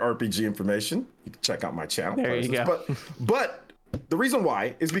all of your RPG information, you can check out my channel. There you go. But the reason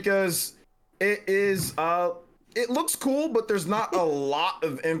why is because it is it looks cool, but there's not a lot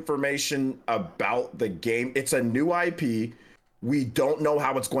of information about the game. It's a new IP. We don't know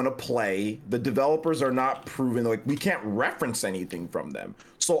how it's going to play. The developers are not proven, like we can't reference anything from them.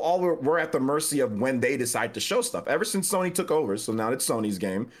 So we're at the mercy of when they decide to show stuff. Ever since Sony took over, so now it's Sony's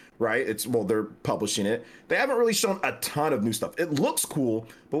game, right? They're publishing it. They haven't really shown a ton of new stuff. It looks cool,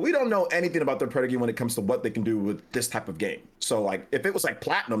 but we don't know anything about their pedigree when it comes to what they can do with this type of game. So like if it was like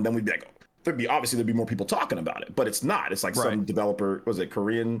Platinum, then we'd be like, there'd be more people talking about it, but it's not. It's like some developer, was it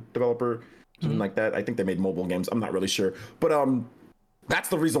Korean developer? Something like that. I think they made mobile games. I'm not really sure, but that's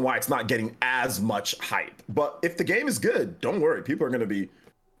the reason why it's not getting as much hype. But if the game is good, don't worry. People are gonna be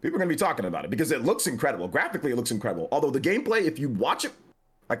talking about it because it looks incredible. Graphically, it looks incredible. Although the gameplay, if you watch it,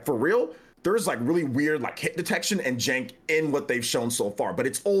 like for real, there's like really weird like hit detection and jank in what they've shown so far. But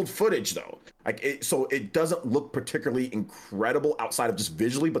it's old footage though. So it doesn't look particularly incredible outside of just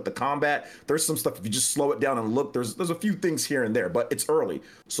visually, but the combat, there's some stuff, if you just slow it down and look, there's a few things here and there, but it's early.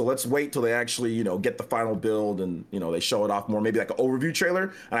 So let's wait till they actually, get the final build and, they show it off more, maybe like an overview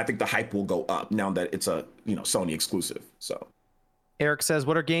trailer. And I think the hype will go up now that it's a, Sony exclusive. So Eric says,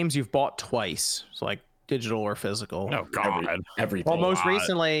 what are games you've bought twice? So like digital or physical. Oh God, Everything. Well, most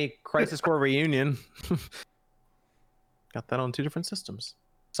recently, Crisis Core Reunion. Got that on 2 different systems.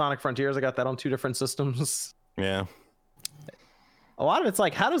 Sonic Frontiers, I got that on 2 different systems. Yeah. A lot of it's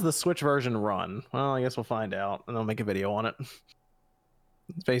like, how does the Switch version run? Well, I guess we'll find out, and I'll make a video on it.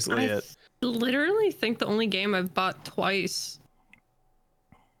 That's basically it. Literally think the only game I've bought twice.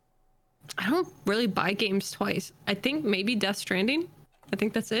 I don't really buy games twice. I think maybe Death Stranding. I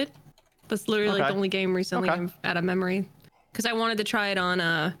think that's it. That's literally like the only game recently I'm out of memory. Because I wanted to try it on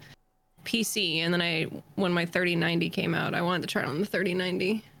a PC, and then when my 3090 came out, I wanted to try it on the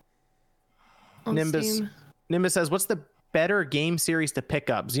 3090. Nimbus says, what's the better game series to pick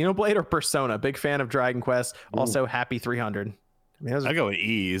up, Xenoblade or Persona? Big fan of Dragon Quest. Also, happy 300. I mean, I go with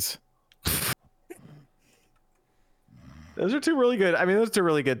Ease. Those are 2 really good. I mean, those are 2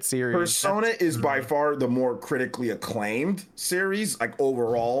 really good series. Persona is by far the more critically acclaimed series. Like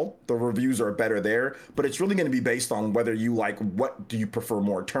overall, the reviews are better there, but it's really going to be based on whether you like, what do you prefer,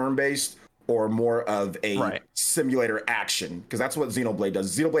 more turn-based or more of a simulator action? Because that's what Xenoblade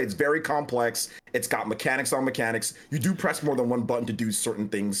does. Xenoblade is very complex. It's got mechanics on mechanics. You do press more than one button to do certain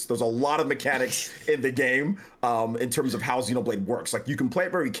things. There's a lot of mechanics in the game in terms of how Xenoblade works. Like you can play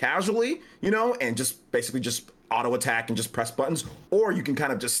it very casually, you know, and just basically just auto attack and just press buttons, or you can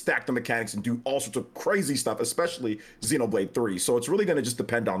kind of just stack the mechanics and do all sorts of crazy stuff, especially Xenoblade 3. So it's really going to just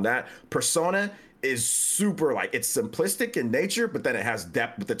depend on that. Persona is super, like, it's simplistic in nature, but then it has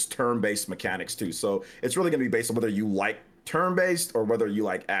depth with its turn-based mechanics too. So it's really going to be based on whether you like turn-based or whether you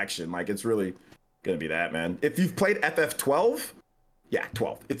like action. Like, it's really going to be that, man. If you've played FF12, yeah,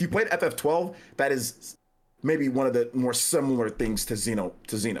 12. If you played FF12, that is maybe one of the more similar things to Xeno.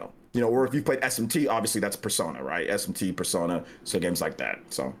 You know, or if you played SMT, obviously that's Persona, right? SMT, Persona, so games like that.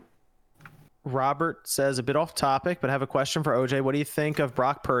 So Robert says, a bit off topic, but I have a question for OJ. What do you think of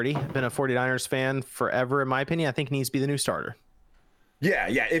Brock Purdy? I've been a 49ers fan forever, in my opinion. I think he needs to be the new starter. Yeah.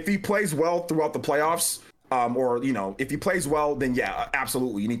 If he plays well throughout the playoffs, or, you know, if he plays well, then yeah,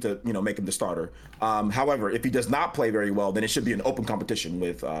 absolutely. You need to, you know, make him the starter. However, if he does not play very well, then it should be an open competition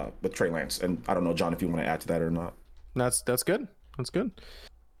with Trey Lance. And I don't know, John, if you want to add to that or not. That's good. That's good.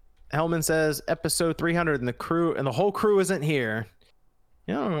 Hellman says, episode 300 and the whole crew isn't here.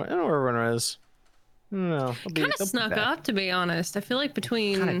 I don't know where everyone is. No, kind of snuck up, to be honest. I feel like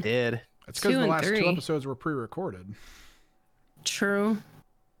between kind of did. It's because the last 2 episodes were pre-recorded. True.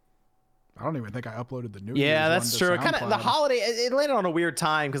 I don't even think I uploaded the new. Yeah, that's true. Kind of the holiday. It landed on a weird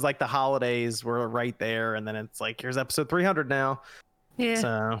time because like the holidays were right there, and then it's like here's episode 300 now. Yeah.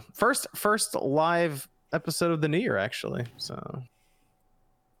 So first live episode of the new year actually. So.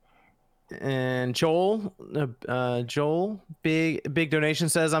 And Joel, big donation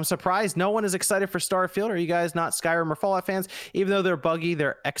says, I'm surprised no one is excited for Starfield. Are you guys not Skyrim or Fallout fans? Even though they're buggy,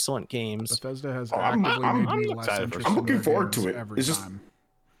 they're excellent games. Bethesda has actively made me less interested. I'm looking forward to it. Every time.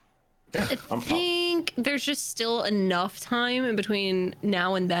 I think there's just still enough time in between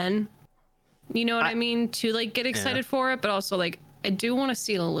now and then. You know what I mean? To like get excited for it, but also like I do want to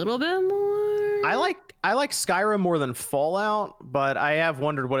see a little bit more. I like Skyrim more than Fallout, but I have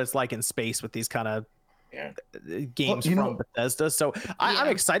wondered what it's like in space with these kind of games from Bethesda. So I'm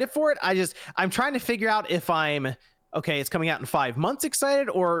excited for it. I'm trying to figure out if I'm okay, it's coming out in 5 months excited,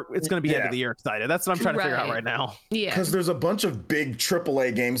 or it's going to be end of the year excited. That's what I'm trying to figure out right now. Yeah. Because there's a bunch of big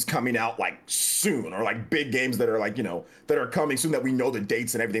AAA games coming out like soon, or like big games that are like, you know, that are coming soon that we know the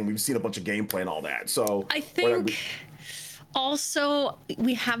dates and everything. We've seen a bunch of gameplay and all that. So I think also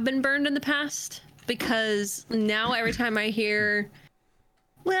we have been burned in the past, because now every time I hear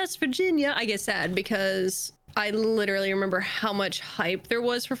West Virginia, I get sad because I literally remember how much hype there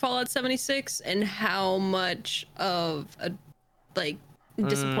was for Fallout 76 and how much of a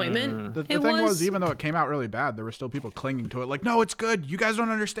disappointment the thing was, even though it came out really bad, there were still people clinging to it like, no, it's good, you guys don't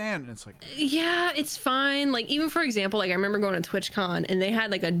understand. And it's like, yeah, it's fine. Like, even for example, like I remember going to TwitchCon and they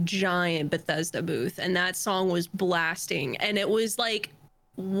had like a giant Bethesda booth and that song was blasting, and it was like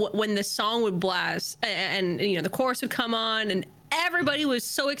when the song would blast and you know the chorus would come on and everybody was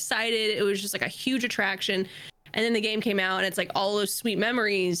so excited. It was just like a huge attraction. And then the game came out and it's like all those sweet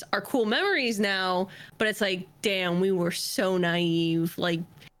memories are cool memories now, but it's like, damn, we were so naive. Like,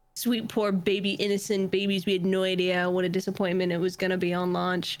 sweet poor baby innocent babies, we had no idea what a disappointment it was going to be on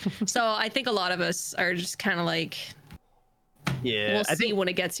launch. So I think a lot of us are just kind of like, we'll see when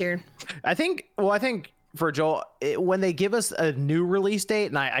it gets here. I think for Joel, when they give us a new release date,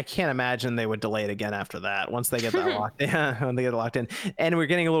 and I can't imagine they would delay it again after that. Once they get that locked in, when they get it locked in, and we're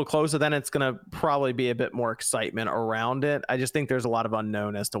getting a little closer, then it's gonna probably be a bit more excitement around it. I just think there's a lot of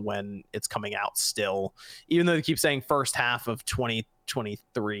unknown as to when it's coming out still, even though they keep saying first half of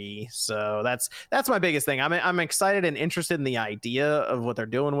 2023. So that's my biggest thing. I'm excited and interested in the idea of what they're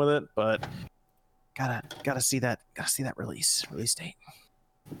doing with it, but gotta see that release date.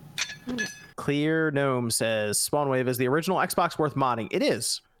 Clear Gnome says Spawnwave is the original Xbox worth modding. It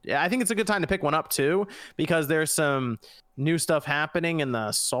is. Yeah, I think it's a good time to pick one up too, because there's some new stuff happening in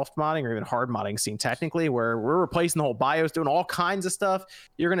the soft modding or even hard modding scene technically, where we're replacing the whole BIOS, doing all kinds of stuff.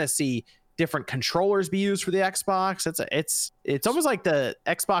 You're gonna see different controllers be used for the Xbox. It's almost like the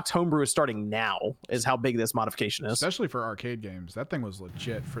Xbox homebrew is starting now, is how big this modification is. Especially for arcade games. That thing was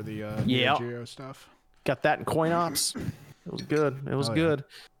legit for the yeah. Neo Geo stuff. Got that in Coin Ops. It was good. It was good.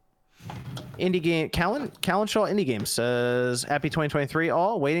 Indie game Callan Shaw Indie Game says happy 2023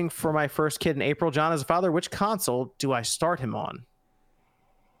 all, waiting for my first kid in April. John, as a father, which console do I start him on?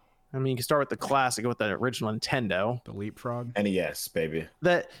 I mean, you can start with the classic, with the original Nintendo. The Leapfrog. NES, baby.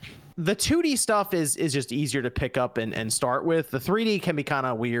 The 2D stuff is just easier to pick up and start with. The 3D can be kind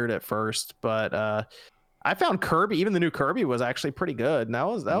of weird at first, but I found Kirby, even the new Kirby, was actually pretty good. And that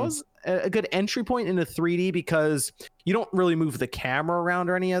was a good entry point into 3D, because you don't really move the camera around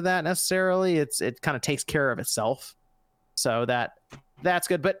or any of that necessarily. It kind of takes care of itself. So that's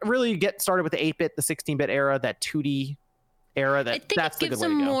good. But really, you get started with the 8-bit, the 16-bit era, that 2D era. I think that's it gives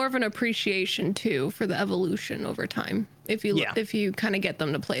them more of an appreciation too for the evolution over time. If you kind of get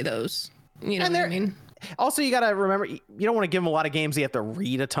them to play those, you know what I mean. Also, you got to remember, you don't want to give them a lot of games you have to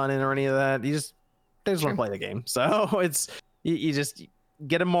read a ton in or any of that. They just want to play the game. So it's you just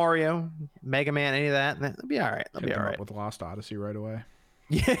get a Mario, Mega Man, any of that, and that'll be all right. That'll be all right. With Lost Odyssey right away.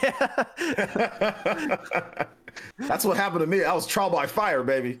 Yeah. That's what happened to me. I was trial by fire,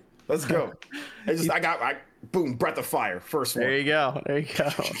 baby. Let's go. Boom, breath of fire. First one. There you go.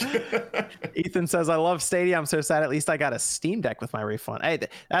 Ethan says, I love Stadia. I'm so sad. At least I got a Steam Deck with my refund. Hey,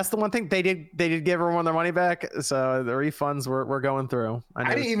 that's the one thing they did give everyone their money back. So the refunds were going through.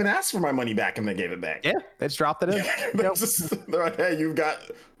 I didn't even ask for my money back, and they gave it back. Yeah, they just dropped it in. They're like, hey, you've got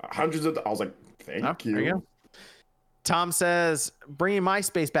hundreds of. I was like, thank you. There you go. Tom says, bringing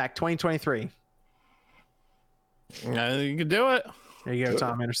MySpace back 2023. You can do it. There you go,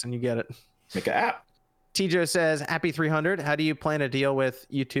 Tom Anderson. You get it. Make an app. Tijo says, happy 300. How do you plan to deal with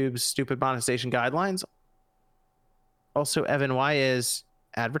YouTube's stupid monetization guidelines? Also, Evan, why is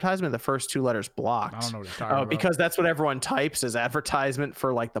advertisement the first two letters blocked? I don't know what you're talking about. Because that's what everyone types as advertisement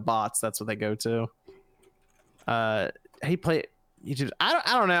for like the bots. That's what they go to. He play YouTube. I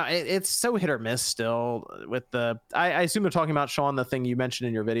don't know. It's so hit or miss still with the. I assume they're talking about, Sean, the thing you mentioned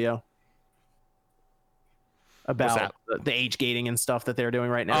in your video about the age gating and stuff that they're doing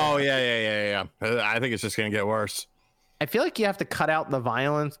right now. Oh yeah. I think it's just gonna get worse. I feel like you have to cut out the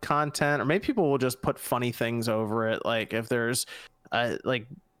violent content, or maybe people will just put funny things over it. Like if there's like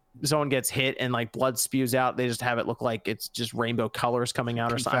someone gets hit and like blood spews out, they just have it look like it's just rainbow colors coming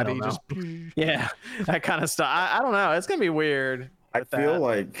out or something. I don't know. Yeah, that kind of stuff. I don't know. It's gonna be weird. I feel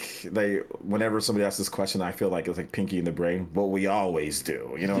like whenever somebody asks this question, I feel like it's like Pinky in the Brain. What we always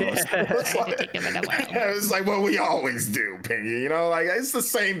do, you know? Yeah. It's like what we always do, Pinky. You know, like it's the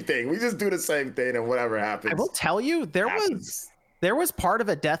same thing. We just do the same thing, and whatever happens. I will tell you, there was part of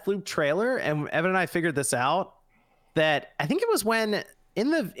a Deathloop trailer, and Evan and I figured this out. That I think it was when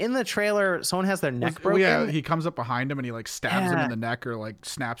in the trailer, someone has their neck broken. Yeah, he comes up behind him and he like stabs them in the neck, or like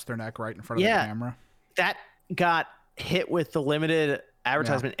snaps their neck right in front of the camera. That got hit with the limited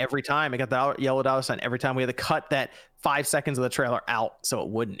advertisement every time. It got the yellow dollar sign every time. We had to cut that 5 seconds of the trailer out so it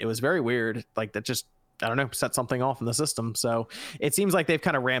wouldn't. It was very weird. Like that just, I don't know, set something off in the system. So it seems like they've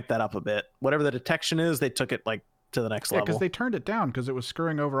kind of ramped that up a bit. Whatever the detection is, they took it like to the next level. Because they turned it down because it was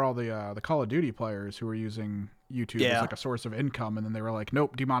screwing over all the Call of Duty players who were using YouTube as like a source of income, and then they were like,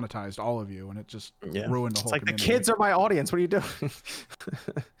 nope, demonetized all of you, and it just ruined the whole community. The kids are my audience. What are you doing?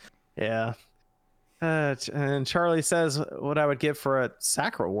 Yeah. And Charlie says what I would give for a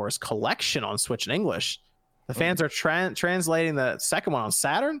Sakura Wars collection on Switch in English. The fans are translating the second one on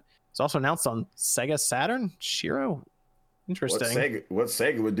Saturn. It's also announced on Sega Saturn. Shiro, interesting. What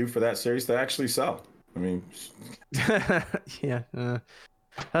Sega would do for that series to actually sell? I mean, yeah.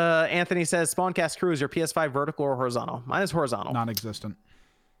 Anthony says, Spawncast Crew, is your PS5 vertical or horizontal? Mine is horizontal. Non-existent.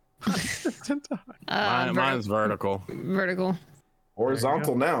 Mine's vertical. Vertical.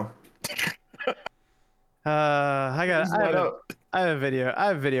 Horizontal now. I have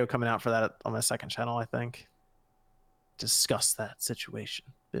a video coming out for that on my second channel, I think. Discuss that situation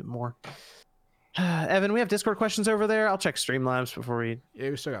a bit more. Evan, we have Discord questions over there. I'll check Streamlabs before we.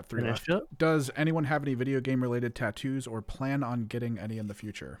 Yeah, we still got 3 finish left. up. Does anyone have any video game related tattoos or plan on getting any in the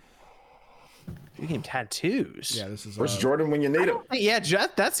future? Video game tattoos. Yeah, this is. Where's Jordan when you need him? Yeah,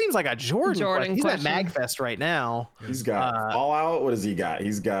 that seems like a Jordan He's question. at MagFest right now. He's got Fallout. What has he got?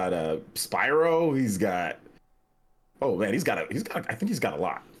 He's got Spyro. He's got. Oh man, he's got. I think he's got a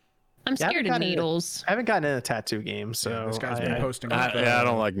lot. I'm scared of needles. I haven't gotten in a tattoo game, so this guy's been posting. I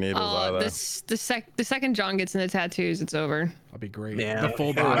don't like needles either. The second John gets into tattoos, it's over. That'll be great. Yeah. The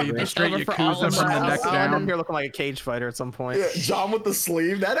full body, the It's straight over for all Yakuza of from the us. neck I'll end up down. here looking like a cage fighter at some point. Yeah, John with the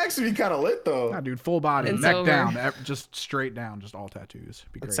sleeve. That actually be kind of lit though. Nah, dude, full body, It's neck over. down, just straight down, just all tattoos.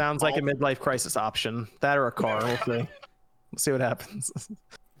 Be It great. sounds like a midlife crisis option. That or a car. We'll see. We'll see what happens.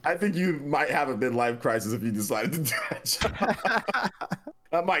 I think you might have a midlife crisis if you decided to do that.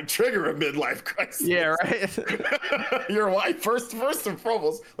 That might trigger a midlife crisis. Yeah, right. Your wife, first and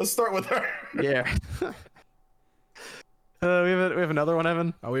foremost. Let's start with her. Yeah. We have another one,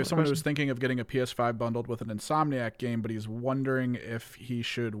 Evan. We have someone who's thinking of getting a PS5 bundled with an Insomniac game, but he's wondering if he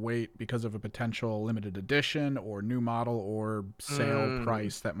should wait because of a potential limited edition or new model or sale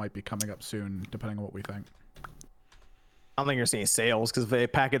price that might be coming up soon, depending on what we think. I don't think you're seeing sales because if they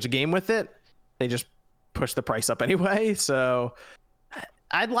package a game with it, they just push the price up anyway. So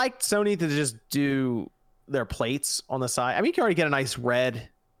I'd like Sony to just do their plates on the side. I mean, you can already get a nice red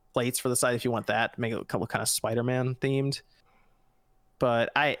plates for the side if you want that. Make it a couple kind of Spider-Man themed.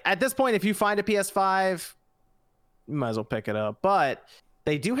 But at this point, if you find a PS5, you might as well pick it up. But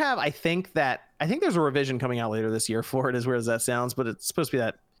they do have, I think there's a revision coming out later this year for it, as weird as that sounds, but it's supposed to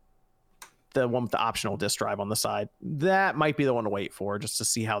be the one with the optional disk drive on the side. That might be the one to wait for, just to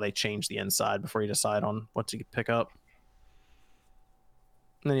see how they change the inside before you decide on what to pick up.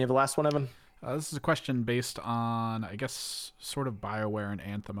 And then you have the last one, Evan. This is a question based on, I guess, sort of BioWare and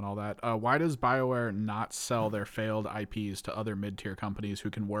Anthem and all that. Why does BioWare not sell their failed IPs to other mid-tier companies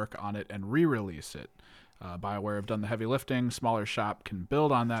who can work on it and re-release it? BioWare have done the heavy lifting. Smaller shop can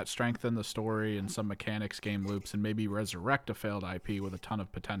build on that, strengthen the story and some mechanics, game loops, and maybe resurrect a failed IP with a ton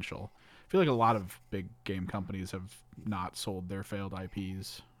of potential. I feel like a lot of big game companies have not sold their failed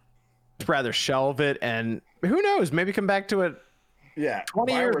IPs. I'd rather shelve it and who knows, maybe come back to it. Yeah,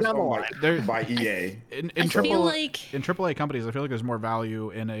 20 years down the line. By EA. In I feel like in AAA companies, I feel like there's more value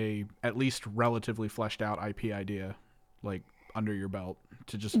in a at least relatively fleshed out IP idea, like under your belt,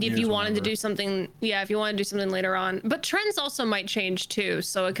 to just if use you wanted to whenever. do something, if you want to do something later on, but trends also might change too.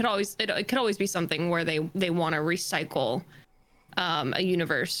 So it could always be something where they want to recycle a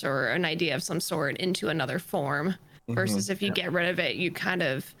universe or an idea of some sort into another form. Versus if you get rid of it, it's kind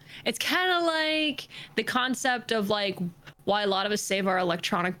of like the concept of like why a lot of us save our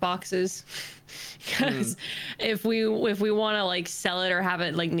electronic boxes, because if we want to like sell it or have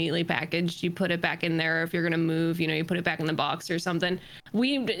it like neatly packaged, you put it back in there. If you're gonna move, you put it back in the box or something.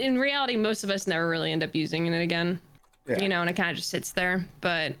 In reality, most of us never really end up using it again, and it kind of just sits there.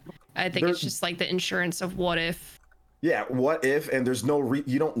 But I think it's just like the insurance of what if. Yeah, what if? And there's no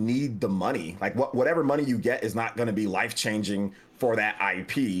you don't need the money. Like whatever money you get is not going to be life changing for that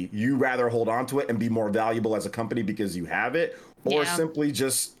IP. You rather hold on to it and be more valuable as a company because you have it, or simply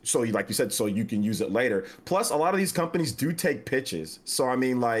just so you, like you said, so you can use it later. Plus, a lot of these companies do take pitches. So I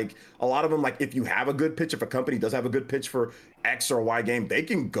mean, like a lot of them, like if you have a good pitch, if a company does have a good pitch for X or Y game, they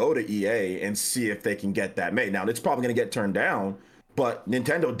can go to EA and see if they can get that made. Now it's probably going to get turned down. But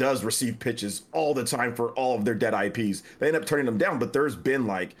Nintendo does receive pitches all the time for all of their dead IPs. They end up turning them down, but there's been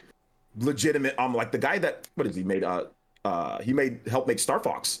like legitimate like the guy that he made helped make Star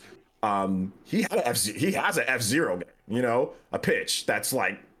Fox. He has an F-Zero game, a pitch that's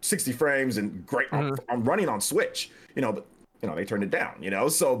like 60 frames and great. I'm running on Switch, but they turned it down,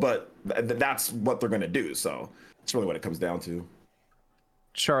 so but that's what they're going to do. So that's really what it comes down to.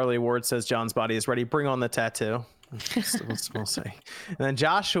 Charlie Ward says John's body is ready. Bring on the tattoo. We'll see. And then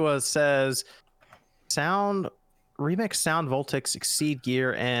Joshua says remix Sound Voltix, Exceed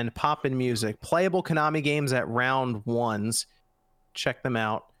Gear, and Poppin' Music. Playable Konami games at round ones. Check them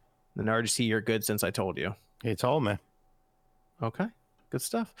out. The RGC, you're good since I told you. He told me. Okay, good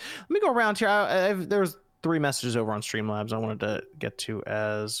stuff. Let me go around here. There's 3 messages over on Streamlabs I wanted to get to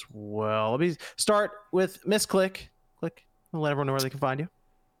as well. Let me start with Miss Click. I'll let everyone know where they can find you.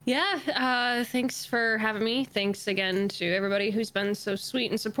 Yeah, thanks for having me. Thanks again to everybody who's been so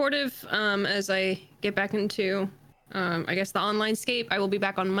sweet and supportive as I get back into, I guess, the online scape. I will be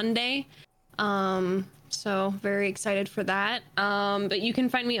back on Monday. So very excited for that. But you can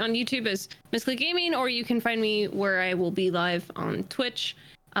find me on YouTube as Misclick Gaming, or you can find me where I will be live on Twitch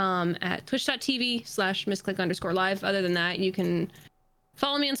at twitch.tv/misclick_live. Other than that, you can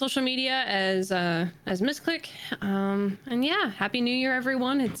Follow me on social media as Misclick. And yeah, happy New Year,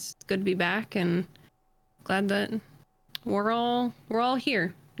 everyone. It's good to be back, and glad that we're all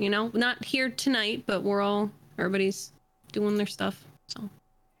here. You know, not here tonight, but everybody's doing their stuff. So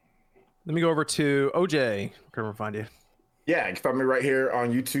let me go over to OJ. Where can we find you? Yeah, you can find me right here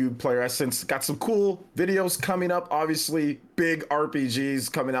on YouTube, Player Essence. Got some cool videos coming up. Obviously, big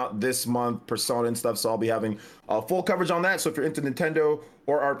RPGs coming out this month, Persona and stuff. So I'll be having full coverage on that. So if you're into Nintendo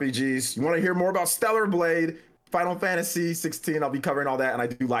or RPGs, you want to hear more about Stellar Blade, Final Fantasy 16, I'll be covering all that. And I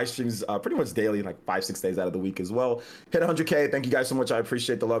do live streams pretty much daily, like 5-6 days out of the week as well. Hit 100K. Thank you guys so much. I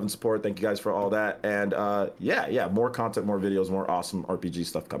appreciate the love and support. Thank you guys for all that. And yeah, more content, more videos, more awesome RPG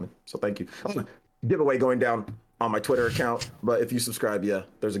stuff coming. So thank you. Giveaway going down on my Twitter account, but if you subscribe, yeah,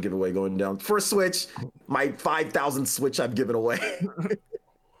 there's a giveaway going down for a Switch, my 5,000 Switch I've given away.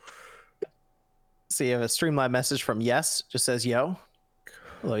 So you have a Streamlab message from Yes, just says yo.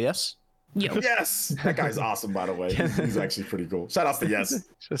 Hello, Yes. yo. Yes, that guy's awesome, by the way. He's actually pretty cool. Shout outs to Yes.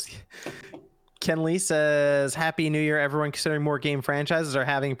 Ken Lee says, Happy New Year, everyone. Considering more game franchises are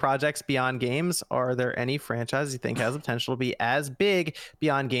having projects beyond games, are there any franchises you think has the potential to be as big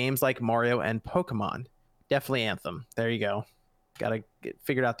beyond games like Mario and Pokemon? Definitely Anthem. There you go. Gotta get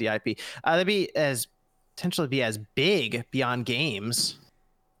figured out the IP. That'd be potentially be as big beyond games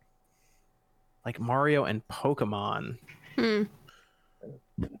like Mario and Pokemon. I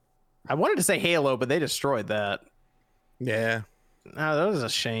wanted to say Halo, but they destroyed that. Yeah. Oh, that was a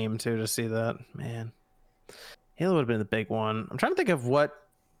shame too to see that. Man, Halo would have been the big one. I'm trying to think of what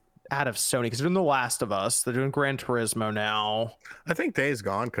out of Sony, because they're doing The Last of Us. They're doing Gran Turismo now. I think Days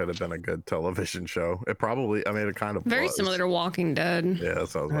Gone could have been a good television show. It probably, I mean, it kind of Very was. similar to Walking Dead. Yeah, that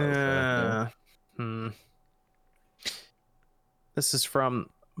sounds like This is from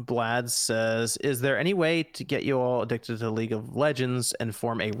Blad says, is there any way to get you all addicted to League of Legends and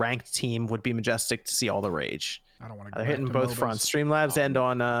form a ranked team? Would be majestic to see all the rage. I don't want to. They're hitting both fronts. Streamlabs end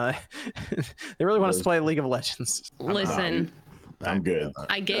on. They really want us to play League of Legends. Listen, I'm good.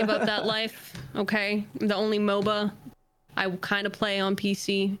 I gave up that life. Okay, the only MOBA I kind of play on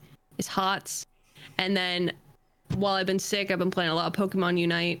PC is HOTS, and then while I've been sick, I've been playing a lot of Pokemon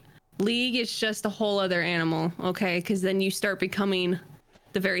Unite. League is just a whole other animal. Okay, because then you start becoming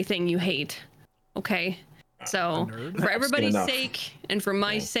the very thing you hate. Okay, so for everybody's sake and for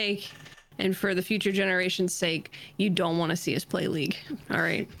my sake and for the future generation's sake, you don't want to see us play League. All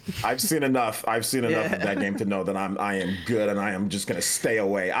right. I've seen enough of that game to know that I am good, and I am just gonna stay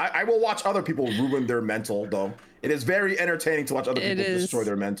away. I will watch other people ruin their mental, though. It is very entertaining to watch other people destroy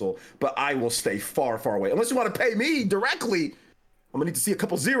their mental, but I will stay far, far away. Unless you want to pay me directly, I'm gonna need to see a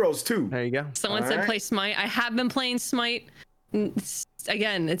couple zeros too. There you go. Someone said play Smite. I have been playing Smite.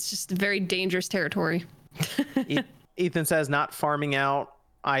 Again, it's just very dangerous territory. Ethan says not farming out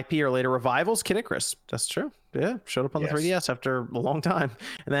IP or later revivals. Kid Icarus. That's true. Yeah, showed up on the 3DS after a long time.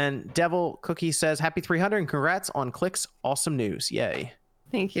 And then Devil Cookie says happy 300 and congrats on Click's awesome news. Yay.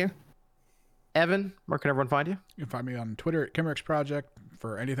 Thank you. Evan, where can everyone find you? You can find me on Twitter at Kimrex Project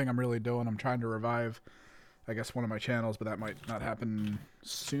for anything I'm really doing. I'm trying to revive, I guess, one of my channels, but that might not happen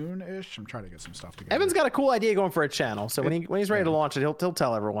soon-ish. I'm trying to get some stuff together. Evan's got a cool idea going for a channel, so when he's ready to launch it, he'll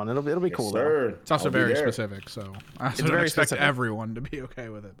tell everyone. It'll be cool. Though. It's also very specific, so I also don't expect everyone to be okay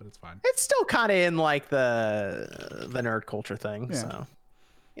with it, but it's fine. It's still kind of in like the nerd culture thing, so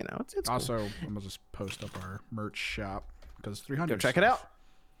you know, it's also cool. I'm gonna just post up our merch shop because 300. Go check it out.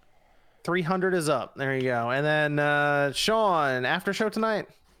 300 is up. There you go. And then Sean, after show tonight.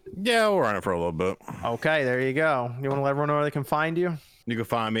 Yeah, we'll run it for a little bit. Okay, there you go. You want to let everyone know where they can find you? You can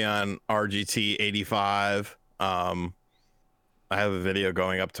find me on RGT85. I have a video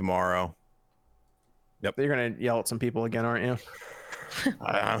going up tomorrow. Yep. You're gonna yell at some people again, aren't you?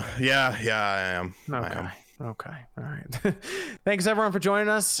 Yeah, I am. Okay. Okay. All right. Thanks everyone for joining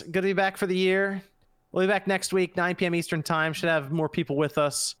us. Good to be back for the year. We'll be back next week, 9 p.m. Eastern time. Should have more people with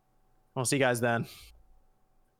us. I'll see you guys then.